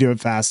yet if you do it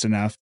fast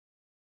enough.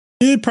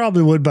 It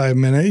probably would by a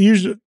minute.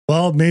 Usually,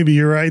 well, maybe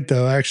you're right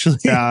though. Actually,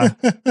 yeah.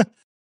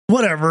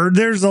 Whatever.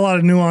 There's a lot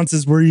of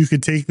nuances where you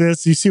could take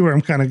this. You see where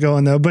I'm kind of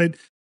going though. But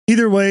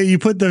either way, you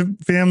put the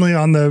family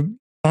on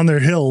their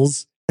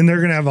hills, and they're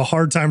gonna have a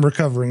hard time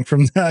recovering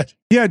from that.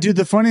 Yeah, dude.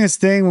 The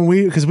funniest thing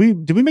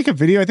did we make a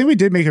video? I think we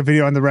did make a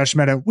video on the rush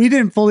meta. We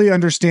didn't fully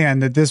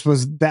understand that this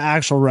was the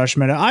actual rush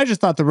meta. I just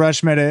thought the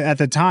rush meta at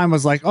the time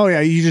was like, oh yeah,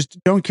 you just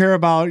don't care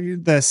about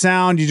the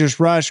sound. You just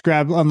rush,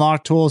 grab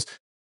unlock tools,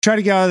 try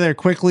to get out of there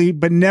quickly.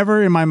 But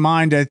never in my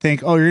mind I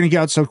think, oh, you're gonna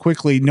get out so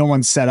quickly, no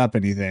one's set up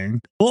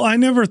anything. Well, I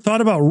never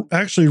thought about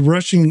actually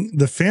rushing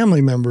the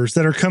family members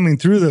that are coming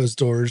through those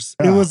doors.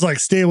 Yeah. It was like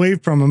stay away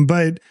from them,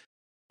 but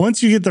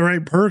once you get the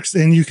right perks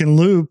and you can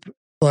loop,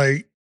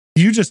 like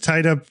you just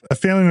tied up a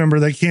family member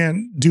that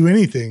can't do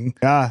anything.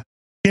 Yeah.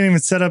 Can't even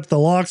set up the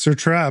locks or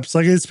traps.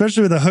 Like,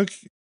 especially with a hook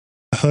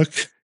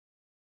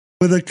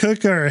with a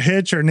Cook or a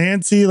Hitch or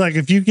Nancy, like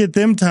if you get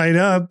them tied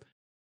up,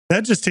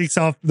 that just takes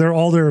off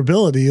all their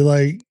ability.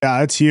 Like,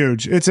 yeah, it's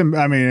huge. It's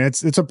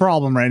a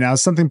problem right now.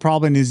 Something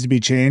probably needs to be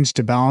changed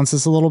to balance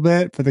this a little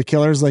bit for the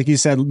killers. Like you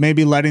said,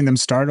 maybe letting them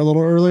start a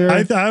little earlier.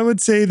 I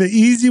would say the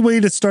easy way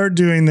to start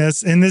doing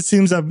this, and this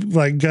seems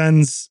like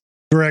Gun's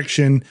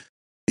direction,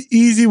 the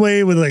easy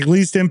way with like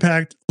least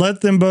impact,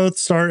 let them both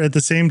start at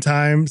the same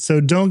time. So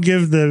don't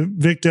give the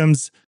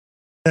victims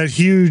that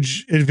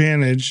huge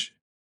advantage.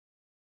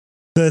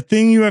 The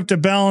thing you have to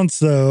balance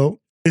though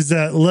is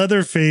that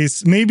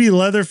maybe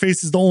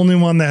Leatherface is the only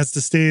one that has to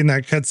stay in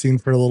that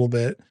cutscene for a little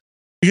bit,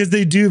 because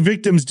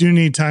victims do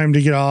need time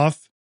to get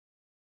off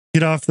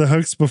the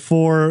hooks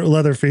before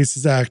Leatherface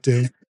is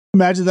active.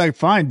 Imagine like,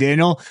 fine,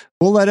 Daniel,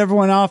 we'll let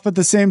everyone off at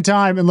the same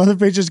time, and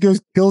Leatherface just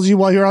kills you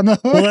while you're on the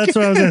hook. Well, that's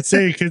what I was gonna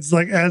say, because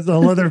like as a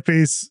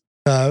Leatherface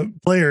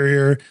player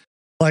here,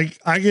 like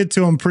I get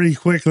to them pretty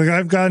quick. Like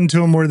I've gotten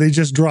to them where they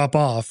just drop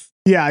off.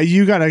 Yeah,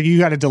 you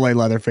gotta delay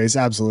Leatherface.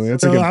 Absolutely,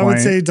 that's a good point. I would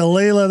say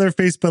delay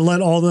Leatherface, but let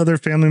all the other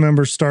family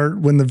members start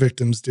when the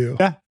victims do.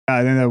 Yeah,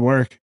 I think that'd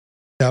work.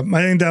 Yeah,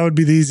 I think that would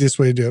be the easiest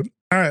way to do it.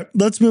 All right,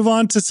 let's move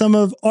on to some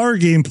of our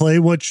gameplay,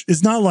 which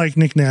is not like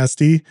Nick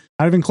Nasty.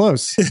 Not even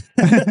close.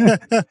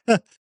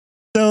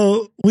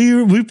 So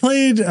we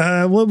played.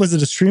 What was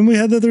it? A stream we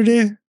had the other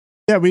day?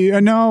 Yeah, we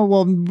no.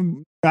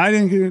 Well, I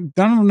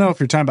don't know if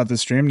you're talking about the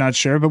stream. Not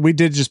sure, but we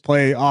did just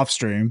play off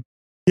stream.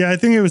 Yeah, I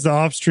think it was the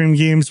off stream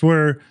games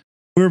where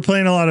we were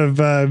playing a lot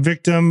of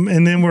Victim,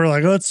 and then we're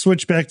like, let's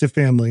switch back to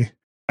family.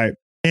 Right.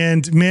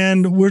 And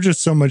man, we're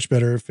just so much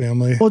better at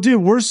family. Well,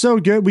 dude, we're so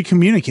good. We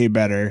communicate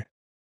better.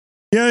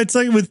 Yeah, it's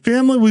like with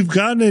family, we've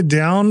gotten it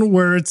down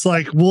where it's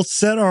like we'll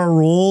set our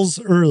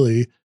roles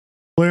early.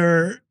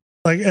 Where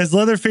like as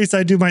Leatherface,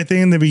 I do my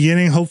thing in the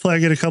beginning. Hopefully I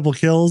get a couple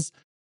kills.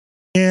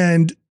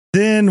 And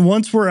then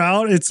once we're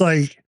out, it's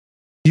like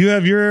you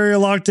have your area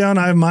locked down,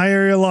 I have my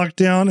area locked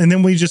down, and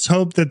then we just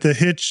hope that the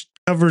hitch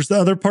covers the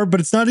other part. But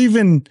it's not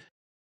even,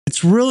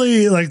 it's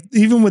really like,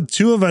 even with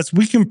two of us,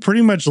 we can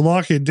pretty much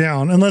lock it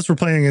down unless we're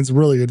playing against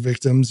really good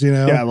victims, you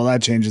know? Yeah, well,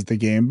 that changes the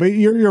game. But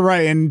you're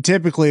right. And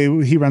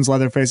typically he runs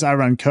Leatherface, I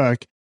run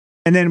Cook.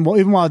 And then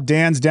even while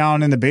Dan's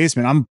down in the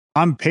basement,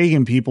 I'm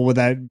pegging people with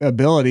that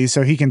ability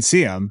so he can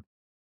see them.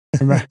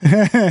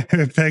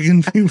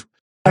 Pegging people.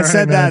 I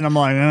said that, and I'm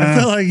like, I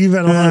feel like you've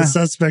had a lot of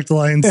suspect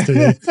lines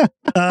today.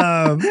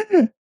 I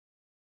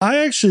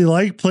actually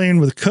like playing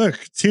with Cook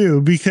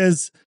too,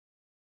 because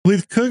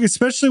with Cook,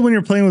 especially when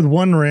you're playing with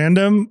one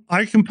random,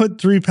 I can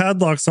put 3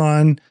 padlocks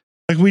on.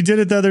 Like we did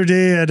it the other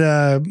day at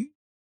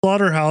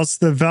Slaughterhouse.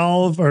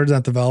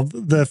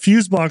 The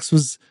fuse box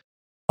was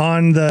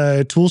on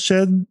the tool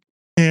shed,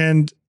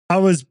 and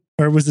was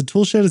the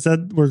tool shed? Is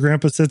that where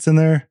Grandpa sits in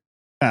there?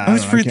 I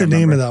always forget the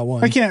name of that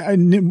one. I can't.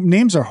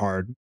 Names are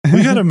hard.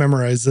 We got to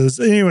memorize those.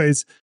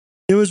 Anyways,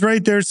 it was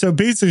right there. So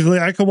basically,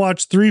 I could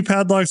watch 3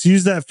 padlocks,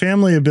 use that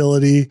family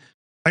ability.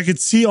 I could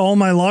see all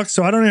my locks,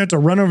 so I don't even have to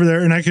run over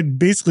there, and I could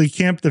basically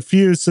camp the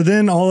fuse. So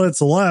then all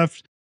that's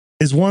left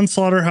is one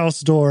Slaughterhouse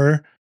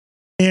door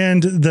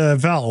and the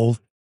valve.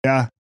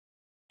 Yeah.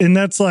 And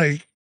that's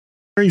like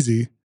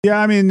crazy. Yeah,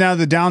 I mean, now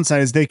the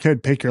downside is they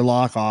could pick your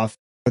lock off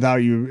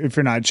without you if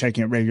you're not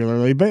checking it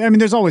regularly. But I mean,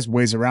 there's always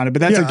ways around it. But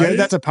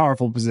that's a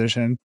powerful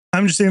position.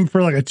 I'm just saying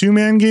for like a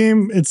 2-man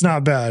game, it's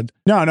not bad.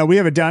 No, we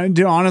have it down.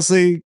 Dude,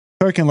 honestly,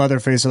 Cook and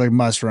Leatherface are like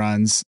must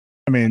runs.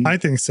 I mean, I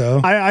think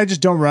so. I just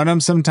don't run them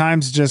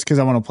sometimes just because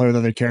I want to play with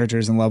other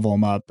characters and level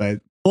them up.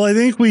 But well, I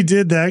think we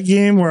did that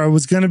game where I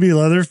was going to be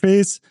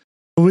Leatherface.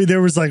 But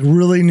there was like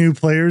really new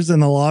players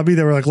in the lobby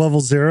that were like level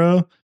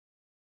 0.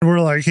 And we're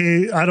like,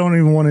 hey, I don't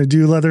even want to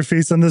do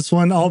Leatherface on this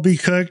one. I'll be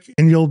Cook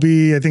and you'll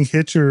be, I think,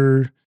 Hitch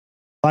or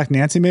Black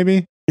Nancy,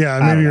 maybe? Yeah,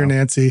 maybe you're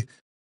Nancy.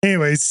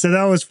 Anyways, so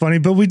that was funny.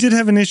 But we did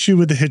have an issue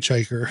with the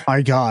hitchhiker.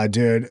 My God,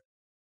 dude.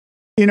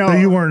 You know, so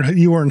you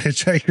weren't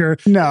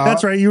hitchhiker. No,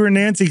 that's right. You were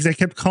Nancy because I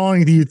kept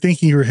calling you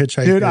thinking you were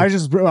hitchhiker. Dude, I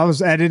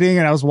was editing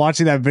and I was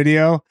watching that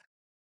video.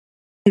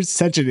 You're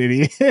such an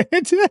idiot.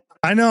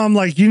 I know. I'm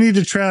like, you need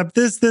to trap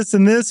this,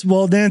 and this.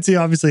 Well, Nancy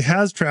obviously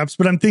has traps,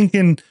 but I'm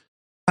thinking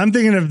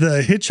of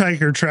the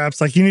hitchhiker traps.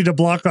 Like you need to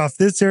block off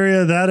this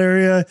area, that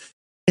area.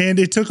 And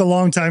it took a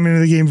long time into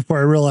the game before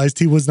I realized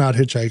he was not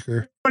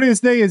hitchhiker.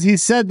 Funniest thing is he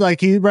said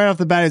like right off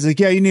the bat, he's like,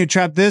 yeah, you need to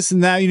trap this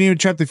and that. You need to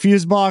trap the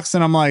fuse box.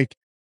 And I'm like,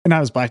 and I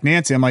was Black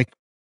Nancy. I'm like,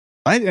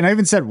 what? And I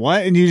even said,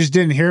 what? And you just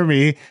didn't hear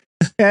me.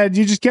 And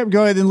you just kept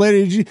going. And later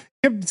you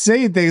kept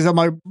saying things. I'm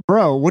like,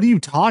 bro, what are you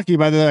talking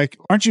about? They're like,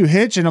 aren't you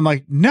Hitch? And I'm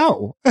like,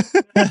 no.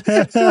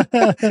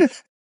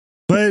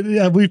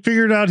 But we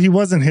figured out he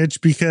wasn't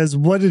Hitch because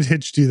what did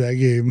Hitch do that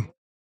game?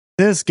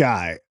 This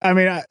guy. I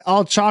mean,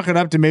 I'll chalk it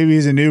up to maybe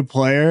he's a new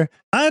player.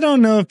 I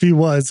don't know if he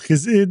was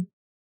because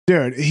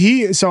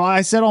dude, so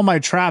I set all my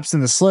traps in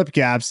the slip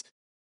gaps.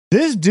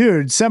 This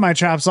dude set my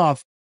traps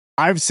off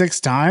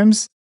 5-6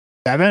 times.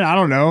 7, I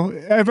don't know.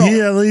 Yeah,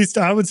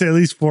 I would say at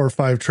least 4 or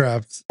 5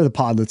 traps. For the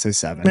pod, let's say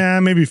 7. Nah,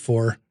 maybe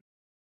 4.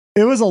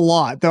 It was a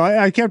lot, though.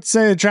 I kept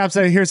saying traps.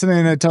 I hear something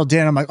and I tell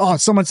Dan, I'm like, "Oh,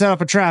 someone set up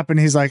a trap," and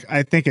he's like,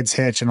 "I think it's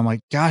Hitch," and I'm like,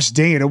 "Gosh,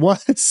 dang it, it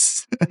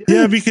was."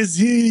 Yeah, because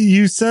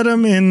you set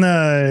him in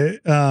the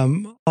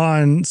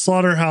on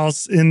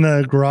Slaughterhouse in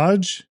the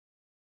garage.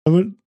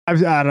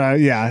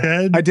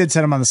 Yeah, I did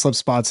set him on the slip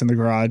spots in the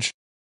garage.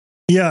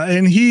 Yeah,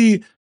 and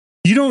you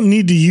don't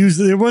need to use.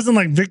 There wasn't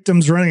like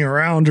victims running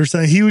around or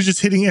something. He was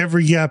just hitting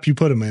every gap you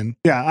put him in.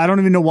 Yeah, I don't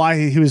even know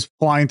why he was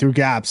flying through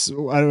gaps.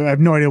 I have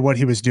no idea what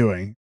he was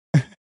doing.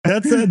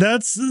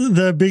 That's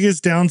the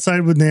biggest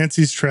downside with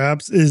Nancy's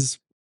traps is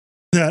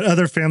that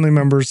other family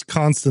members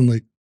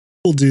constantly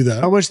will do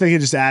that. I wish they could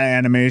just add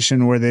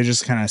animation where they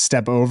just kind of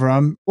step over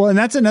them. Well, and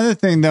that's another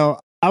thing though.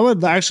 I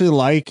would actually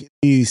like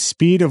the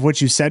speed of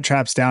which you set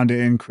traps down to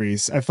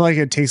increase. I feel like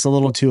it takes a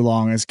little too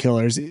long as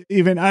killers.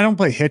 Even I don't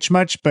play Hitch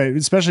much, but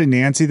especially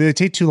Nancy, they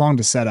take too long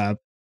to set up.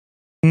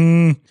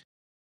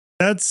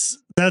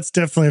 That's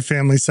definitely a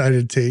family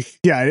sided take.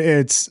 Yeah,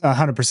 it's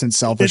 100%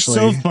 selfishly.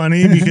 It's so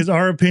funny because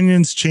our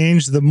opinions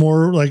change the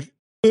more like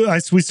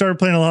we started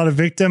playing a lot of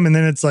victim, and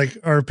then it's like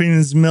our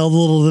opinions meld a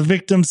little to the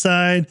victim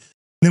side.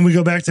 Then we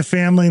go back to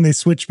family and they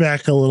switch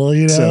back a little,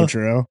 you know? So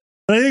true.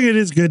 But I think it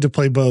is good to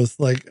play both.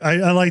 Like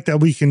I like that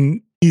we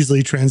can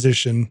easily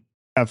transition.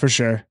 Yeah, for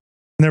sure. And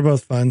they're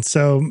both fun.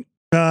 So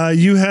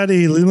you had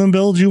a Leland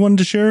build you wanted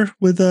to share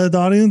with the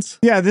audience?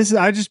 Yeah,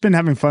 I just been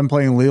having fun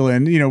playing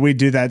Leland. You know, we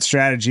do that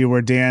strategy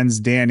where Dan's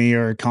Danny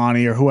or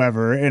Connie or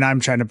whoever, and I'm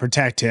trying to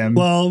protect him.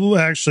 Well,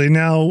 actually,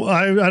 now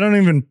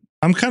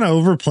I'm kind of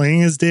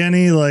overplaying as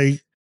Danny.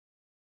 Like,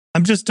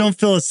 I just don't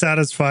feel as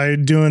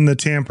satisfied doing the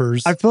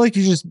tampers. I feel like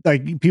you just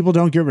like people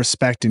don't get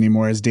respect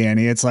anymore as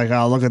Danny. It's like,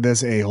 oh, look at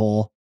this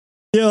a-hole.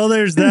 Yeah, well,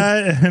 there's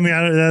that. I mean,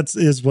 that's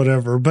is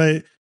whatever,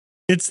 but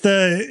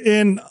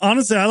and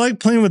honestly, I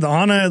like playing with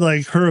Anna,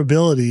 like her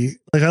ability.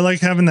 Like I like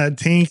having that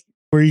tank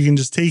where you can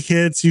just take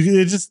hits.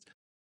 It just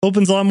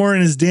opens a lot more.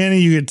 And as Danny,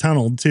 you get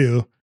tunneled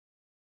too.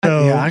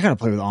 So, yeah, I gotta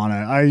play with Anna.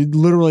 I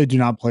literally do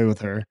not play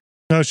with her.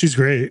 No, she's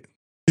great.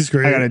 She's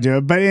great. I gotta do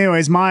it. But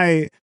anyways,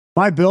 my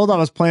build I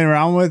was playing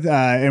around with,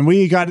 and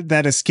we got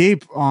that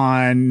escape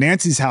on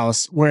Nancy's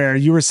house where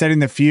you were setting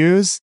the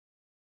fuse.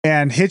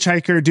 And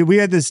Hitchhiker, dude, we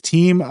had this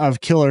team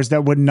of killers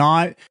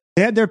that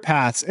they had their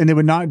paths and they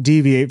would not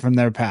deviate from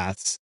their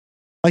paths.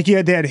 Like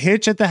they had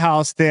Hitch at the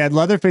house, they had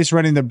Leatherface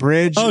running the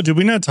bridge. Oh, did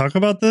we not talk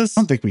about this?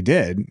 I don't think we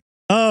did.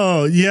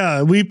 Oh,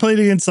 yeah. We played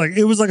against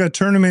it was like a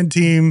tournament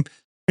team.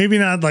 Maybe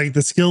not like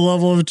the skill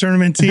level of a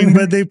tournament team,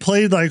 but they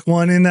played like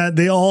one in that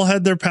they all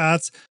had their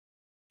paths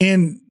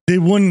and they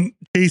wouldn't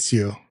chase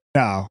you.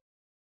 No.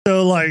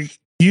 So like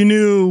you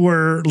knew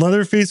where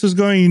Leatherface was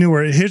going, you knew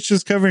where Hitch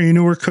was covering, you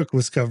knew where Cook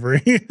was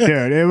covering. Dude,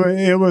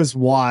 it was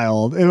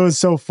wild. It was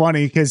so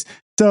funny because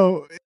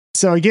so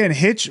again,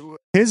 Hitch,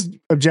 his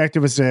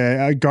objective was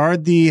to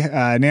guard the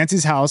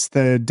Nancy's house,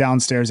 the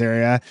downstairs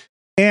area,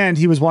 and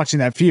he was watching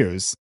that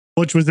fuse,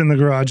 which was in the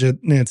garage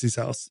at Nancy's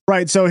house.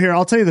 Right. So here,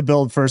 I'll tell you the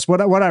build first.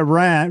 What I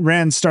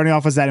ran starting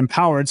off was that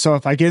empowered. So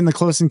if I get in the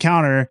close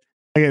encounter,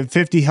 I get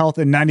 50 health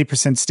and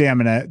 90%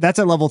 stamina. That's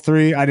at level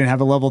 3. I didn't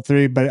have a level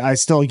 3, but I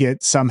still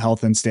get some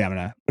health and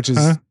stamina, which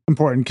is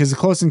important because the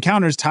close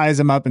encounters ties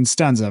them up and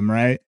stuns them,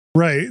 right?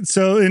 Right.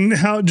 So,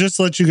 just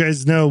to let you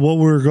guys know what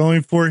we're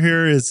going for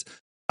here is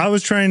I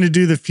was trying to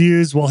do the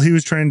fuse while he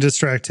was trying to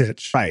distract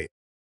Hitch. Right.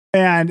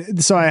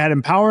 And so I had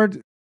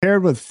empowered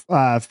paired with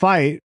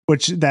fight,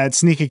 which that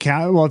sneak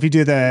account. Well, if you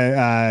do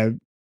the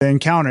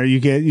encounter,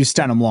 you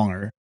stun them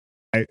longer.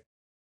 Right.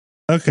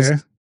 Okay.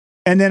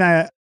 And then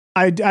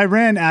I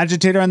ran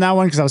agitator on that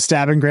one because I was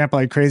stabbing Grandpa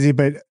like crazy,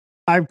 but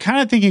I'm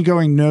kind of thinking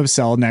going no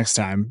cell next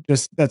time.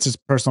 That's just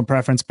personal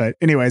preference. But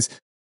anyways,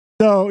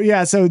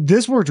 so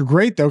this worked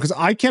great though, because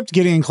I kept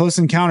getting in close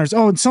encounters.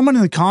 Oh, and someone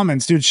in the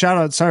comments, dude, shout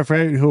out, sorry for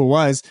who it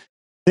was.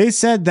 They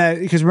said that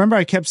because remember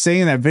I kept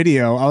saying in that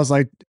video, I was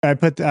like, I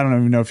don't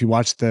even know if you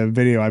watched the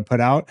video I put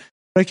out,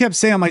 but I kept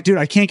saying, I'm like, dude,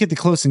 I can't get the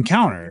close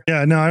encounter.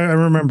 Yeah, no, I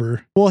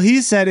remember. Well,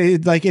 he said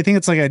it I think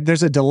it's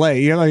there's a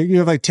delay. You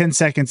have like 10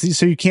 seconds,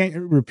 so you can't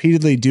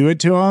repeatedly do it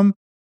to him.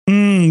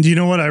 You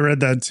know what? I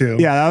read that too.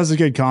 Yeah, that was a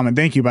good comment.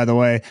 Thank you, by the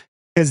way.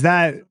 Is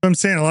that I'm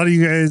saying a lot of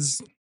you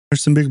guys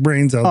there's some big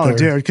brains out there. Oh,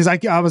 dude, because I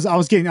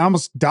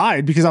almost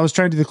died because I was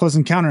trying to do the close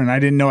encounter and I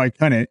didn't know I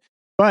couldn't.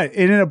 But it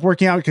ended up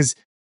working out because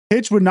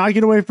Hitch would not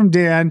get away from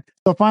Dan.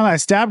 So finally I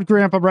stabbed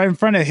Grandpa right in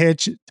front of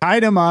Hitch,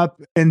 tied him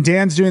up, and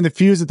Dan's doing the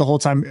fuse it the whole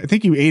time. I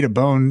think you ate a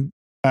bone.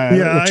 I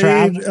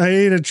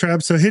ate a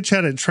trap. So Hitch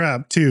had it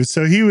trapped too.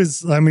 So he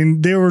was,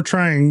 they were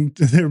trying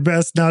their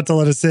best not to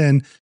let us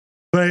in,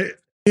 but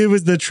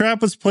the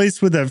trap was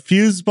placed with a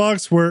fuse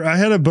box where I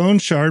had a bone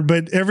shard,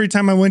 but every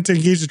time I went to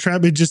engage the trap,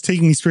 it'd just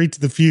take me straight to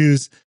the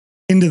fuse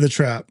into the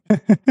trap.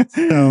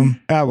 So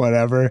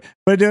whatever.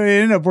 But dude,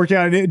 it ended up working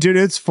out. Dude,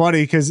 it's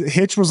funny because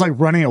Hitch was like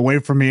running away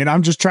from me and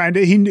I'm just trying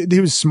to, he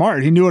was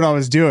smart. He knew what I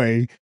was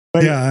doing.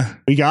 But yeah,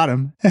 we got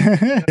him.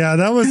 Yeah,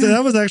 that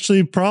was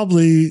actually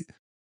probably,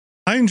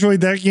 I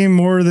enjoyed that game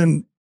more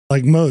than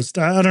like most.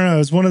 I don't know. It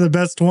was one of the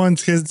best ones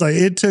because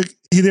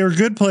they were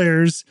good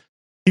players.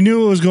 He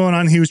knew what was going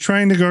on. He was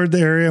trying to guard the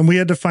area and we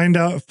had to find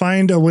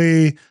a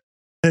way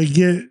to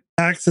get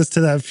access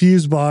to that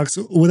fuse box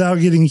without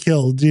getting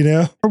killed, you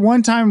know? For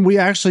one time, we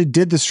actually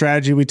did the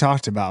strategy we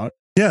talked about.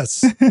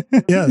 Yes.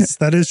 Yes,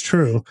 that is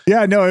true.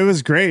 Yeah, no, it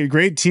was great.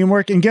 Great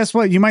teamwork. And guess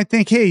what? You might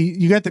think, hey,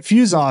 you got the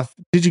fuse off.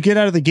 Did you get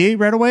out of the gate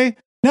right away?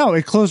 No,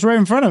 it closed right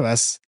in front of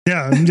us.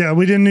 Yeah,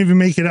 we didn't even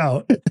make it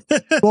out.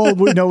 Well,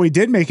 we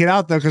did make it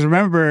out though, because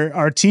remember,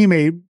 our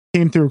teammate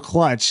came through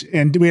clutch,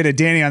 and we had a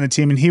Danny on the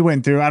team, and he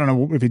went through. I don't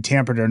know if he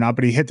tampered or not,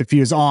 but he hit the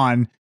fuse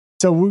on.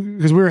 So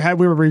because we were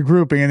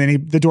regrouping, and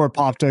then the door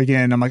popped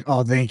again. I'm like,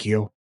 oh, thank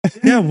you.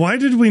 Yeah, why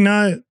did we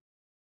not?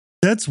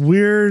 That's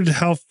weird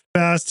how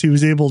fast he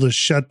was able to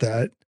shut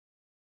that.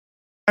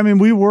 I mean,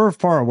 we were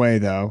far away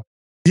though.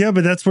 Yeah,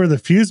 but that's where the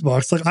fuse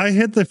box. Like I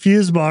hit the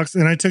fuse box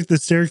and I took the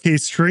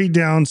staircase straight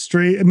down,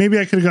 straight. Maybe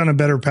I could have gone a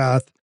better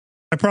path.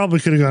 I probably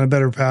could have gone a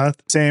better path.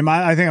 Same.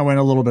 I think I went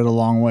a little bit a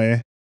long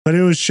way, but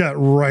it was shut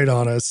right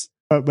on us.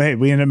 But hey,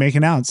 we ended up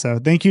making out. So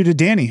thank you to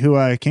Danny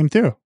who came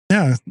through.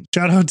 Yeah,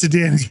 shout out to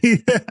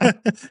Danny.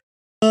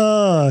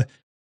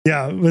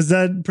 Yeah, was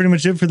that pretty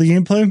much it for the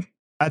gameplay?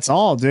 That's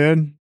all,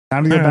 dude.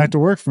 Time to get back to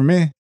work for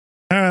me.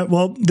 All right.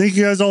 Well, thank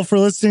you guys all for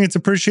listening. It's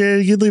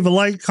appreciated. You can leave a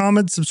like,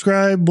 comment,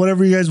 subscribe,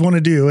 whatever you guys want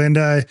to do. And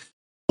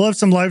we'll have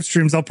some live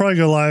streams. I'll probably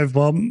go live.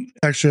 Well,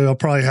 actually, it'll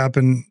probably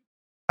happen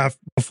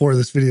before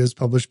this video is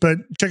published. But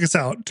check us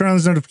out. Turn on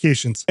those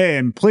notifications. Hey,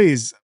 and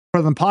please,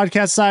 for the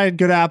podcast side,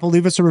 go to Apple,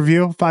 leave us a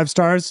review, 5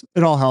 stars.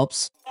 It all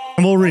helps.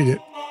 And we'll read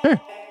it.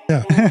 Sure.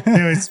 Yeah.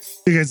 Anyways,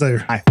 see you guys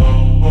later.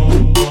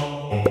 Bye.